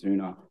about it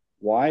sooner?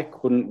 Why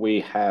couldn't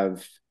we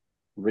have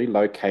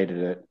relocated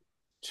it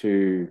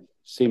to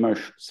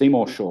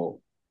Seymour Shore,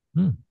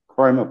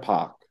 Cromer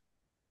Park,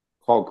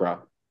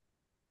 Cogra,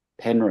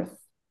 Penrith,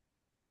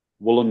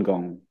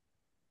 Wollongong,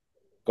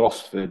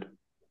 Gosford,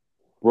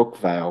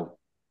 Brookvale,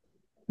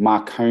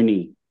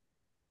 Marconi,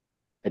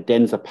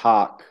 Adenza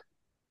Park,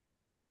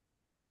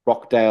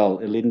 Rockdale,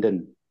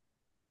 Ilinden,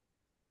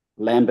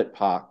 Lambert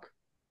Park,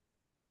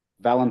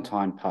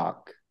 Valentine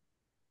Park,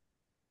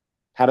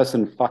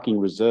 Patterson fucking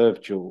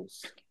Reserve,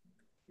 Jules.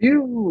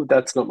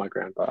 That's not my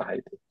ground, but I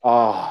hate it.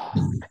 Oh.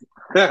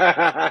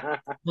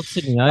 What's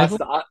Sydney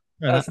Oval?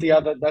 That's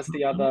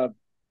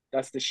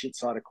the shit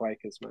side of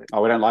Quakers, mate.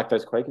 Oh, we don't like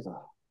those Quakers?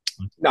 Oh.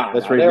 No,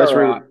 let's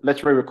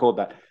re-record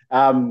that.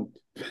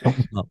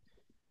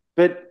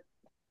 But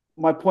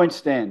my point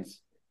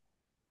stands.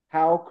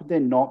 How could there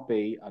not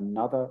be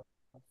another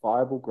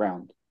viable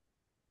ground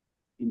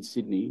in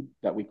Sydney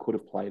that we could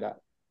have played at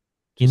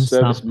to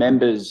service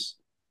members?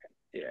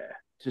 Yeah,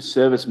 to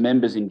service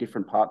members in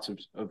different parts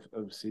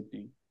of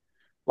Sydney.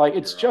 Like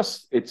it's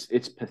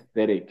it's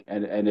pathetic,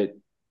 and it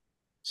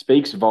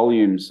speaks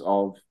volumes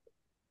of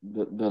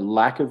the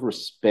lack of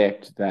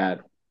respect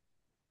that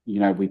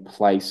we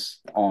place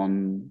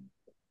on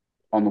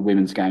the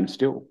women's game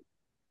still,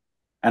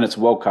 and it's a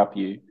World Cup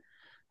year.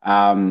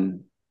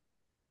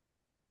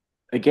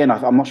 Again,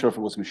 I'm not sure if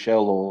it was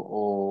Michelle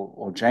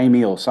or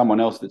Jamie or someone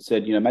else that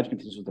said, imagine if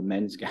this was the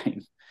men's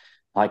game,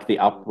 like the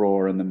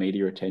uproar and the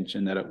media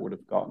attention that it would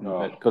have gotten.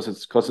 But because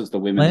it's the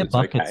women's, Flare it's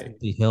buckets okay. would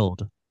be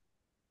held.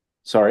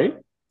 Sorry?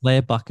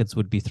 Flare buckets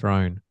would be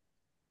thrown.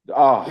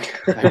 Oh,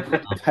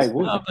 they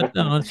would. No,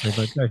 honestly,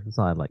 but jokes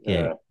aside, But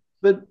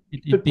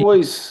it'd be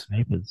boys,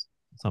 papers,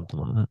 something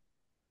like that.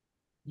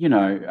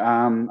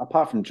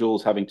 apart from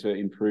Jules having to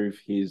improve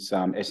his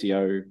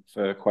SEO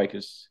for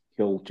Quakers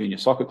Hill Junior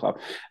Soccer Club,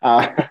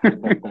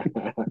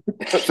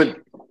 because it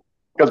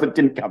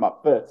didn't come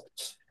up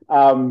first.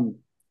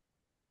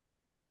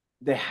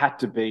 There had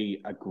to be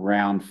a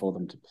ground for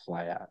them to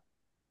play at.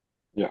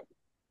 Yeah.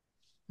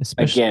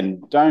 Especially,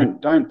 Again,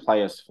 don't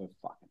play us for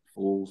fucking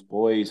fools,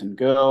 boys and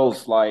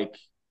girls. The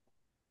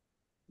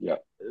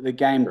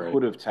game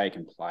could have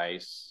taken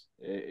place.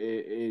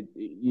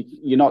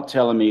 You're not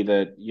telling me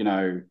that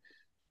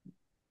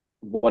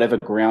whatever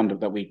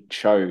ground that we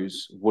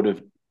chose would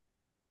have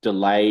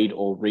delayed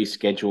or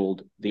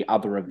rescheduled the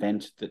other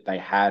event that they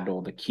had,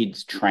 or the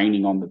kids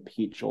training on the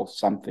pitch or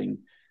something.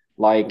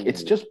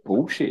 It's just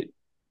bullshit.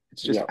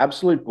 It's just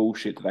absolute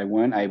bullshit that they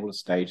weren't able to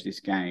stage this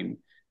game,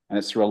 and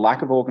it's through a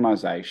lack of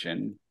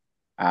organisation,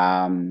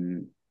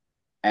 and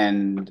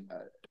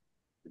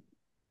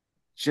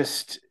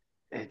just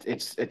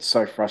it's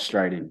so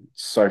frustrating.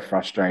 It's so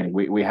frustrating.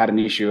 We had an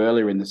issue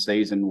earlier in the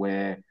season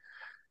where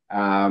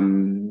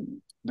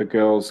the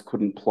girls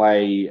couldn't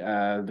play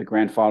the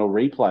grand final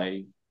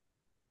replay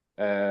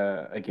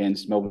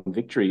against Melbourne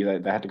Victory.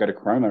 They had to go to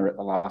Chroma at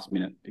the last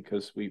minute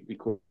because we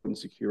couldn't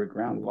secure a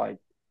ground.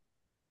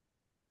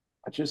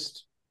 It's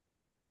just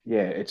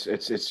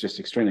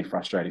extremely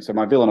frustrating. So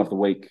my villain of the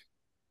week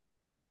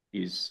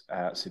is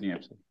Sydney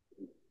FC.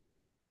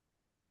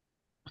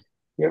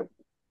 Yep.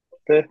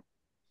 Fair.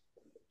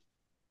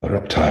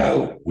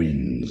 Reptile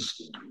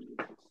wins.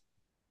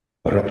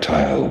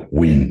 Reptile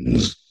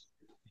wins.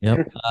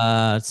 Yep.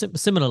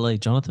 Similarly,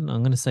 Jonathan,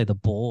 I'm going to say the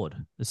board,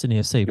 the Sydney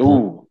FC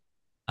board.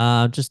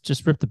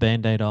 Just rip the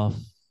Band-Aid off,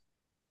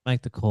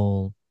 make the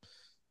call.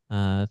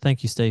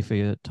 Thank you, Steve, for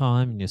your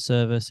time and your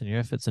service and your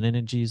efforts and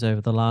energies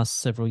over the last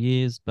several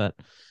years, but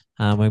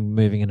we're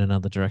moving in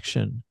another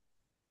direction.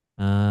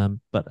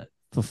 But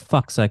for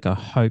fuck's sake, I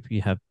hope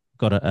you have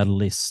got a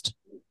list,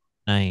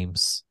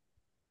 names,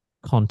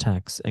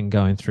 contacts, and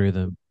going through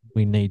them.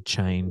 We need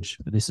change.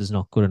 This is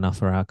not good enough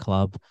for our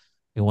club.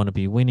 We want to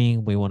be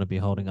winning. We want to be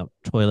holding up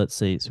toilet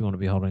seats. We want to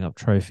be holding up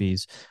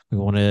trophies. We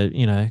want to,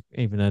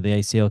 even though the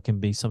ACL can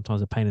be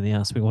sometimes a pain in the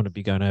ass, we want to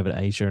be going over to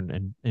Asia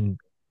and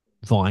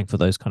vying for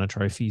those kind of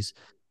trophies.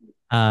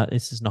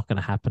 This is not going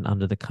to happen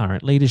under the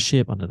current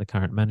leadership, under the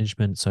current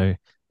management. So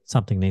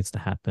something needs to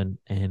happen.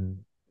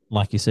 And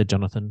like you said,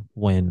 Jonathan,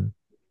 when?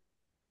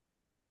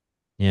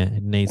 Yeah,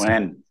 it needs to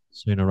happen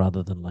sooner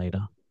rather than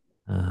later.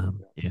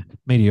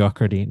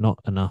 Mediocrity, not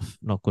enough,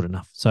 not good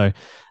enough. So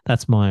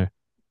that's my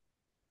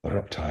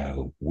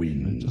reptile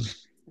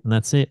wins, and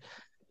that's it.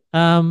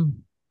 Brings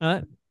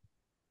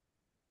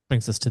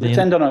us to the end.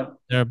 Let's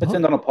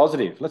end on a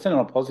positive. Let's end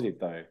on a positive,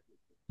 though.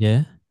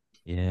 Yeah.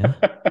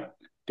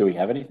 Do we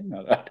have anything?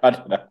 I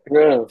don't know.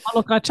 Oh,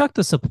 look, I chucked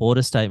the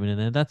supporter statement in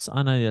there.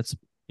 I know that's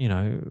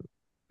not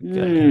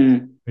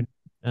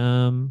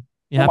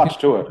much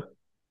to it.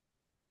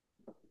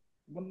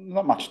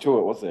 Not much to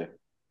it, was there?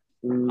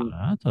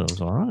 I thought it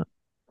was all right.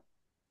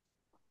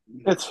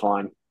 It's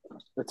fine.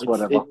 It's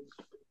whatever.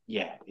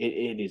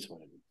 It is what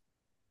it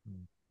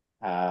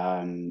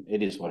is.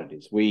 It is what it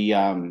is. We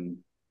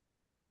obviously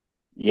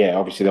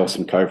there were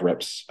some Cove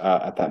reps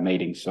at that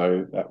meeting,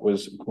 so that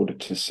was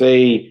good to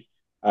see.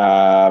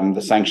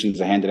 The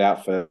sanctions are handed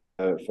out for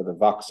the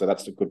VUC, so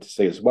that's good to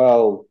see as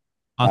well.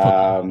 I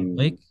thought that was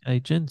weak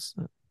agents.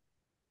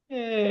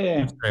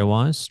 Yeah, very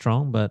wise,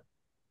 strong, but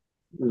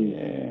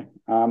yeah.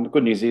 The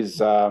good news is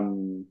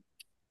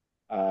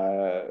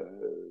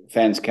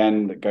fans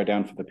can go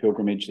down for the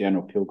pilgrimage, the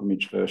annual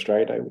pilgrimage for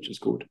Australia Day, which is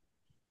good.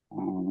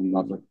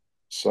 Lovely.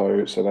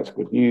 So that's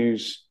good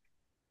news.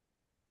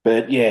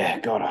 But yeah,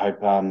 God, I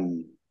hope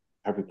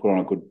we put on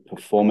a good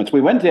performance. We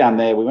went down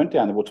there.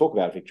 We'll talk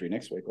about victory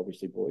next week,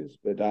 obviously, boys.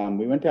 But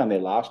we went down there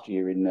last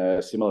year in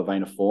a similar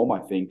vein of form, I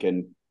think,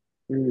 and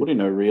put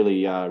in a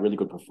really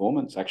good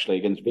performance actually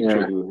against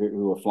Victory,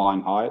 who were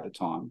flying high at the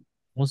time.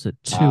 Was it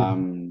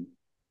two?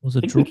 Was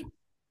it draw?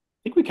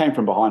 I think we came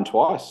from behind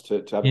twice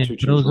to have a 2-2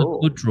 draw. It was a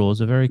good draw. It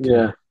was a very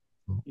good.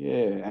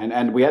 Yeah,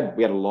 and we had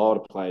a lot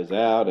of players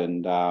out,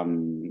 and I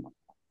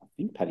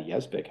think Paddy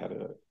Yazbek had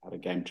a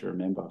game to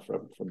remember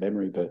from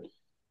memory, but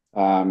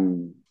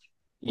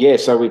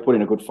so we put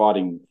in a good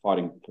fighting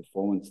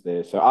performance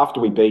there. So after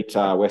we beat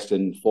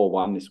Western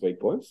 4-1 this week,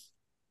 boys,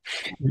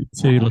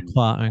 2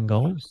 Lacroix own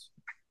goals.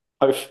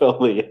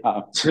 Hopefully,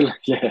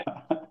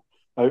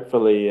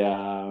 hopefully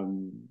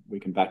we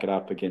can back it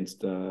up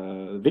against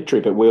Victory,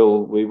 but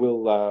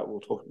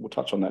we'll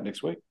touch on that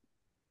next week.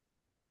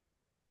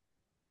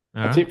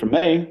 That's it from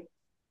me.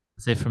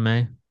 That's it from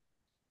me.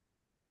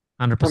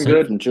 100%. I'm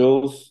good. From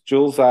Jules.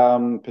 Jules,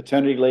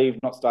 paternity leave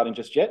not starting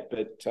just yet,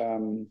 but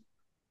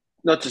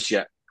Not just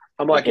yet.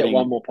 I might get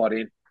one more pot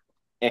in.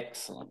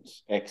 excellent.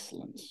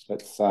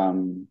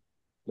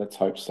 Let's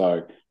hope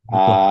so.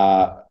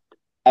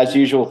 As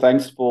usual,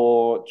 thanks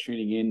for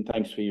tuning in.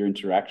 Thanks for your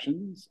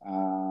interactions.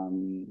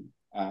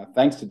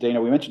 Thanks to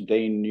Dino. We mentioned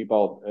Dean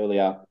Newbold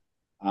earlier.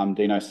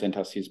 Dino sent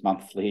us his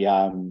monthly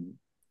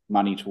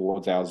money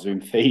towards our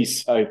Zoom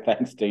fees. So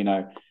thanks,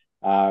 Dino.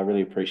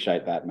 Really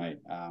appreciate that, mate.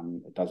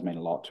 It does mean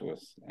a lot to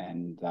us.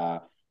 And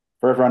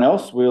for everyone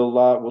else,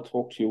 we'll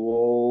talk to you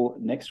all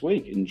next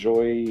week.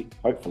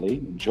 Hopefully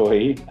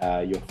enjoy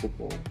your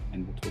football,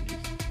 and we'll talk to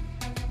you soon.